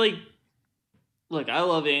she's like, look, I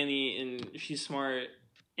love Annie and she's smart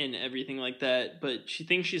and everything like that, but she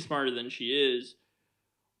thinks she's smarter than she is,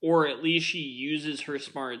 or at least she uses her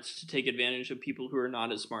smarts to take advantage of people who are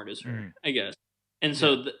not as smart as her, I guess. And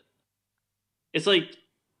so it's like,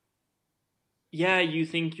 you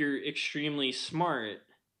think you're extremely smart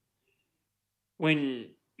when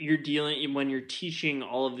you're teaching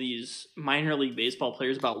all of these minor league baseball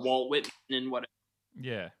players about Walt Whitman and whatever.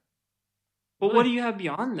 Yeah. But what do you have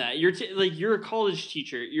beyond that? You're a college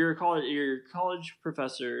teacher. You're a college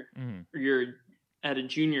professor. Or you're at a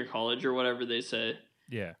junior college or whatever they say.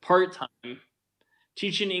 Yeah. Part-time.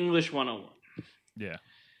 Teaching English 101. Yeah.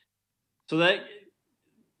 So that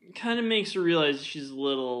kind of makes her realize she's a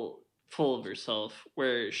little full of herself,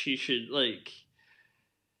 where she should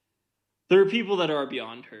there are people that are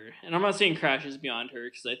beyond her, and I'm not saying Crash is beyond her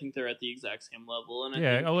because I think they're at the exact same level. And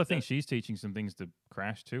I think she's teaching some things to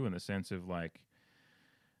Crash too, in the sense of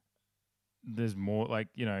there's more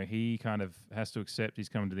he kind of has to accept he's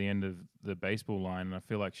coming to the end of the baseball line, and I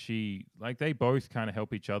feel like they both kind of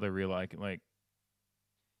help each other realize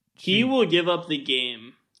he will give up the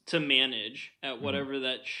game to manage at whatever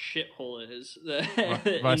that shithole is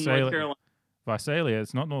in North Carolina. Visalia,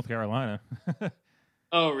 it's not North Carolina.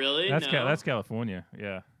 Oh, really? That's California.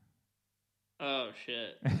 Yeah. Oh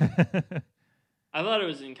shit. I thought it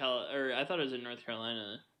was in I thought it was in North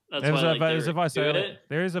Carolina. That's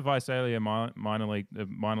there is a Visalia minor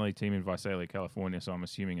league team in Visalia, California. So I'm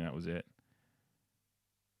assuming that was it.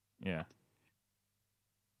 Yeah.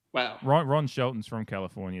 Wow. Ron Shelton's from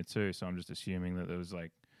California too, so I'm just assuming that there was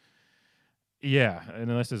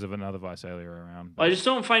unless there's another Visalia around. Well, I just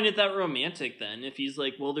don't find it that romantic then. If he's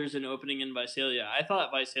like, well, there's an opening in Visalia. I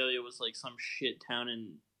thought Visalia was some shit town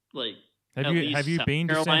in Have you been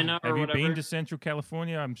to Central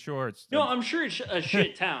California? I'm sure it's I'm sure it's a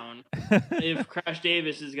shit town. If Crash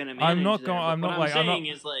Davis is going to manage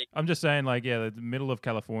I'm just saying the middle of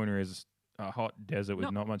California is a hot desert with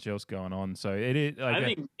No. not much else going on. So it is. Like, I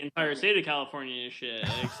think the entire state of California is shit,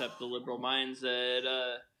 except the liberal minds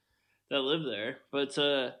that live there. But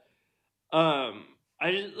I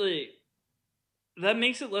just like that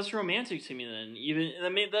makes it less romantic to me. Then even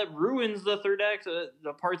that ruins the third act,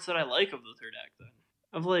 the parts that I like of the third act. Then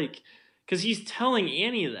of like, because he's telling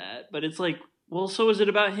Annie that, but it's like, well, so is it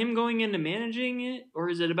about him going into managing it, or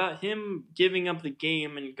is it about him giving up the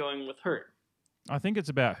game and going with her? I think it's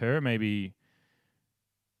about her. Maybe.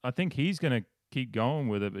 I think he's gonna keep going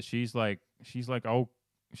with it, but she's like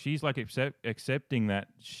accepting that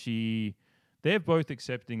they're both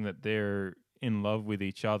accepting that they're in love with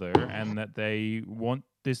each other and that they want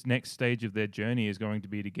this next stage of their journey is going to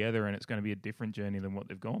be together, and it's going to be a different journey than what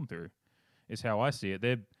they've gone through. Is how I see it.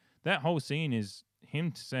 That whole scene is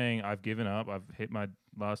him saying, "I've given up. I've hit my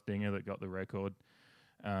last dinger that got the record."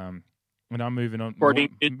 And I'm moving on.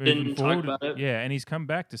 Moving forward. Talk about it. Yeah, and he's come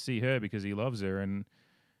back to see her because he loves her, and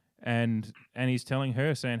he's telling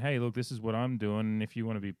her, saying, "Hey, look, this is what I'm doing. And if you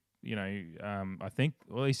want to be, I think."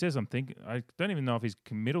 Well, he says, "I'm thinking." I don't even know if he's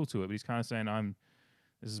committal to it, but he's kind of saying,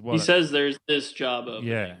 This is what he says. There's this job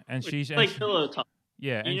opening. Yeah, and she's like pillow talk.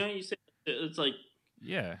 Yeah, you say it's like.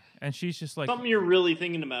 Yeah, and she's just like something you're really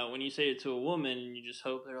thinking about when you say it to a woman, and you just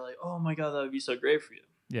hope they're like, "Oh my god, that would be so great for you."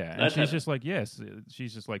 Yeah, and she's just like, yes.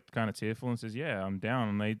 She's just like kind of tearful and says, "Yeah, I'm down."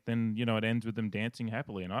 And then it ends with them dancing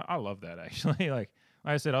happily, and I love that actually. Like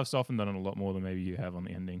I said, I've softened on it a lot more than maybe you have on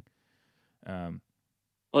the ending. Well,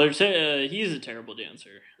 they're saying he's a terrible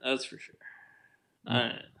dancer. That's for sure.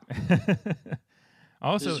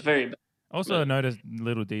 Also, it's very bad. Also, notice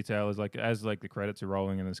little detail is like as the credits are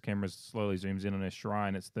rolling and this camera slowly zooms in on a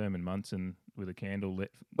shrine. It's Thurman Munson with a candle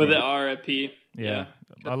lit with the RIP. Yeah.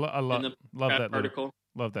 I love that article.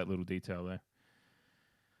 Love that little detail there.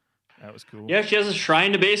 That was cool. Yeah, she has a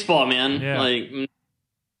shrine to baseball, man. Yeah. Like,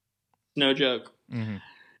 no joke. Mm-hmm.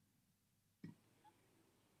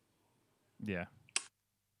 Yeah.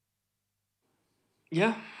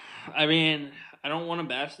 Yeah. I mean, I don't want to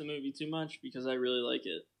bash the movie too much because I really like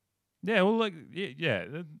it. Yeah, well, like, yeah,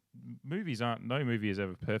 no movie is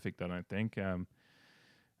ever perfect, I don't think.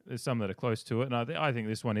 There's some that are close to it, and I think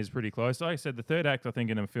this one is pretty close. Like I said, the third act, I think,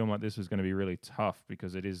 in a film like this was going to be really tough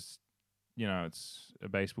because it is, it's a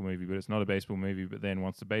baseball movie, but it's not a baseball movie. But then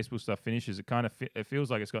once the baseball stuff finishes, it kind of it feels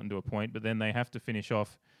like it's gotten to a point, but then they have to finish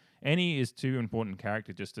off. Annie is too important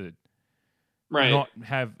character just to not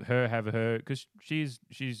have her, because she's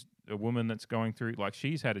a woman that's going through, like,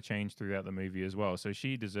 she's had a change throughout the movie as well, so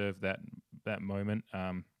she deserved that moment.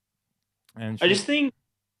 And I just think,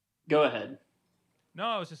 go ahead. No,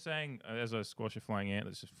 I was just saying, as I squash a flying ant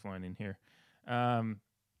that's just flying in here, I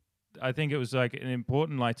think it was like an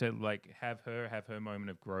important, like, to like have her moment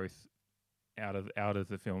of growth out of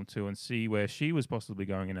the film too, and see where she was possibly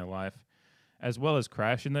going in her life, as well as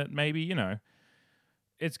Crash, and that maybe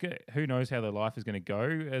it's who knows how their life is going to go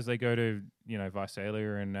as they go to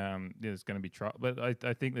Visalia, and there's going to be trouble. But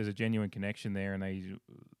I think there's a genuine connection there, and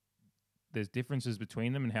there's differences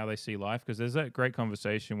between them and how they see life, because there's that great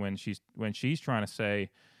conversation when she's trying to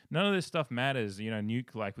say none of this stuff matters,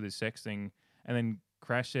 Nuke, like with his sex thing, and then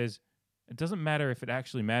Crash says it doesn't matter if it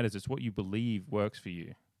actually matters, it's what you believe works for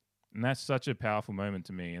you. And that's such a powerful moment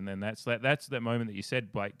to me. And then that's that moment that you said,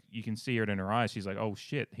 like, you can see it in her eyes. She's like, oh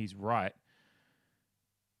shit, he's right.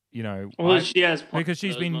 Well, she has, because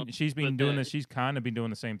she's been doing this. She's kind of been doing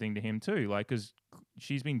the same thing to him too, like, because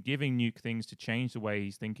she's been giving Nuke things to change the way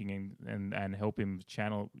he's thinking and help him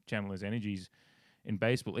channel his energies in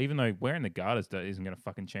baseball. Even though wearing the garters isn't going to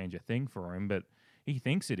fucking change a thing for him, but he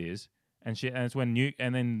thinks it is. And it's when Nuke,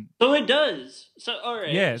 and then so it does. So all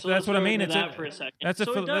right, yeah, so that's what I mean. It's for a second.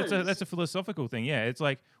 That's a philosophical thing. Yeah, it's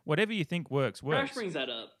like whatever you think works. Crash brings that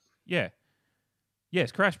up. Yeah.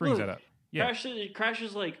 Yes, Crash brings that up. Yeah. Crash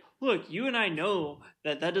is like, look, you and I know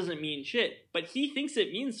that doesn't mean shit, but he thinks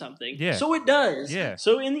it means something. Yeah. So it does. Yeah.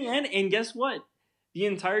 So in the end, and guess what? The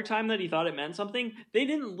entire time that he thought it meant something, they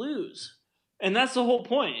didn't lose. And that's the whole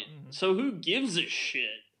point. Mm-hmm. So who gives a shit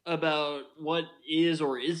about what is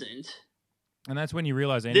or isn't? And that's when you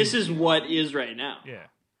realize this is what is right now. Yeah.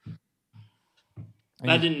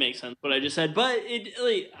 That didn't make sense what I just said, but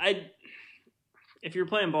if you're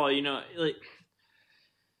playing ball,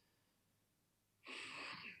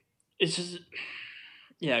 it's just,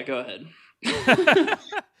 yeah, go ahead. It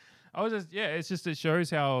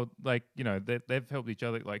shows how, like, they've helped each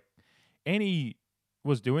other. Like, Annie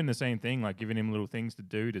was doing the same thing, like giving him little things to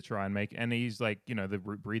do to try and make, and he's like, the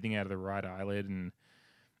breathing out of the right eyelid and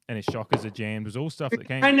his shockers are jammed. It was all stuff that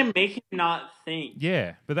came trying to make him not think.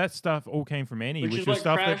 Yeah, but that stuff all came from Annie, which is was what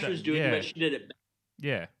stuff Crash was doing, but she did it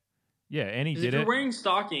better. Yeah, Annie did it. If you're wearing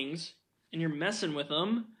stockings and you're messing with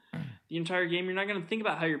them the entire game, you're not going to think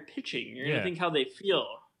about how you're pitching. You're going Yeah. to think how they feel.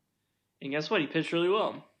 And guess what? He pitched really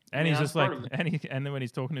well. And I mean, he's that's just like, part of it. and then when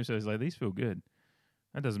he's talking to himself, he's like, these feel good.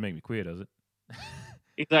 That doesn't make me queer, does it?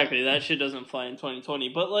 Exactly. That shit doesn't fly in 2020.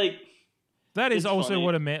 But like, That is it's also funny.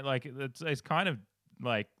 what I meant. Like, it's kind of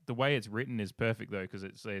like the way it's written is perfect though, because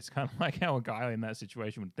it's kind of like how a guy in that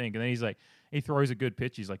situation would think. And then he's like, he throws a good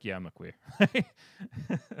pitch. He's like, yeah, I'm not queer.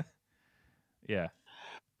 Yeah.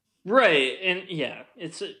 Right, and yeah,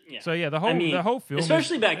 it's yeah. So yeah, the whole film,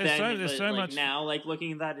 especially is, back there's then, there's but so like much now, like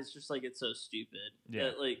looking at that, it's just like it's so stupid. Yeah.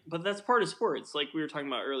 That, like, but that's part of sports, like we were talking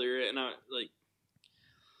about earlier, and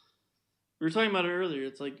we were talking about it earlier.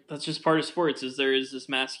 It's like that's just part of sports. Is there is this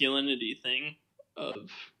masculinity thing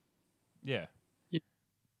of Yeah.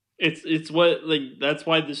 it's what like that's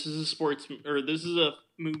why this is a sports or this is a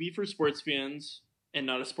movie for sports fans and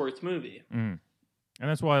not a sports movie. Mm. And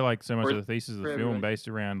that's why, like, so much of the thesis of the for film everyone. based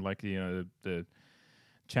around, like, the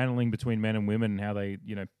channeling between men and women and how they,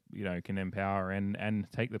 can empower and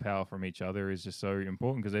take the power from each other is just so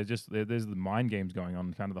important because there's the mind games going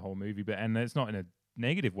on kind of the whole movie, and it's not in a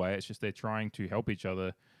negative way. It's just they're trying to help each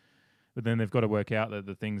other, but then they've got to work out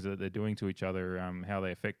the things that they're doing to each other, how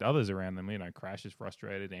they affect others around them. Crash is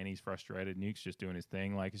frustrated, Annie's frustrated, Nuke's just doing his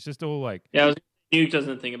thing. Like, it's just all like, Nuke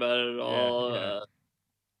doesn't think about it at all. Yeah.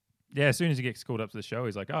 Yeah, as soon as he gets called up to the show,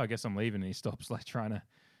 he's like, "Oh, I guess I'm leaving." And he stops, like, trying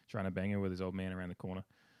to bang her with his old man around the corner.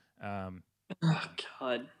 Oh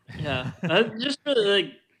God, yeah. I just really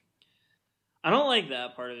like. I don't like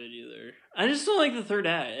that part of it either. I just don't like the third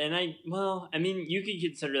act, and I mean, you could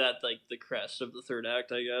consider that like the crest of the third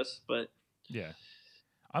act, I guess. But yeah,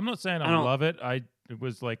 I'm not saying I I don't- love it. It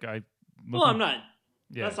was like well, I'm not.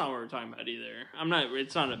 Yeah, That's not what we're talking about either. I'm not.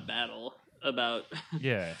 It's not a battle about.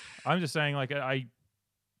 yeah. I'm just saying, like,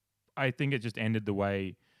 I think it just ended the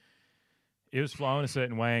way it was flowing a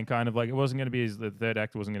certain way, and kind of like it wasn't going to be the third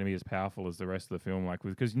act wasn't going to be as powerful as the rest of the film, like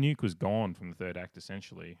because Nuke was gone from the third act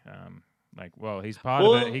essentially. He's part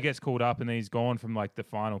of it. He gets called up, and then he's gone from like the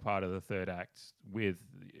final part of the third act with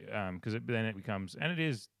because then it becomes, and it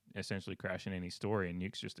is essentially Crash and Annie's story, and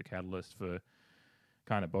Nuke's just a catalyst for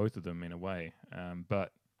kind of both of them in a way.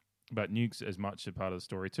 But Nuke's as much a part of the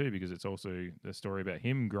story too, because it's also the story about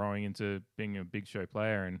him growing into being a big show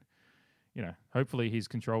player, and hopefully his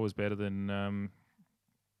control was better than I'm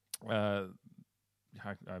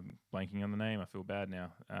blanking on the name. I feel bad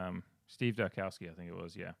now. Steve Darkowski, I think it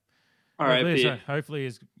was. Yeah. Hopefully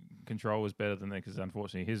his control was better than that, because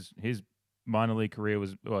unfortunately his minor league career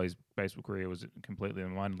his baseball career was completely in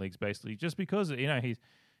the minor leagues, basically just because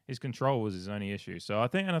his control was his only issue. So I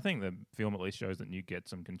think the film at least shows that Nuke gets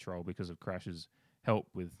some control because of Crash's help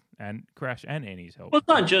and Crash and Annie's help. Well, it's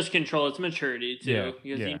not just control; it's maturity too. Yeah,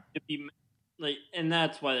 because yeah. you need to be like, and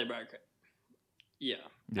that's why they brought. Yeah.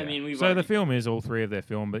 Yeah. I mean, the film is all three of their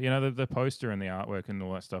film, but the poster and the artwork and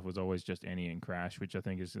all that stuff was always just Annie and Crash, which I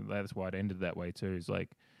think that's why it ended that way too. Is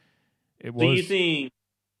like it was. So you think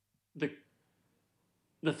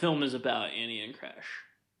the film is about Annie and Crash?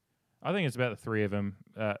 I think it's about the three of them.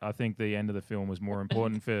 I think the end of the film was more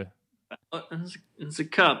important for. It's a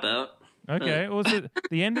cop out. Okay, well,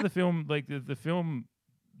 the end of the film, like the film,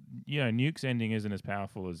 Nuke's ending isn't as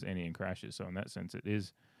powerful as Annie and Crash's, so in that sense, it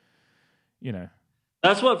is.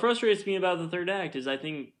 That's what frustrates me about the third act is I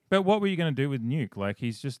think. But what were you going to do with Nuke? Like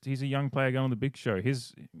he's a young player going on the big show.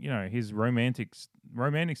 His romantic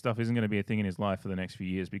stuff isn't going to be a thing in his life for the next few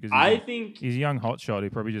years because he's a young hotshot who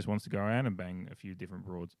probably just wants to go around and bang a few different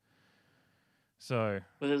broads. So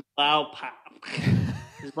with his loud pop,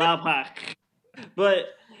 but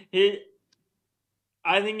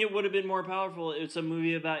I think it would have been more powerful. It's a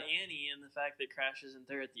movie about Annie and the fact that Crash isn't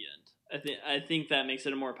there at the end. I think that makes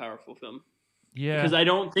it a more powerful film. Yeah, because I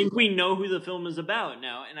don't think we know who the film is about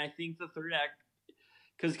now, and I think the third act,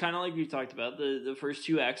 because kind of like we talked about, the first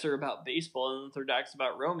two acts are about baseball, and the third act's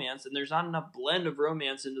about romance, and there's not enough blend of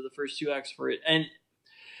romance into the first two acts for it. And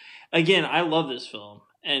again, I love this film,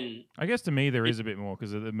 and I guess to me there is a bit more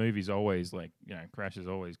because the movie's always like Crash is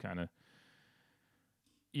always kind of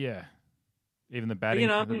even the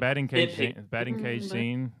batting cage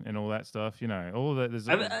scene and all that stuff, all of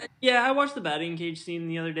that. I watched the batting cage scene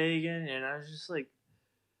the other day again, and I was just like,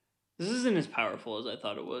 this isn't as powerful as I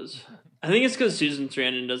thought it was. I think it's because Susan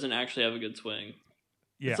Sarandon doesn't actually have a good swing.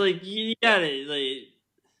 Yeah. It's like, you gotta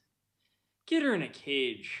get her in a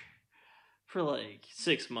cage for like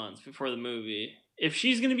 6 months before the movie. If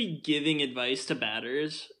she's gonna be giving advice to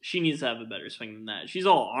batters, she needs to have a better swing than that. She's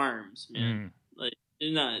all arms, man.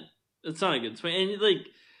 It's not a good swing. And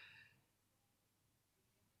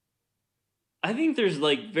I think there's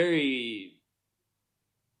what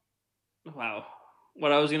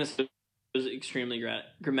I was gonna say was extremely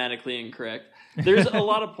grammatically incorrect. There's a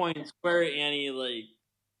lot of points where Annie, like,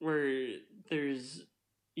 where there's,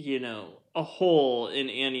 a hole in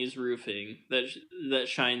Annie's roofing that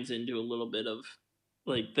shines into a little bit of,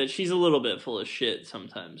 like, that she's a little bit full of shit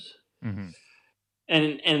sometimes. Mm-hmm.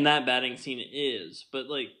 And that batting scene is, but,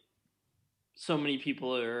 like, so many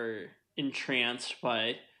people are entranced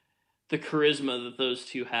by the charisma that those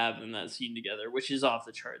two have in that scene together, which is off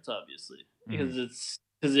the charts, obviously, because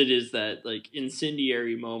it is that, like,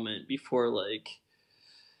 incendiary moment before, like,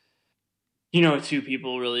 two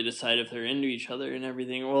people really decide if they're into each other and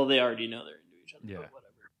everything. Well, they already know they're into each other, but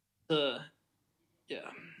whatever.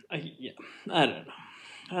 I don't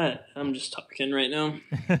know. I'm just talking right now.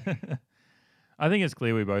 I think it's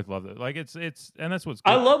clear we both love it. Like, it's and that's what's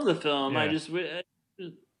good. I love the film. Yeah.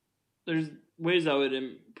 There's ways I would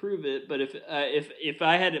improve it, but if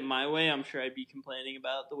I had it my way, I'm sure I'd be complaining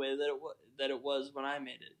about the way that it was when I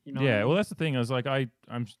made it. You know? Yeah. Well, that's the thing. I was like, I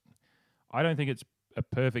don't think it's a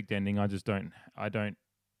perfect ending. I don't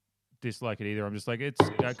dislike it either. I'm just like,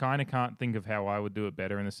 I kind of can't think of how I would do it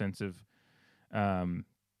better, in the sense of,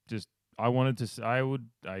 just it's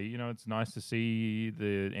nice to see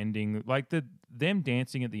the ending, like them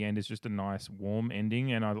dancing at the end is just a nice warm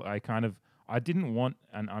ending, and I didn't want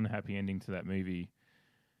an unhappy ending to that movie.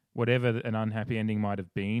 Whatever an unhappy ending might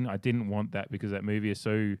have been, I didn't want that, because that movie is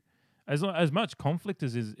so, as much conflict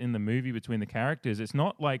as is in the movie between the characters, it's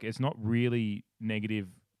not really negative,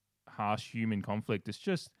 harsh human conflict. It's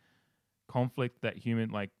just conflict that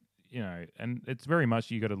human, like, and it's very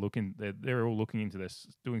much, you got to look in. They're all looking into this,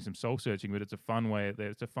 doing some soul searching, but it's a fun way.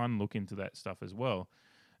 It's a fun look into that stuff as well.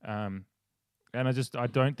 And I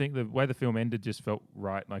don't think the way the film ended just felt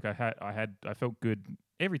right. Like, I felt good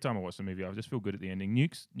every time I watched the movie. I just feel good at the ending.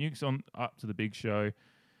 Nuke's on up to the big show.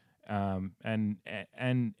 And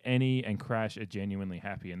Annie and Crash are genuinely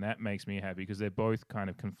happy, and that makes me happy, because they're both kind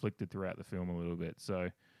of conflicted throughout the film a little bit.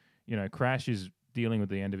 So, Crash is dealing with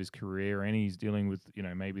the end of his career, and he's dealing with,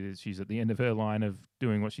 maybe she's at the end of her line of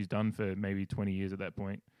doing what she's done for maybe 20 years at that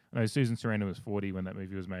point. I know Susan Sarandon was 40 when that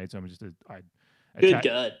movie was made, so Good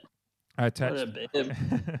God. I attached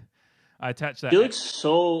I attached that. He looks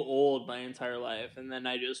so old my entire life, and then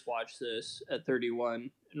I just watched this at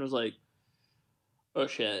 31 and was like, oh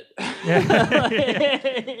shit.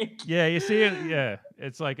 Yeah, you see it. Yeah,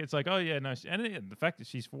 it's like, oh yeah, no, and the fact that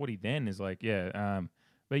she's 40 then is like, yeah.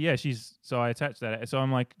 But yeah, so I attached that. So I'm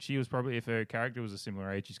like, she was probably, if her character was a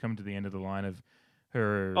similar age, she's coming to the end of the line of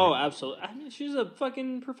her. Oh, absolutely. I mean, she's a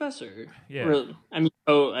fucking professor. Yeah. Really. I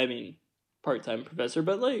mean, part-time professor,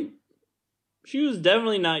 but, like, she was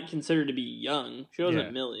definitely not considered to be young. She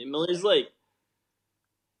wasn't Millie.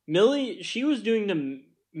 She was doing to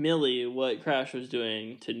Millie what Crash was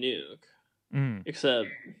doing to Nuke. Except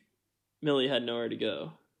Millie had nowhere to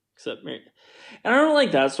go. Except Mary. And I don't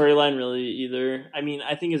like that storyline really either. I mean,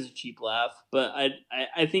 I think it's a cheap laugh, but I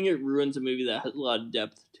think it ruins a movie that has a lot of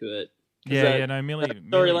depth to it. Millie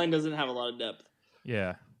storyline doesn't have a lot of depth.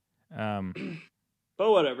 Yeah.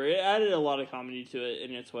 But whatever. It added a lot of comedy to it,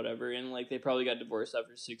 and it's whatever. And, like, they probably got divorced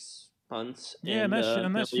after 6 months. Yeah, and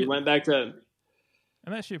that shit went back to.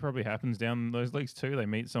 And that shit probably happens down those leagues too. They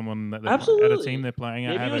meet someone that at a team they're playing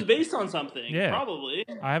at. Maybe it was based on something. Yeah, probably.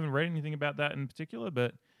 I haven't read anything about that in particular,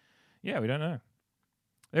 but yeah, we don't know.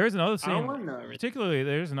 There is another scene. I don't want to know everything. Particularly,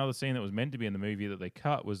 there is another scene that was meant to be in the movie that they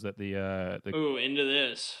cut. Was that Ooh, into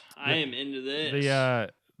this. I am into this.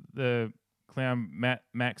 The clown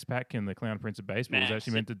Max Patkin, the clown prince of baseball, was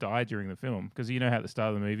actually meant to die during the film, because you know how at the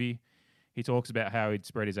start of the movie he talks about how he'd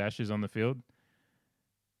spread his ashes on the field.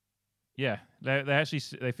 Yeah,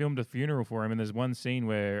 they filmed a funeral for him, and there's one scene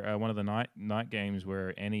where one of the night games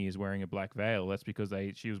where Annie is wearing a black veil. That's because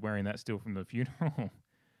she was wearing that still from the funeral.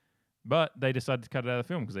 But they decided to cut it out of the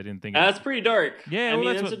film because they didn't think that's pretty dark. Yeah,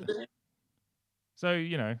 so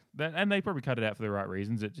that, and they probably cut it out for the right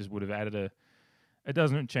reasons. It just would have added it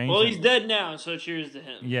doesn't change. Well, he's dead now, so cheers to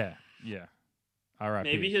him. Yeah. All right.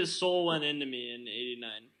 Maybe his soul went into me in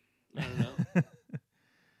 '89. I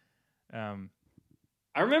don't know.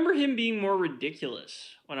 I remember him being more ridiculous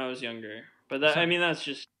when I was younger, but that's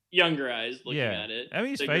just younger eyes looking at it. I mean,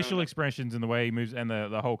 his facial expressions and the way he moves and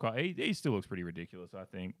the whole car, he still looks pretty ridiculous, I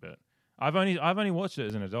think. But I've only watched it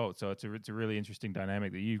as an adult, so it's a really interesting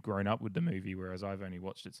dynamic that you've grown up with the movie, whereas I've only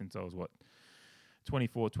watched it since I was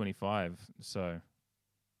 24, 25. So,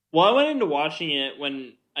 well, I went into watching it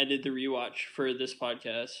when I did the rewatch for this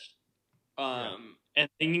podcast, and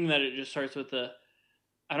thinking that it just starts with I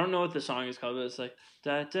don't know what the song is called, but it's like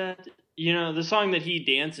da, da, da, the song that he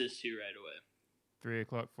dances to right away. 3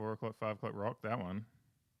 o'clock, 4 o'clock, 5 o'clock, rock, that one.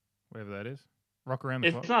 Whatever that is. Rock around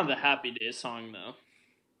the clock. It's not the Happy Days song, though.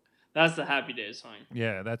 That's the Happy Days song.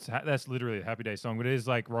 Yeah, that's literally a Happy Day song, but it is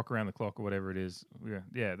like Rock Around the Clock or whatever it is.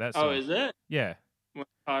 Yeah, that's. Oh, is it? Yeah. What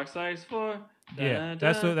Cox likes for? Yeah,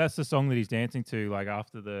 that's the song that he's dancing to, like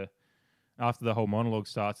after the whole monologue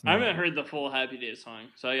starts. I haven't heard the full Happy Days song,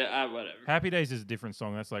 so whatever. Happy Days is a different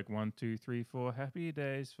song. That's like 1, 2, 3, 4 Happy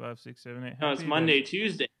Days, 5, 6, 7, 8. No, it's Monday,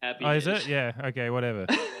 Tuesday. Happy Days. Oh, is it? Yeah. Okay, whatever.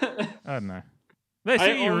 I don't know.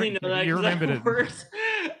 I only know that you remembered it.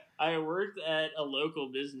 I worked at a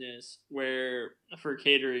local business where, for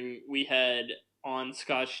catering, we had on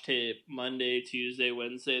Scotch tape Monday, Tuesday,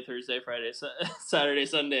 Wednesday, Thursday, Friday, Saturday,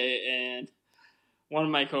 Sunday, and one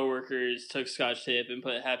of my coworkers took Scotch tape and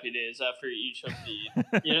put Happy Days after each of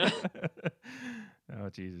the, Oh,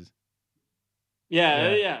 Jesus.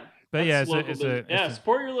 Yeah. But That's it's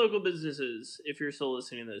support your local businesses if you're still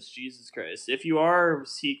listening to this. Jesus Christ. If you are,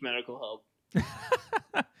 seek medical help.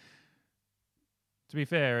 To be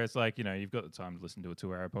fair, it's like, you've got the time to listen to a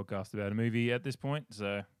 2-hour podcast about a movie at this point,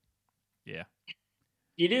 so yeah.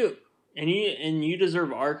 You do. And you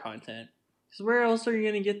deserve our content. Because where else are you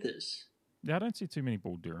going to get this? Yeah, I don't see too many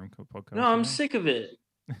Bull Durham podcasts. No, I'm sick of it.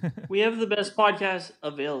 We have the best podcast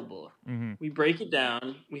available. Mm-hmm. We break it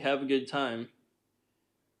down. We have a good time.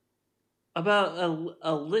 About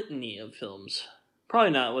a litany of films.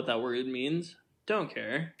 Probably not what that word means. Don't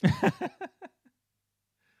care.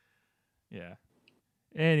 Yeah.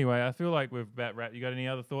 Anyway, I feel like we've about wrapped. You got any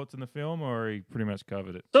other thoughts on the film, or you pretty much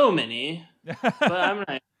covered it? So many. But I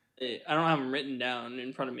don't have them written down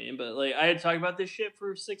in front of me, but like I had to talk about this shit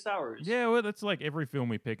for 6 hours. Yeah, well, that's like every film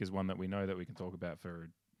we pick is one that we know that we can talk about for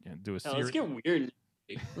do a series. Let's get weird.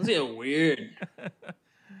 Let's get weird.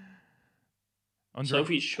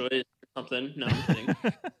 Sophie's Choice or something. No, I'm kidding.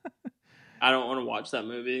 I don't want to watch that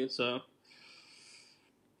movie, so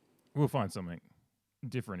we'll find something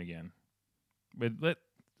different again. But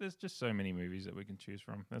there's just so many movies that we can choose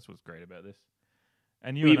from. That's what's great about this.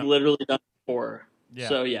 And we've literally done 4. Yeah.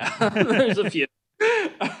 So yeah, there's a few.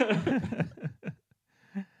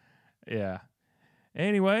 Yeah.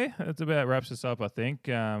 Anyway, that's about wraps us up, I think.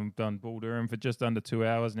 Done Bull Durham for just under 2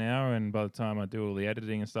 hours now, and by the time I do all the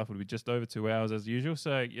editing and stuff, it'll be just over 2 hours as usual.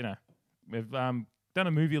 So, we've done a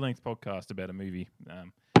movie-length podcast about a movie,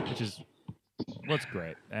 which is what's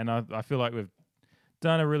great. And I feel like we've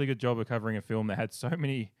done a really good job of covering a film that had so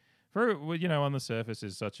many... on the surface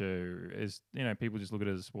people just look at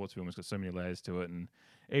it as a sports film. It's got so many layers to it, and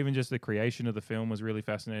even just the creation of the film was really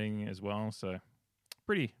fascinating as well. So,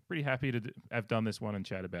 pretty happy to have done this one and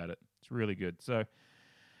chat about it. It's really good. So,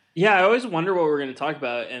 yeah, I always wonder what we're going to talk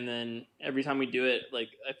about, and then every time we do it, like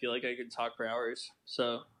I feel like I could talk for hours.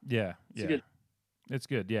 So it's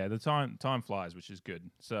good. Yeah, the time flies, which is good.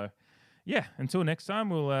 So, yeah, until next time,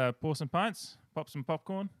 we'll pour some pints, pop some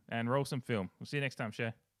popcorn, and roll some film. We'll see you next time,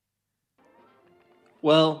 Shay.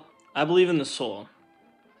 Well, I believe in the soul,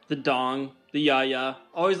 the dong, the yaya,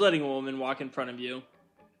 always letting a woman walk in front of you,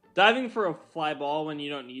 diving for a fly ball when you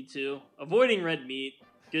don't need to, avoiding red meat,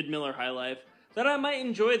 good Miller High Life, that I might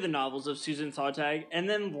enjoy the novels of Susan Sontag and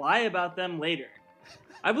then lie about them later.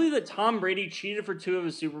 I believe that Tom Brady cheated for 2 of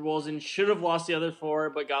his Super Bowls and should have lost the other 4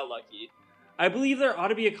 but got lucky. I believe there ought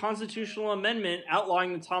to be a constitutional amendment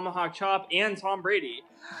outlawing the tomahawk chop and Tom Brady.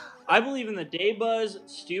 I believe in the day buzz,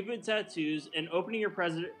 stupid tattoos, and opening your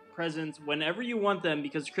presents whenever you want them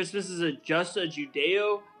because Christmas is just a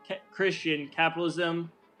Judeo-Christian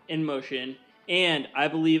capitalism in motion. And I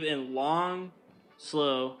believe in long,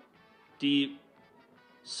 slow, deep,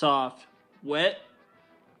 soft, wet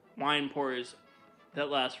wine pours that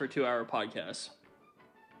last for 2-hour podcasts.